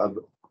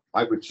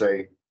I would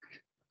say,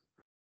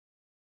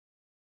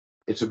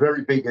 it's a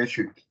very big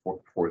issue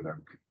for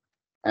them.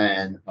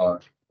 And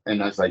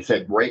as I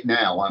said, right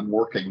now I'm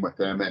working with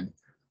them, and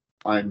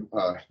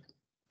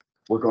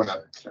we're going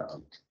to,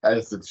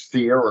 as the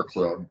Sierra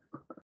Club,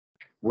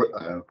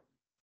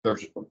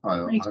 there's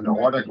an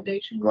article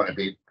going to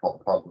be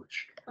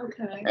published.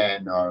 Okay.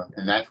 And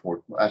that's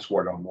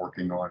what I'm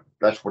working on.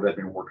 That's what I've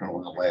been working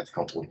on the last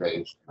couple of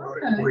days.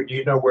 Okay. Do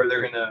you know where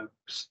they're going to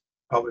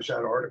publish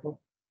that article?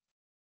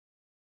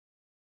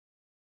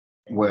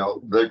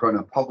 Well, they're going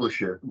to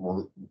publish it.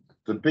 Well,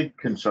 the big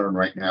concern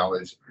right now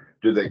is,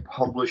 do they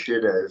publish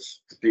it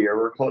as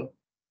Sierra Club?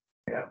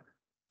 Yeah.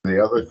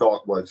 The other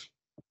thought was,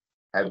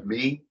 have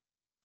me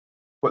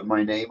put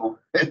my name on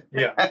it.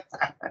 Yeah.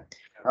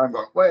 I'm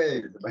going,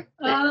 wait.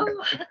 I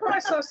thought I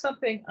saw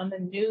something on the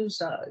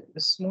news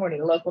this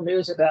morning, local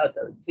news, about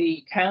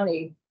the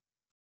county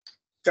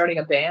starting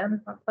a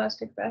ban on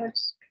plastic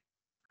bags.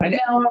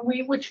 Now, are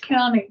we, which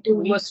county do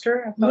we?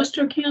 Worcester.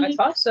 Worcester I County?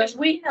 thought so. Because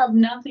we have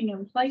nothing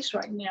in place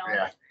right now.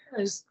 Yeah.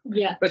 As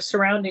yet. But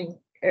surrounding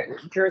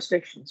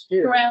jurisdictions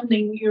do.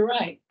 Surrounding, you're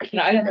right.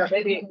 And I don't know,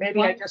 maybe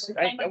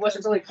I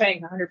wasn't really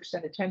paying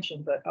 100%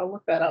 attention, but I'll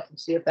look that up and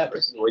see if that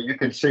was. Well, you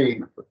can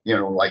see, you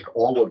know, like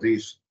all of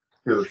these,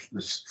 there's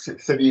the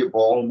city of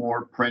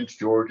Baltimore, Prince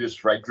George's,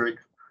 Frederick,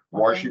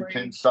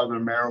 Washington,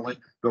 Southern Maryland,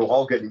 they're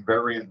all getting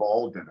very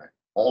involved in it,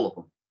 all of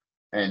them.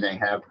 And they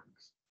have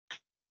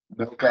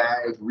no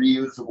bag,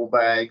 reusable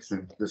bags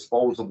and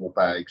disposable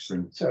bags.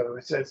 And So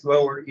it says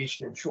Lower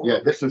Eastern Shore. yeah,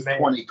 this is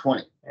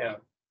 2020. Yeah.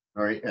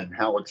 All right, and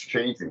how it's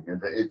changing.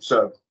 And it's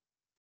I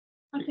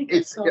think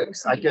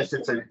I guess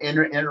it's an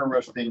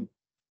interesting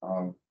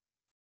But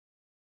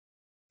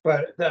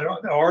that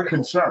the article,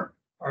 concern.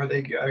 are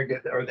they going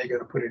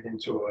to put it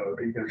into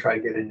are you going to try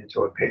to get it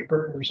into a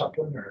paper or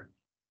something, or?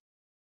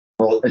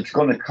 Well, it's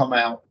going to come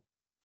out.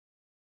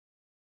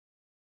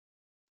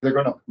 They're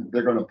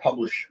going to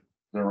publish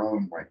their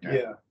own right now.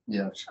 Yeah.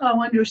 Yes,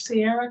 Oh, under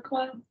Sierra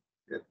Club?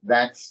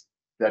 that's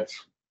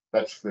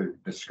that's the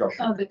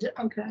discussion.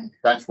 Oh, okay.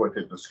 That's what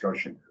the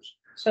discussion is.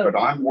 So, But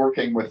I'm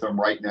working with them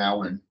right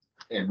now in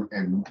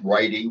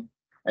writing,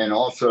 and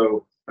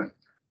also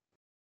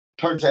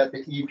turns out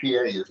the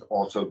EPA has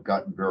also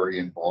gotten very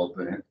involved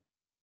in it.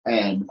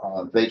 And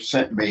they've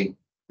sent me,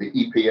 the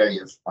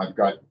EPA is, I've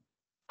got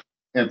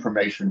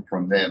information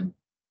from them,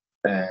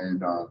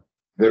 and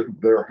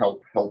they're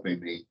helping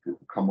me to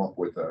come up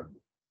with a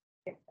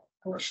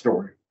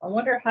story. I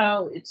wonder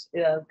how it's,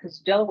 because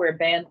Delaware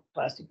banned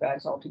plastic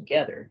bags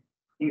altogether.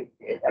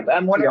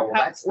 I'm wondering Yeah, well,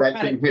 how, that's what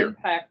kind in of here.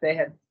 impact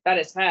that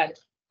has had.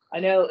 I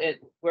know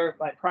it, where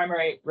my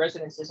primary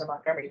residence is in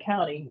Montgomery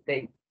County,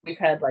 we've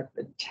had like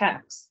the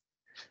tax,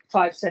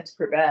 5 cents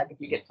per bag if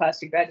you get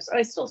plastic bags.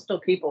 I still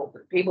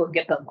people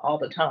get them all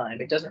the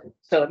time. It doesn't,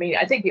 so I mean,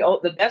 I think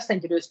the best thing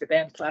to do is to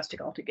ban plastic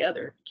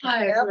altogether.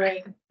 I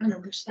agree,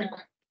 100%.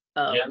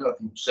 Yeah, I know if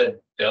you said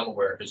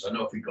Delaware, because I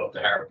know if you go up to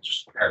Harris,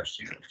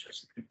 it's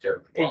just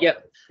terrible. Yep,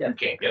 You yep.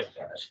 can't get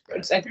that.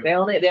 Exactly. They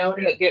only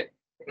get,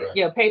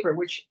 Right. Paper,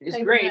 which is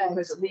Paper great bags.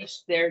 because at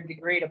least they're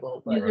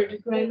degradable, but Either Right.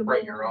 degradable,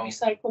 Bring your own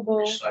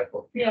recyclable,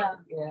 Recycle. yeah,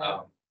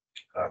 yeah.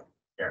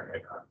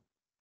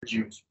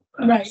 Juice.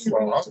 right.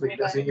 Well, Aldi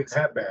doesn't even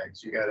have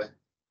bags. You gotta.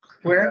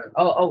 Where?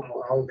 Oh,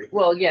 Aldi.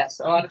 well, yes,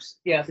 a lot of,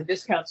 the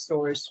discount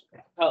stores,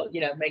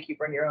 make you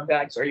bring your own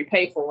bags or you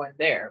pay for one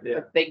there. Yeah.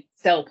 But they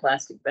sell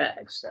plastic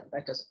bags, so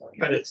that doesn't.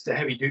 But it's the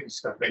heavy duty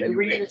stuff. that They're you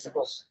make.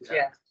 reusable,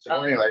 yeah.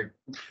 So anyway,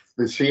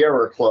 the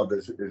Sierra Club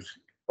is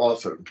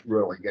also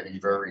really getting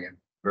very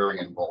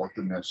involved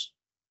in this.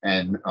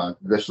 And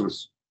this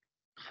was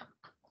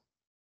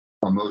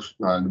the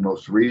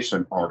most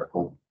recent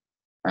article.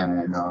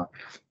 And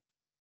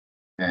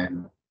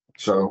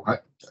so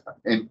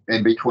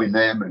in between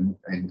them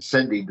and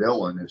Cindy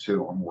Dillon is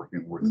who I'm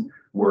working with.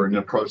 We're in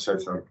the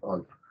process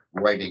of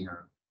writing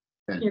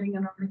Getting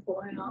an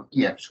article out.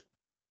 yes.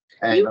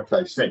 And as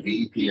I said,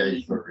 the EPA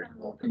is very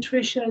involved.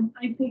 Patricia,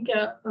 I think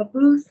a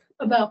booth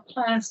about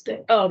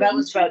plastic. Oh, that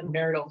was about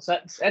nurdles.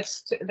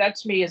 That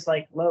to me is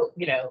like low,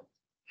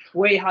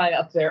 way high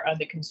up there on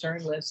the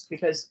concern list,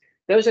 because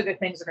those are the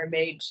things that are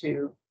made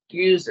to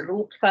use the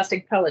little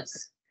plastic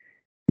pellets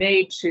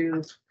made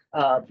to,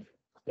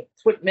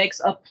 it's what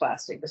makes up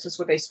plastic. This is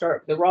what they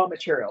start, the raw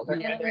material,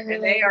 and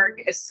they are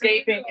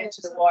escaping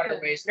into the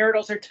waterways.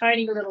 Nurdles are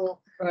tiny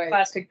little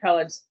plastic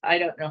pellets. I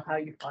don't know how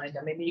you find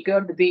them. I mean, you go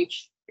to the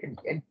beach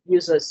and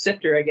use a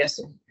sifter, I guess,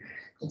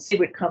 and see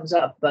what comes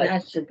up. But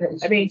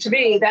I mean, to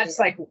me, that's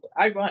like,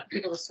 I want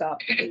people to stop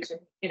using,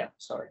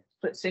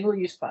 but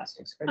single-use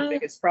plastics are the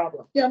biggest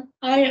problem. Yeah,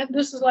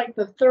 this is like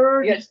the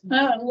third Yes.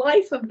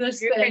 life of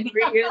this You can thing.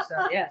 reuse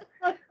them, yeah.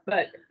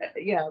 But,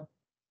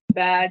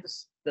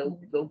 bags,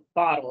 the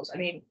bottles, I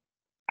mean,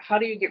 how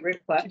do you get rid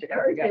of plastic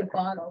Detergent altogether?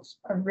 bottles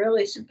are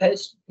really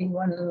supposed to be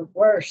one of the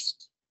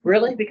worst.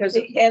 Really? Because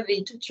The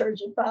heavy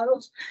detergent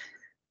bottles.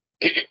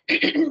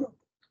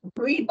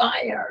 We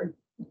buy our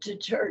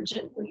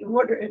detergent, we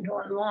order it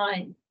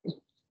online,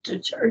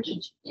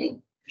 detergent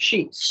sheets,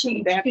 sheets.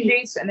 they have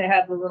sheets and they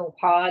have the little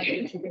pod that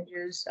you can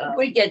use.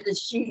 We get the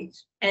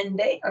sheets and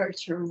they are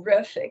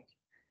terrific.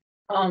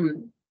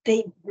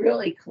 They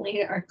really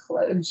clean our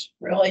clothes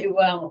really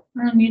well.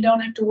 And you don't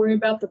have to worry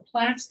about the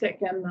plastic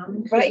in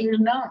them. Because Right. you're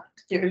not.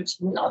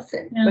 There's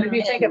nothing. But if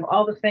you think of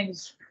all the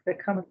things that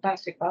come in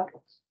plastic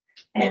bottles,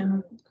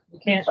 And you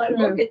can't. I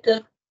look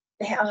at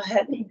how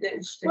heavy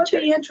those It would be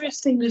detergent.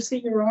 interesting to see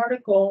your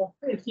article,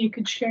 if you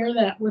could share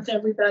that with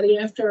everybody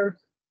after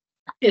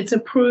it's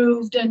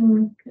approved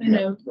and,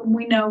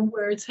 we know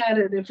where it's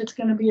headed, if it's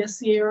gonna be a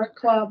Sierra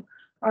Club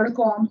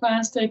article on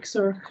plastics,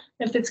 or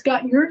if it's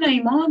got your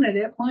name on it,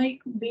 it might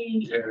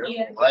be.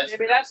 Yeah. Well,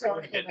 Maybe that's the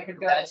only thing that could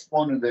go. That's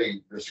one of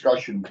the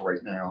discussions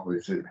right now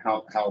is that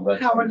how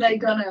that's. How are they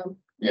gonna,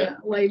 Yeah.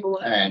 label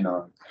it? And,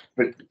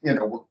 but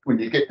when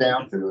you get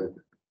down to it,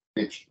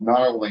 it's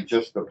not only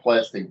just the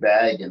plastic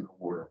bag in the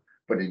water,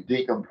 but it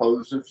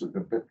decomposes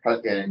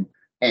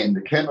and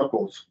the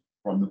chemicals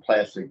from the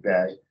plastic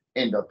bag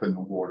end up in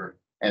the water.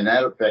 And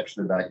that affects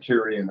the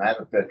bacteria and that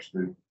affects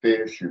the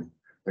fish and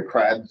the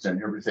crabs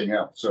and everything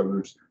else. So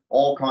there's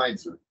all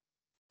kinds of,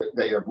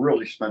 they have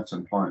really spent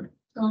some time.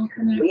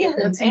 We had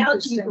an That's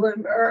algae interesting.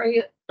 bloom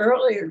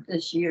earlier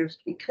this year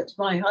because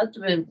my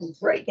husband was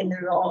breaking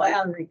it all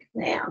out of the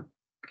canal.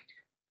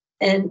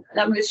 And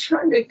I was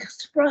trying to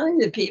explain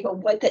to people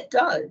what it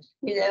does.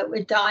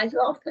 It dies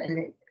off and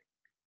it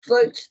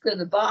floats to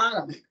the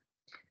bottom.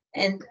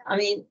 And I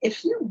mean,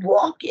 if you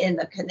walk in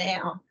the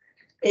canal,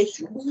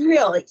 it's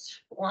really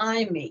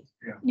slimy.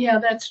 Yeah,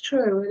 that's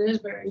true. It is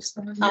very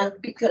slimy.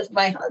 Because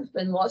my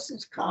husband lost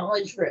his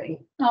college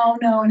ring. Oh,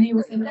 no, and he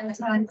was in there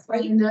trying to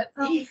find it.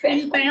 Oh, He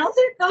found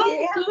it? Oh,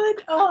 Yeah.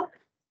 good. Oh,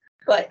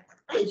 But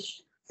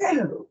it's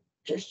so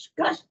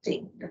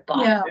disgusting. The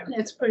bottom. yeah,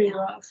 it's pretty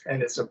rough.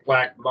 And it's a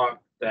black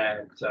muck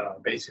that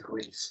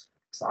basically sucks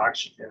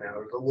oxygen out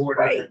of the water.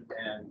 Right.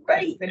 And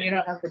Right. Then you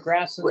don't have the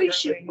grass. We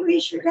should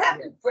have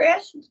the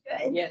grass.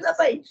 And Yes.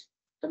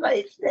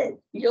 somebody said,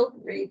 you'll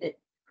read it,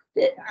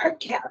 that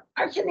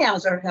our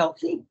canals are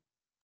healthy.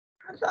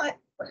 I thought,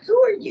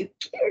 who are you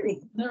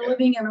kidding? They're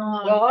living in Well,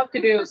 awe. all I have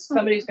to do is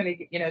somebody's gonna,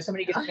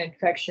 somebody gets an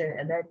infection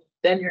and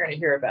then you're gonna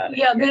hear about it.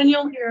 Yeah, then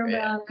you'll hear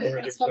about Or it.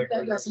 Let's it's hope like that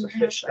when there's a doesn't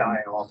fish happen.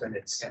 die off and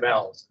it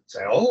smells.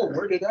 Say, oh,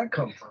 where did that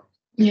come from?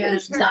 Yeah.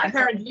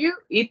 Karen, do you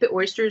eat the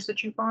oysters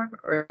that you farm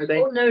or are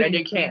they, Oh, no, and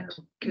you can't?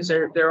 Cause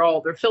they're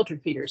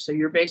filtered feeders. So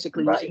you're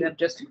basically Right. using them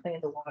just to clean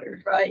the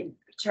water. Right,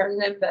 turn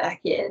them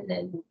back in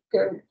and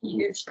they're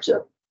used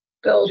to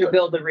build To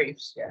build the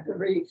reefs, yeah. the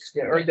reefs.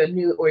 Yeah, or the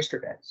new oyster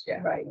beds,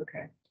 yeah. Right.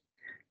 Okay.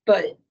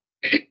 But,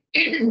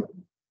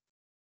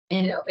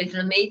 it's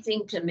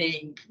amazing to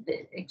me,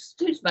 that,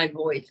 excuse my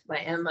voice,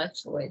 my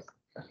MS voice.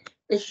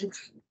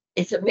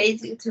 It's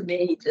amazing to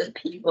me, the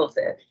people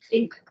that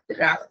think that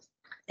our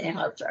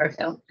towns are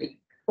healthy.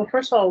 Well,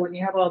 first of all, when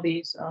you have all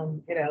these,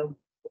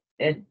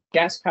 and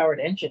gas powered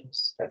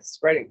engines, that's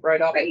right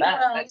off the bat.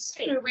 Yeah, That's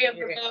true. We have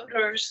the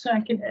boaters. I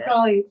can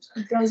probably,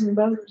 a dozen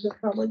boaters have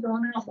probably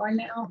gone out by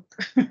now.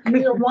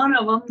 Either one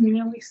of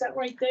them, we sat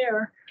right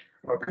there.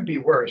 Well, it could be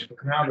worse,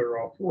 because now they're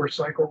all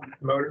 4-cycle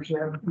motors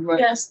now.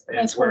 Yes,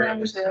 that's what where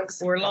ours is.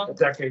 We're A long.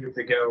 decade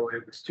ago,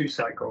 it was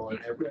 2-cycle and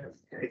every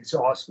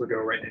exhaust would go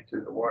right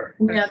into the water.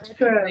 Yeah,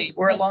 true.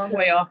 We're a long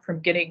way off from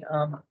getting,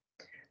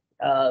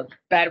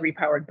 battery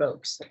powered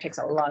boats. It takes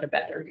a lot of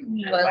battery.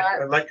 Yeah. But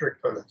I,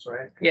 Electric boats,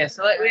 right? Yeah,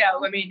 so yeah,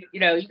 I mean,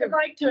 you I'd can,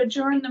 like to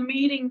adjourn the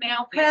meeting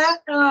now. Pat,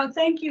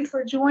 thank you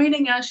for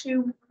joining us.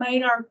 You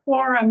made our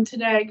quorum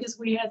today because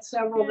we had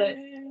several that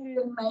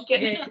didn't make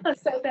it.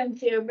 So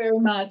thank you very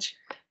much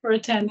for My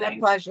attending.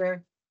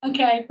 pleasure.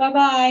 Okay,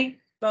 bye-bye.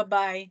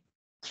 Bye-bye.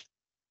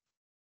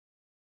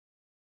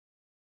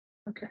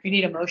 you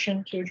need a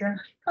motion to adjourn?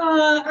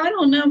 I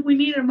don't know if we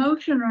need a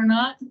motion or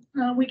not.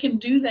 We can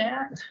do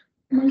that.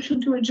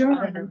 Motion to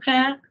adjourn,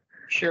 Pat.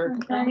 Sure.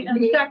 Okay,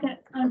 and second,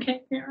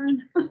 okay,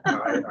 Karen.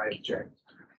 I object.